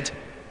said,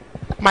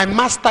 my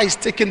master is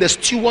taking the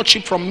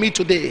stewardship from me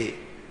today.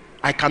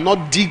 I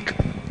cannot dig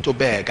to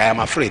beg. I am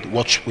afraid.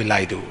 What will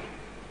I do?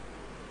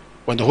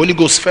 When the Holy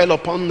Ghost fell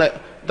upon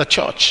the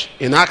church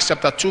in Acts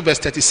chapter 2 verse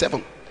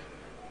 37,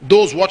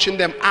 those watching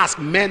them asked,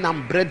 men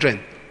and brethren,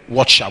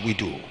 what shall we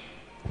do?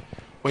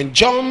 When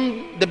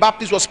John the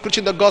Baptist was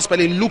preaching the gospel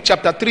in Luke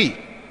chapter 3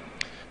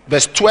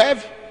 verse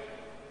 12,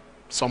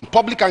 some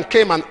publican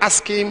came and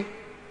asked him,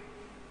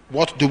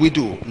 what do we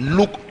do?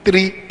 Luke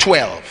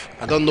 3:12.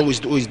 I don't know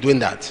who is doing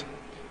that.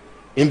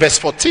 In verse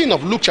 14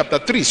 of Luke chapter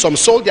 3, some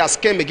soldiers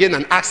came again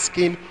and asked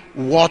him,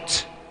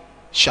 what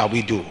shall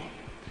we do?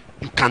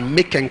 You can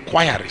make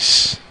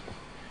inquiries.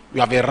 You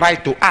have a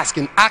right to ask.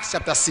 In Acts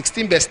chapter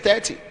 16 verse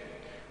 30,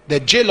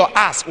 the jailer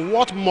asked,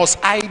 what must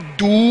I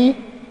do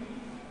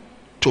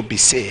to be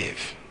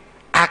saved?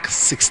 Acts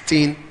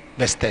 16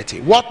 verse 30.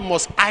 What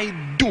must I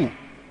do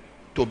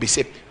to be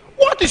saved?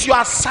 What is your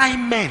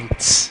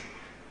assignment?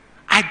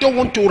 I don't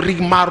want to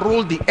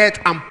rigmarole the earth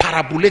and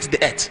parabolate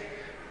the earth.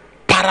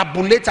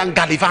 Parabolate and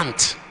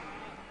gallivant.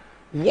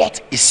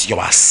 What is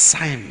your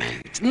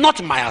assignment?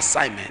 Not my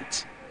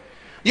assignment.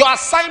 Your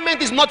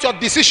assignment is not your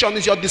decision,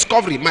 it's your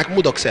discovery. Mike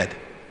Murdoch said,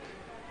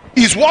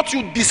 is what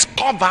you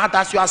discover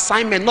that's your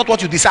assignment, not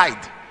what you decide.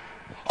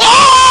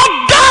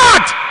 Oh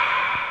God!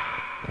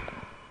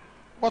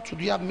 What would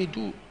you have me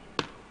do?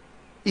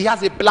 He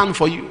has a plan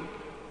for you.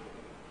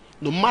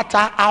 No matter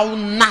how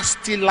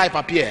nasty life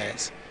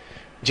appears.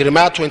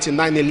 Jeremiah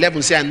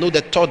 29:11 says, I know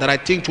the thought that I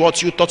think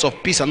towards you, thoughts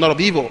of peace and not of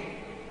evil,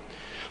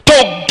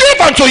 to give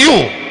unto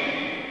you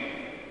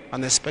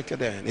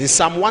unexpected end. In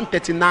Psalm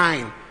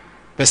 139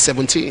 verse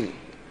 17,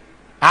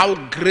 how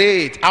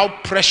great, how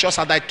precious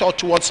are thy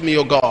thoughts towards me,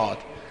 O God.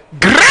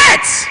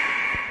 Great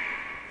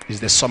is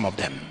the sum of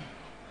them.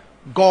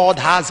 God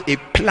has a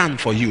plan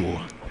for you,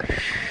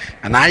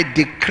 and I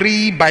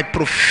decree by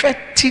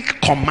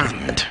prophetic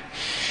command,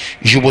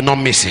 you will not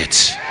miss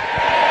it.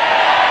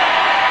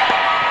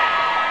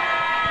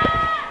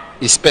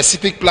 A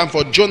specific plan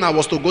for Jonah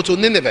was to go to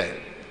Nineveh.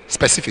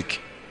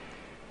 Specific.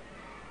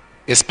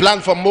 His plan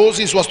for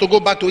Moses was to go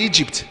back to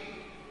Egypt.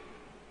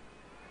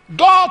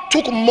 God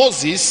took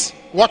Moses,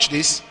 watch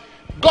this,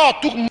 God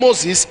took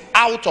Moses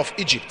out of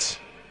Egypt,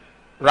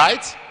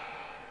 right,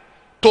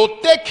 to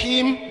take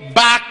him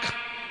back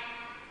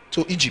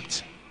to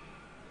Egypt,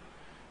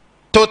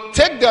 to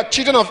take the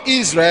children of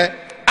Israel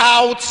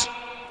out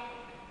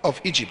of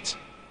Egypt,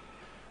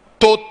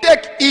 to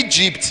take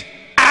Egypt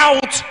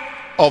out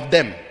of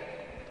them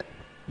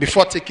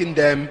before taking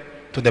them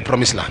to the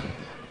promised land.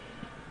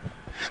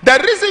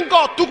 The reason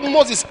God took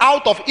Moses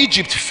out of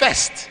Egypt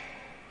first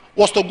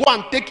was to go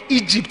and take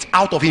Egypt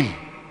out of him.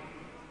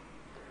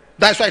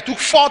 That's why it took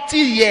 40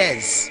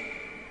 years.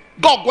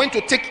 God going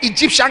to take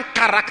Egyptian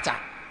character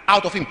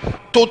out of him,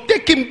 to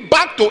take him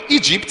back to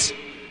Egypt,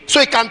 so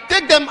he can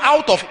take them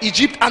out of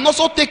Egypt and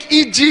also take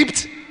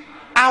Egypt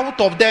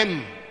out of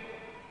them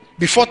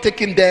before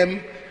taking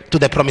them to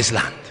the promised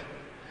land.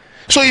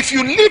 So if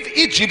you leave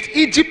Egypt,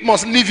 Egypt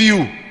must leave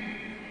you.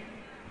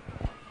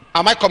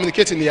 Am I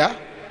communicating here?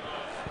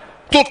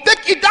 To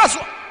take it, that's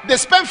they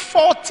spent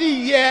 40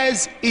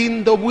 years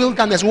in the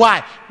wilderness.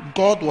 Why?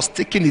 God was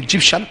taking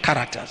Egyptian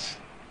characters,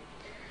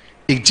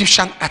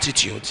 Egyptian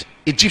attitudes,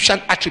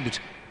 Egyptian attributes,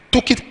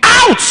 took it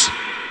out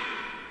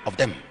of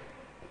them.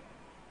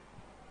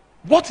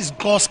 What is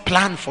God's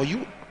plan for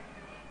you?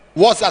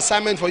 What's the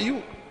assignment for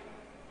you?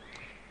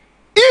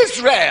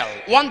 Israel,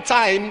 one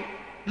time,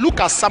 look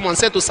at someone,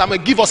 said to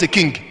Samuel, give us a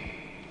king.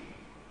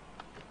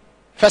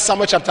 1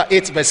 Samuel chapter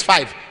 8 verse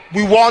 5.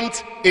 We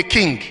want a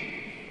king.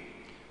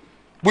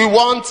 We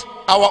want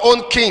our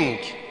own king.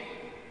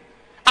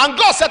 And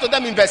God said to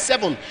them in verse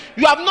 7,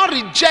 you have not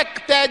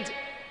rejected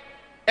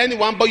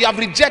anyone, but you have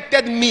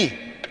rejected me.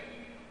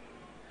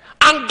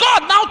 And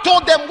God now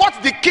told them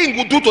what the king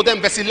would do to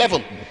them. Verse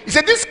 11. He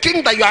said, this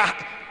king that you are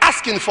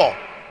asking for,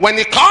 when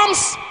he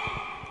comes,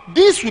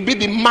 this will be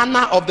the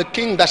manner of the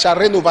king that shall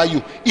reign over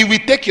you. He will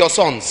take your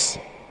sons,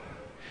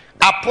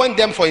 appoint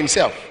them for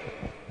himself,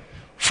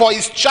 for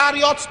his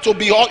chariots to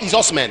be all his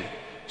horsemen.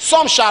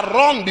 Some shall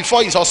run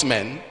before his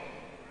horsemen.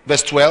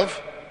 Verse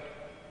 12.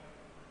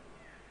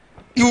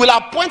 He will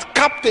appoint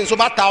captains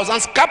over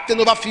thousands, captains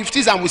over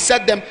 50s, and will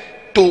set them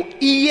to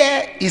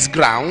ear his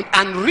ground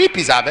and reap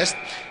his harvest,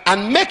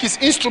 and make his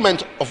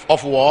instrument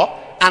of war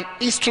an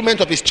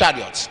instrument of his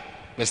chariots.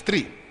 Verse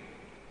 3.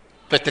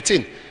 Verse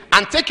 13.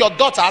 And take your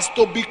daughters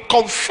to be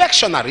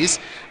confectionaries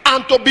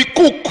and to be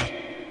cook.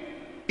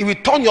 He will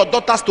turn your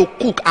daughters to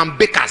cook and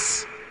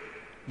bakers.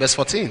 Verse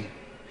 14.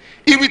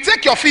 He will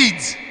take your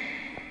feeds.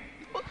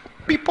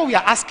 People were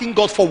asking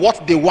God for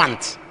what they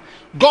want.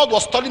 God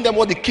was telling them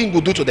what the king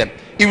would do to them.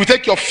 He will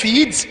take your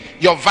fields,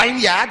 your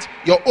vineyard,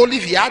 your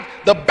olive yard,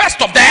 the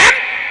best of them,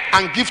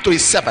 and give to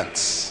his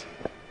servants.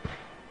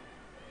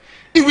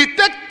 He will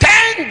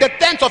take the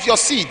tenth of your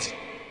seed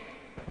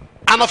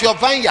and of your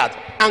vineyard,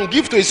 and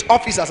give to his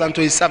officers and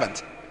to his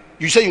servants.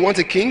 You say you want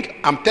a king?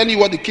 I'm telling you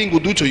what the king will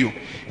do to you.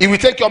 He will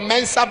take your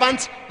men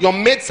servants, your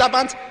maid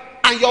servants,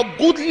 and your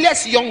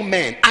goodless young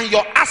men, and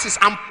your asses,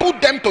 and put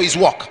them to his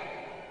work.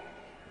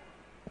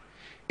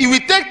 He will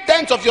take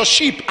tenth of your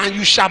sheep, and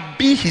you shall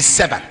be his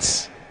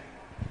servants.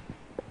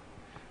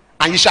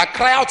 And you shall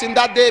cry out in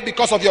that day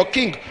because of your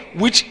king,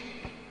 which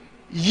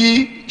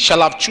ye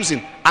shall have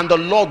chosen, and the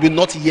Lord will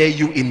not hear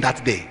you in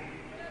that day.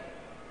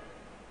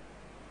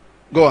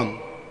 Go on.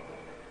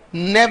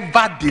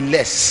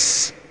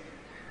 Nevertheless,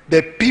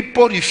 the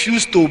people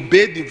refused to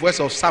obey the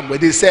voice of Samuel.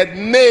 They said,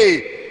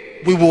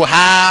 nay, we will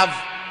have.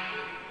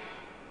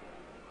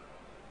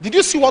 Did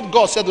you see what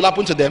God said will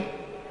happen to them?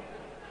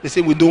 They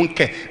say, we don't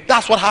care.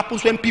 That's what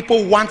happens when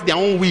people want their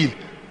own will.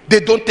 They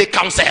don't take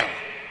counsel.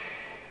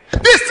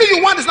 This thing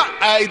you want is not,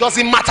 it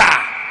doesn't matter.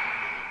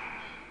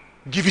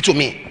 Give it to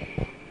me.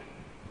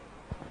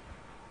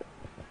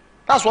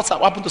 That's what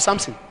happened to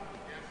Samson.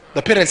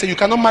 The parents said, you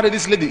cannot marry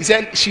this lady. He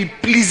said, she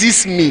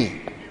pleases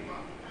me.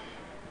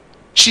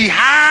 She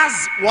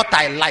has what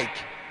I like.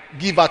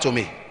 Give her to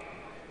me.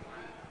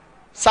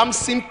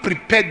 Samson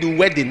prepared the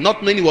wedding,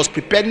 not knowing he was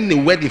preparing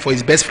the wedding for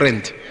his best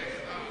friend.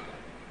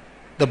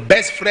 The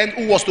best friend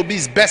who was to be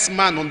his best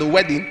man on the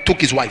wedding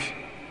took his wife.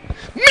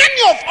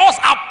 Many of us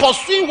are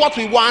pursuing what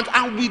we want,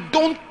 and we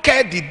don't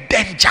care the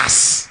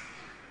dangers.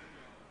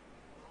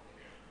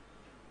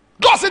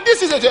 God said,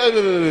 this is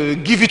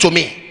give it to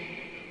me.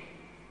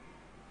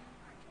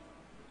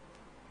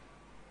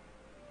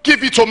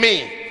 Give it to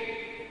me.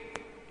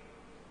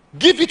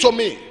 Give it to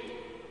me.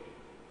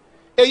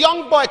 A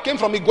young boy came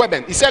from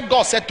Igweben. He said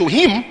God said to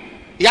him,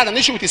 he had an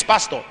issue with his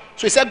pastor.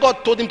 So he said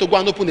God told him to go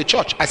and open the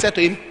church. I said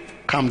to him,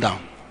 calm down.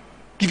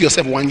 Give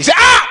yourself 1 year. He said,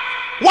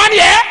 1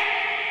 year?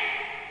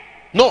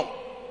 No.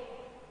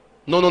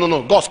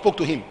 No. God spoke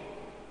to him.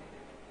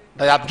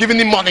 They have given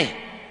him money.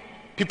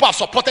 People have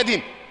supported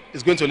him.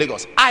 He's going to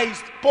Lagos. I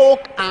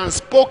spoke and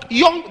spoke.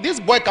 This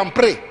boy can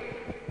pray.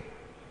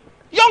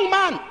 Young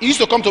man. He used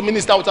to come to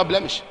minister without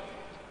blemish.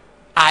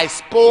 I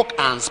spoke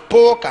and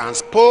spoke and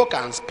spoke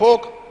and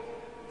spoke.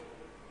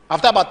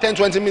 After about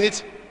 10-20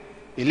 minutes,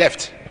 he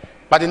left.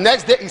 But the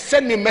next day, he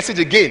sent me a message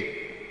again.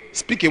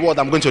 Speak a word,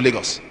 I'm going to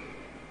Lagos.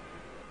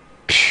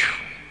 Pew.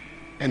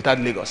 Entered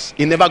Lagos.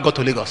 He never got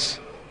to Lagos.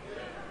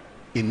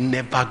 He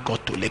never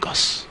got to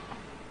Lagos.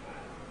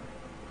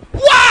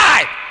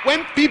 Why?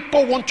 When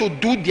people want to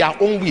do their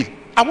own will,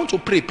 I want to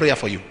pray a prayer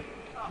for you.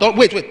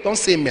 Wait. Don't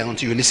say amen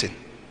until you listen.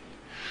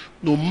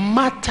 No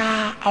matter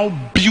how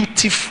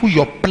beautiful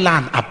your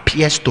plan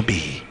appears to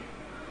be,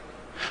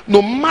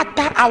 no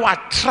matter how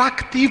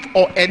attractive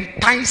or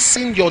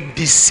enticing your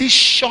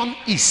decision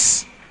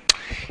is,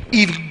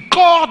 if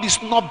God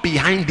is not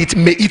behind it,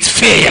 may it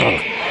fail.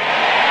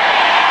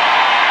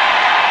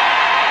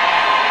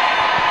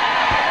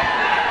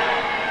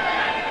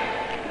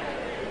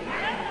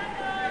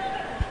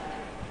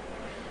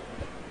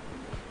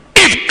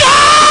 If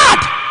God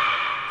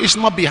is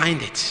not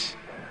behind it,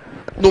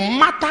 no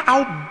matter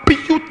how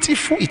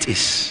beautiful it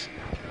is,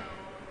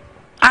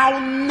 how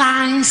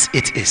nice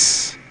it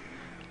is,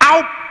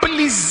 how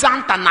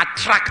pleasant and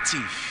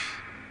attractive,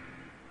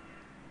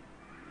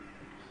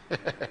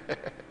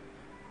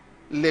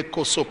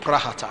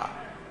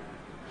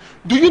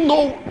 do you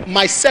know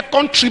my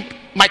third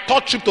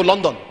trip to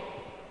London?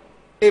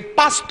 A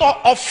pastor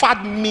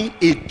offered me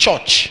a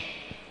church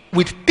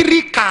with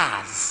 3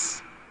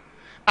 cars.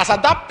 As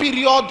at that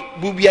period,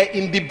 we were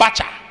in the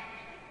Bacha.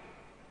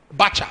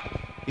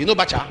 You know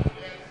Bacha?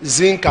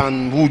 Zinc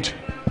and wood.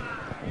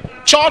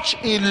 Church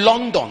in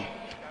London.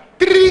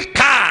 3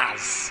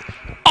 cars.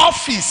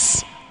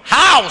 Office.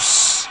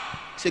 House.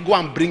 Say, go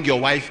and bring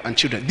your wife and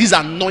children. This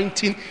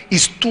anointing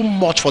is too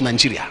much for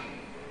Nigeria.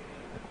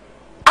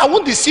 I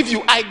won't deceive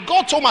you. I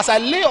got home, as I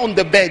lay on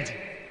the bed,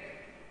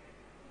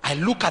 I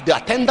look at the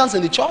attendants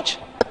in the church.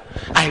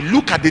 I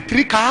look at the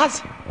 3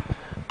 cars.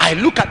 I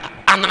look at,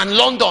 and in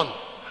London,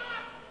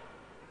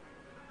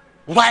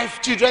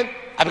 wife, children.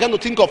 I began to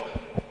think of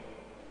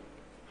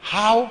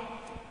how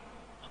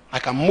I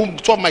can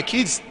move 2 of my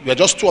kids. We were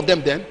just 2 of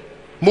them then.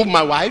 Move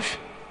my wife,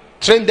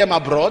 train them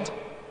abroad.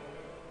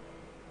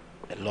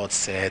 The Lord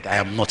said, I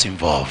am not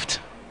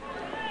involved.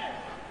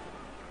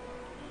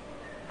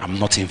 I'm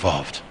not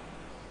involved.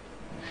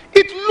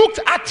 It looked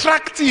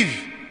attractive.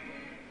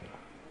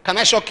 Can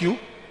I shock you?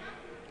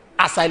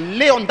 As I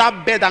lay on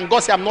that bed and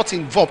God said, I'm not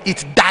involved,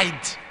 it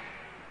died.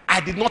 I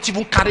did not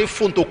even carry a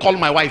phone to call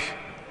my wife.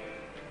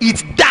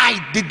 It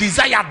died. The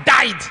desire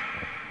died.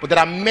 But there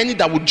are many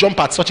that would jump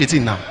at such a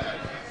thing now.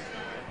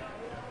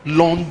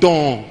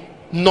 London,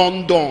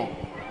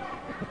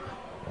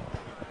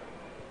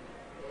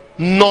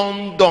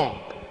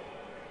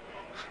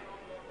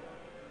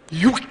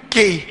 UK.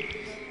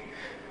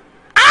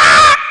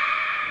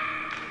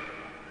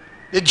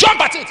 They jump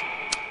at it.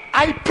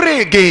 I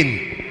pray again.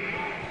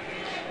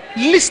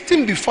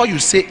 Listen before you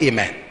say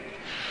amen.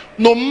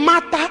 No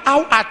matter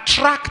how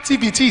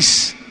attractive it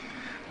is,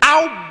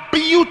 how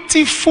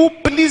beautiful,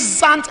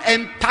 pleasant,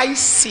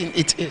 enticing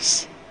it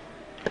is,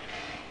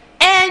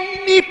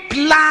 any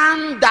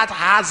plan that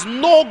has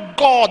no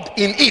God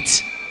in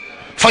it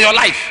for your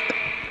life,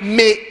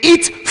 may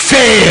it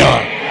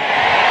fail.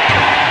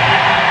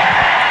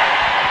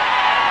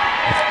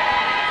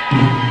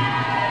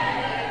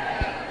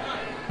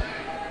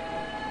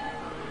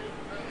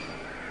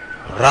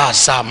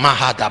 Rasa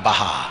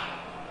Mahadabaha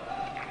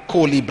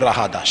Koli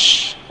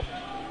Brahadash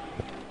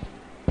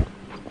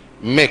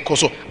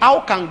Mekoso. How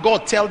can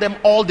God tell them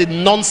all the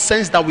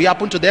nonsense that will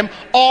happen to them?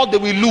 All they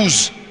will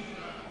lose.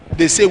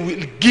 They say,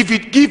 we'll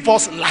give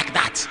us like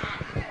that.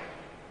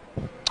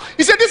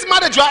 He said, this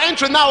marriage you are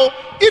entering now,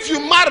 if you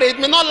marry, it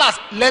may not last.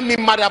 Let me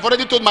marry. I've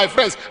already told my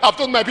friends, I've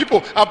told my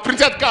people, I've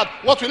printed card.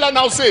 What will I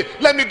now say?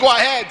 Let me go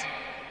ahead.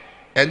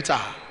 Enter.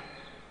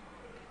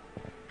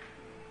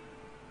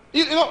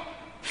 You know,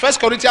 1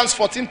 Corinthians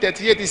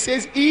 14:38, it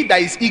says, he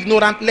that is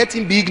ignorant, let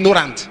him be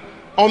ignorant.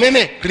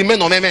 Omeme, remain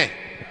omeme.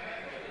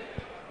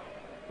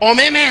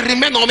 Omeme,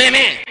 remain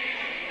omeme.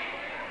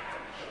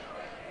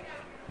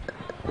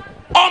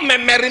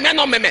 Omeme, remain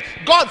omeme.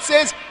 God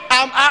says,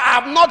 I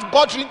have not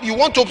bothered you.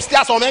 Want to stay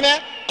as omeme?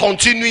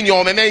 Continue in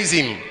your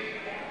omemeism.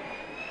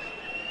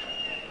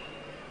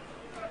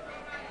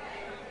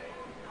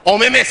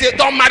 Omeme say,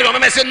 don't marry.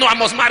 Omeme say, no, I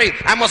must marry.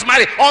 I must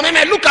marry.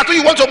 Omeme, look at who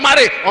you want to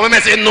marry.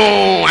 Omeme say,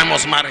 no, I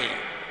must marry.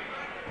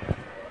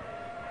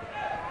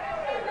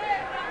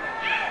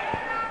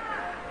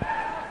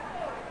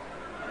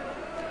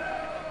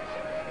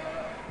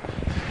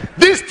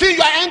 This thing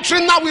you are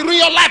entering now will ruin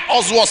your life.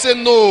 Oswald say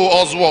no.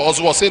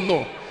 Oswald say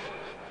no.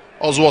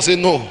 Oswald say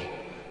no.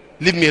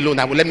 Leave me alone.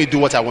 Let me do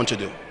what I want to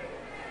do.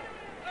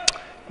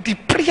 The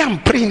prayer I'm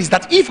praying is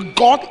that if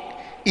God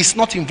is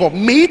not involved,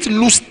 may it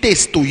lose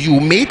taste to you.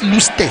 May it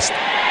lose taste.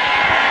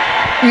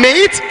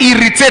 May it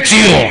irritate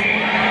you.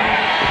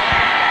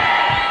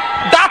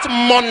 That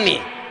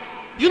money.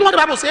 You know what the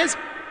Bible says?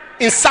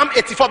 In Psalm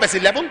 84 verse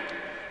 11.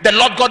 The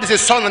Lord God is a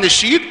sun and a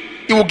shield.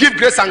 He will give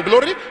grace and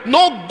glory.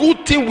 No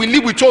good thing will He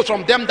withhold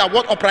from them that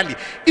walk uprightly.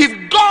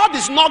 If God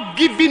is not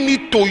giving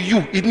it to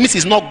you, it means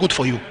it's not good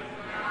for you.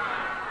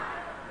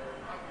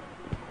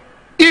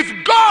 If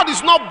God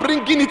is not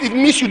bringing it, it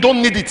means you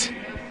don't need it.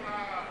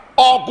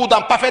 All good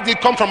and perfect will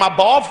come from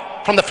above,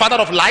 from the Father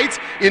of light,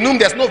 in whom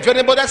there's no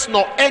variableness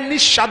nor any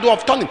shadow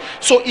of turning.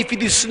 So if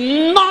it is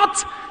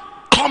not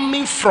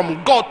coming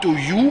from God to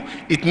you,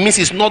 it means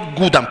it's not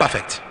good and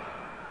perfect.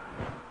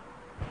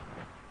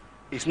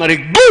 It's not a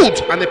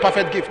good and a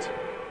perfect gift.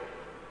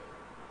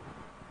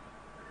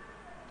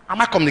 Am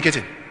I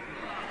communicating?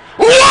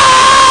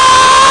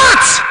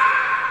 What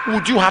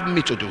would you have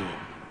me to do?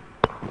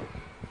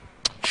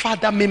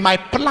 Father, may my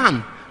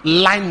plan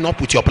line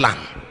up with your plan.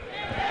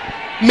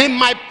 May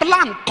my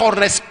plan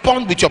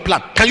correspond with your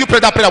plan. Can you pray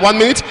that prayer 1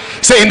 minute?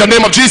 Say, in the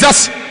name of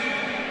Jesus.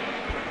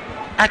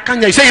 I can't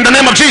hear you. Say, in the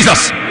name of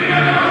Jesus.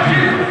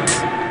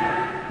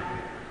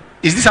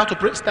 Is this how to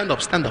pray? Stand up,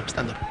 stand up,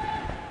 stand up.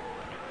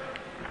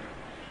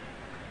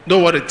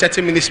 Don't worry,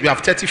 30 minutes. We have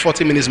 30,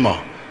 40 minutes more.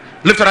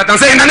 Lift your right hand and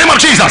say, in the name of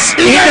Jesus.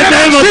 In the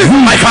name of Jesus.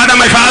 My Father,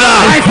 my Father.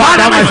 My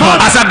Father, my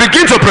Father. As I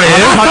begin to pray,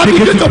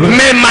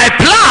 may my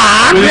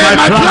plan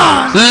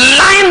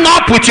line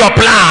up with your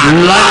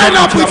plan. Line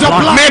up with your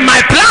plan. May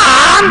my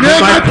plan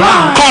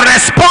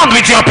correspond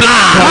with your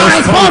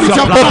plan.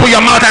 Open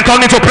your mouth and turn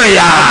into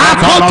prayer.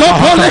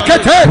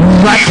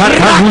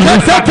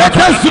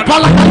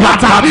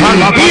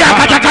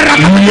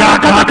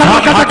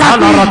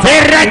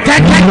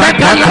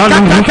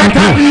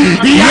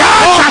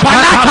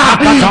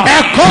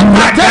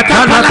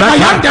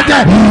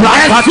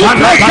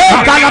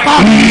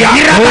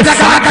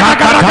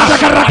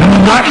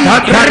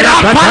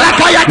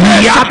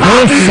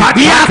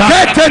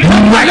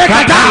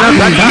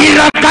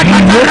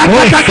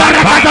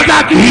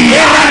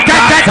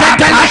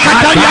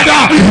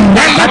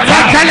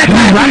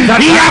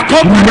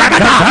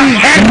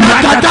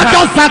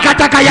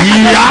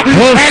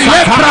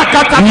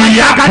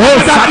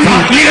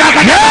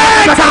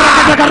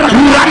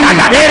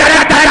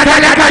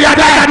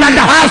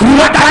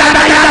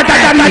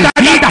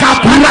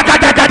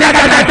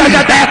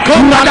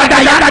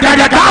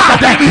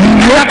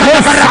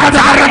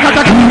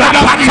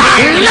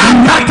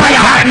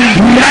 In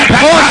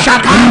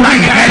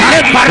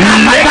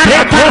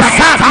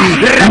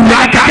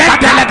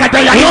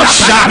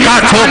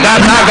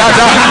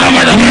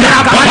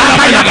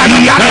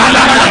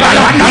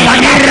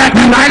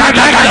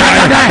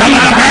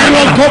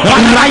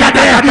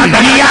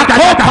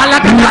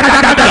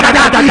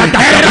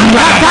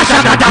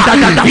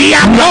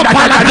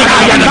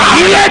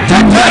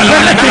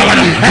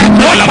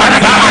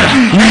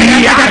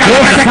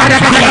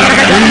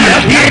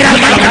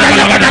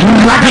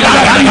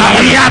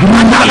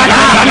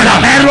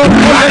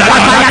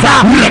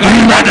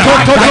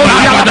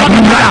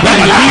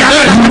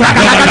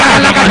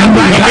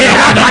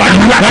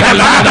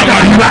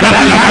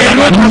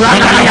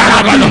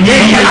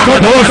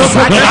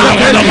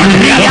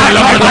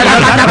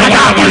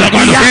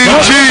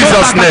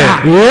Jesus' name.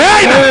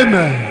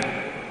 Amen.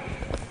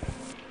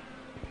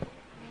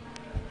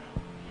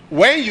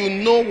 When you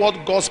know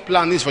what God's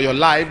plan is for your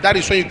life, that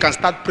is when you can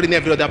start praying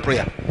every other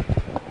prayer.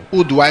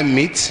 Who do I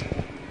meet?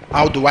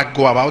 How do I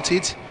go about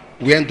it?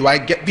 When do I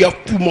get?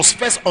 You must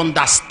first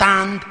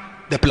understand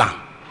the plan.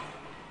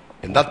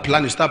 In that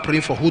plan, you start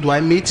praying for who do I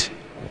meet?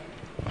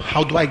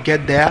 How do I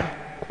get there?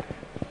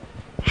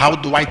 How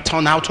do I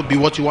turn out to be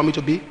what you want me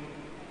to be?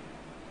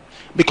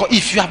 Because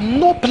if you have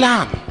no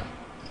plan,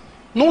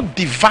 no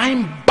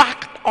divine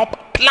backed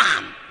up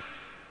plan,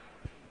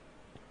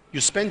 you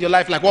spend your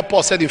life like what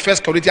Paul said in 1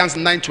 Corinthians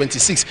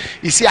 9:26.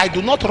 He said, I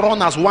do not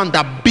run as one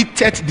that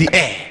beateth the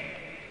air.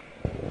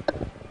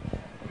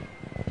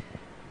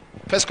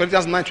 1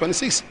 Corinthians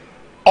 9:26.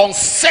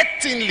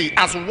 Uncertainly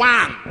as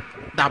one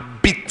that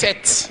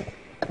beateth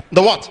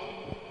the what?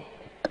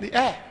 The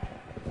air.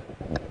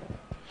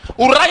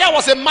 Uriah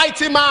was a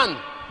mighty man,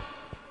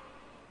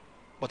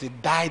 but he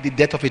died the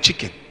death of a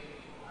chicken.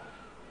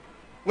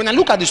 When I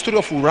look at the story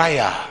of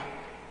Uriah,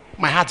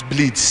 my heart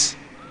bleeds.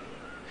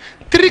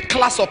 3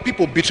 classes of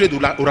people betrayed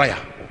Uriah.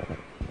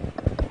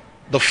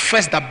 The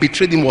first that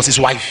betrayed him was his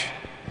wife.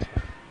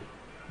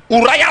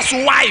 Uriah's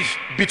wife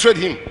betrayed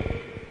him.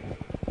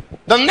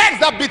 The next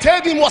that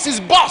betrayed him was his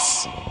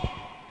boss.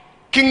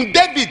 King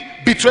David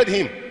betrayed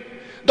him.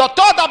 The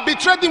third that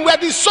betrayed him were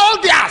the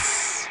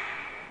soldiers.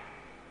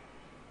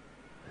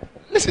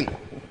 Listen.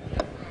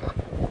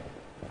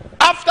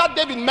 After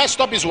David messed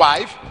up his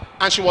wife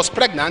and she was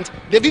pregnant,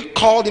 David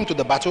called him to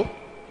the battle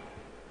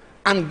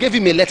and gave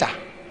him a letter.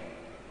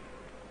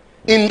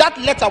 In that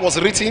letter was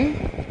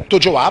written to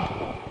Joab.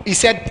 He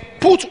said,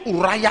 put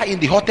Uriah in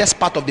the hottest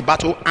part of the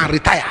battle and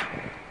retire.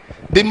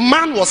 The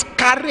man was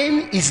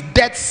carrying his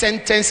death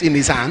sentence in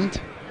his hand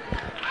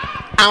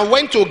and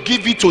went to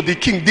give it to the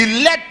king. The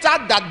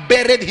letter that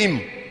buried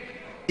him,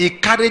 he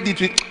carried it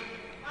with.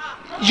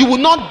 You will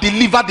not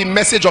deliver the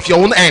message of your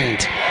own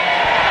end.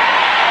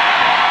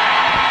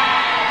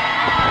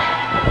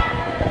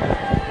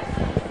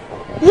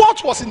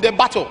 What was in the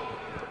battle?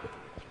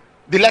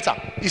 The letter.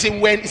 He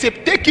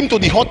said, take him to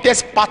the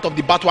hottest part of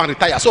the battle and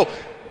retire. So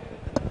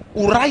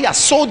Uriah's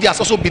soldiers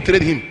also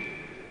betrayed him.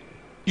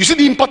 You see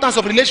the importance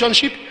of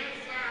relationship?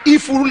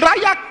 If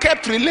Uriah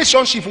kept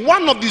relationship,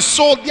 one of the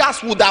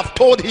soldiers would have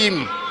told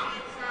him.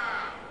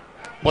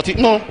 But he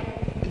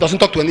doesn't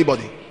talk to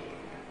anybody.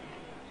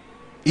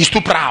 He's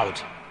too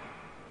proud.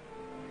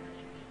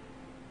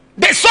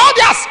 The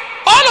soldiers,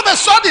 all of a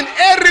sudden,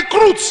 a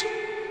recruit,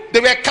 they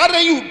were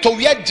carrying you to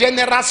where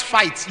generals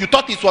fight. You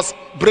thought it was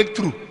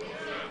breakthrough.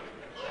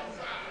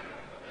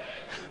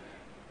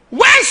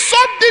 When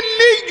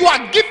suddenly you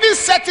are given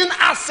certain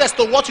access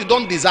to what you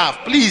don't deserve,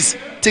 please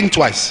think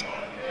twice.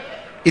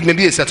 It may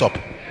be a setup.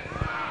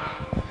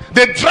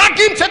 They drag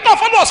him, say, no,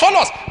 follow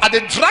us. And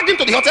they drag him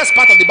to the hottest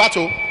part of the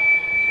battle.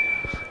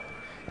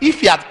 If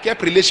he had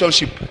kept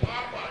relationship,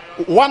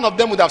 one of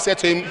them would have said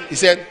to him, he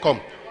said, come,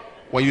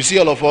 when you see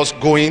all of us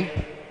going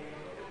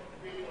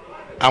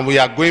and we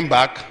are going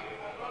back,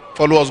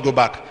 follow us, go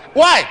back.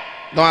 Why?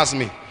 Don't ask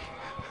me.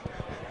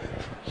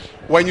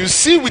 When you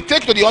see we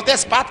take to the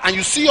hottest part and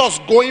you see us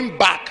going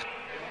back,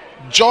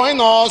 join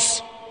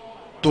us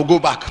to go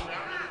back.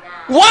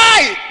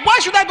 Why? Why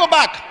should I go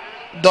back?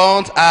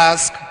 Don't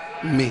ask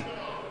me.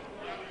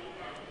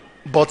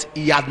 But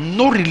he had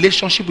no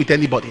relationship with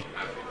anybody.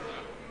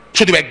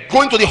 So they were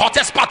going to the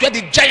hottest part where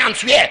the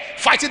giants were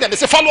fighting them. They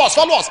said, follow us.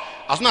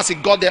 As soon as he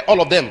got there,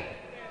 all of them.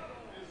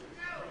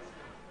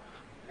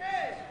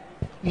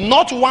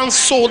 Not one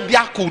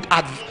soldier could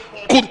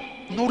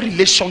no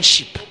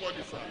relationship.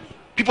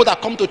 People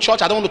that come to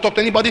church, I don't want to talk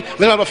to anybody.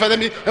 They don't offend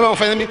me. I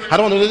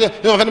don't want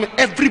to do offend me.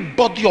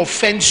 Everybody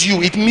offends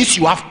you. It means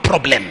you have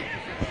problem.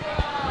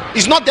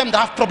 It's not them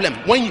that have problem.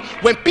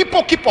 When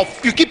people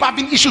you keep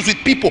having issues with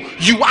people,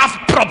 you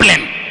have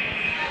problem.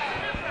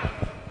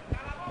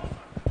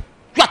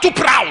 You are too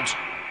proud.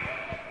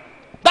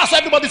 That's why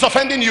everybody's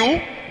offending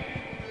you.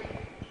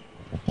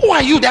 Who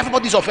are you that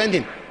everybody's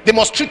offending? They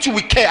must treat you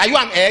with care. Are you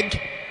an egg?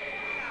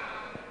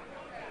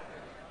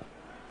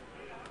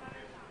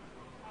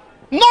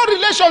 No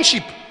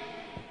relationship.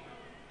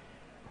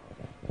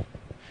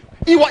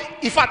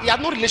 In fact, he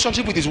had no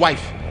relationship with his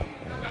wife.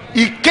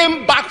 He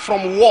came back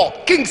from war.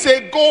 King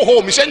said, go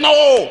home. He said,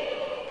 no,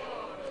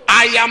 I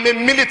I am a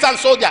militant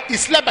soldier. He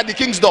slept at the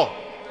king's door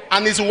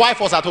and his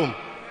wife was at home.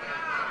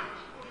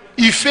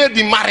 He failed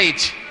the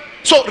marriage.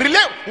 So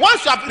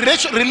once you have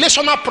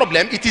relational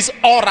problem, it is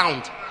all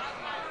round.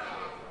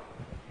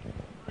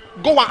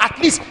 Go on, at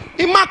least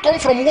he might come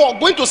from war.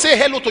 Going to say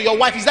hello to your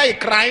wife, is that a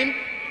crime?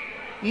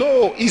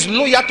 No, he's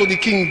loyal to the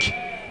king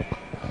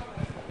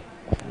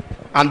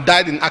and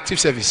died in active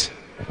service.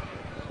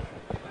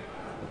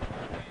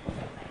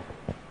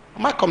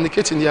 Am I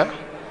communicating here?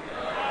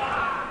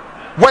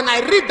 When I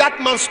read that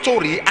man's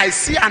story, I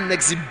see an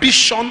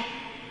exhibition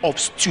of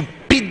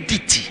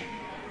stupidity.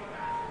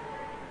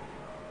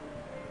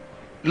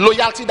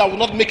 Loyalty that will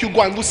not make you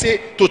go and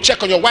say to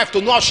check on your wife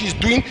to know how she's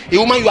doing. A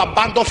woman you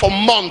abandoned for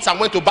months and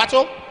went to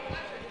battle.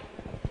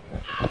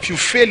 If you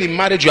fail in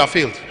marriage, you have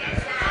failed.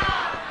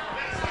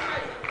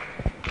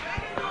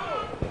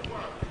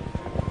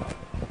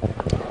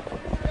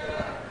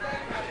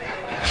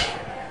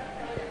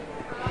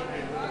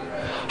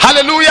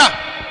 Hallelujah.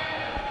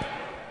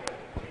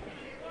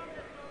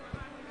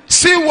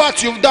 See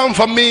what you've done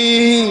for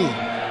me.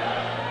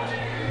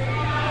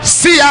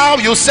 See how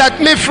you set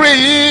me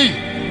free.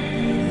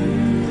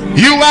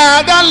 You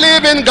are the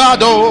living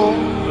God, oh.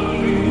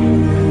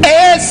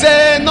 Is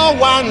there no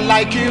one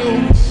like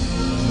you?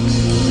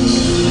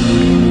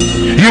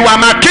 You are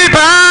my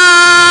keeper,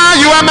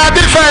 you are my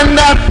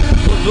defender,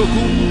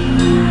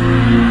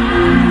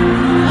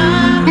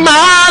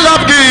 my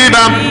love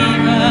giver.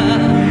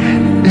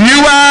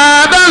 You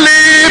are the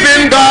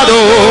living God,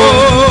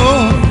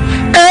 oh.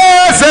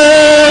 Is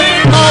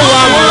there no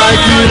one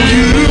like you?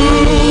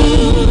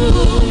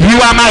 You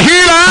are my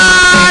healer,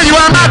 you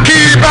are my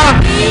keeper,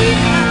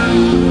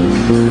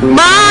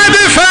 my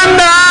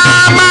defender,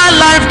 my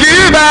life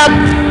giver.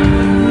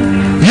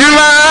 You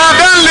are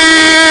the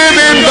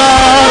living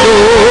God,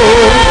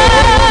 oh.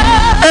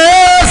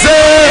 Is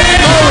there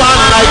no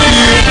one like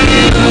you?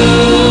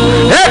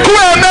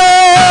 Ekweme,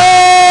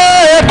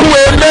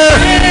 ekweme,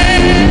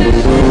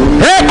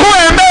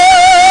 ekweme,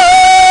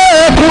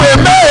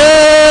 ekweme.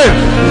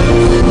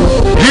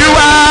 You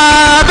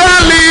are the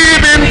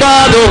living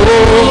God, oh.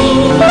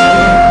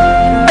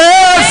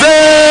 Is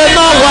there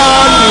no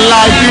one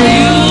like you?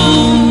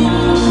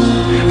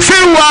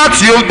 See what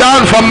you've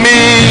done for me.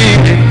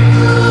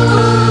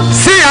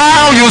 See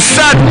how you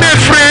set me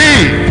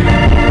free.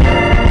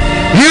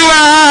 You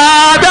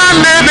are the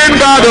living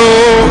God,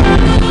 oh.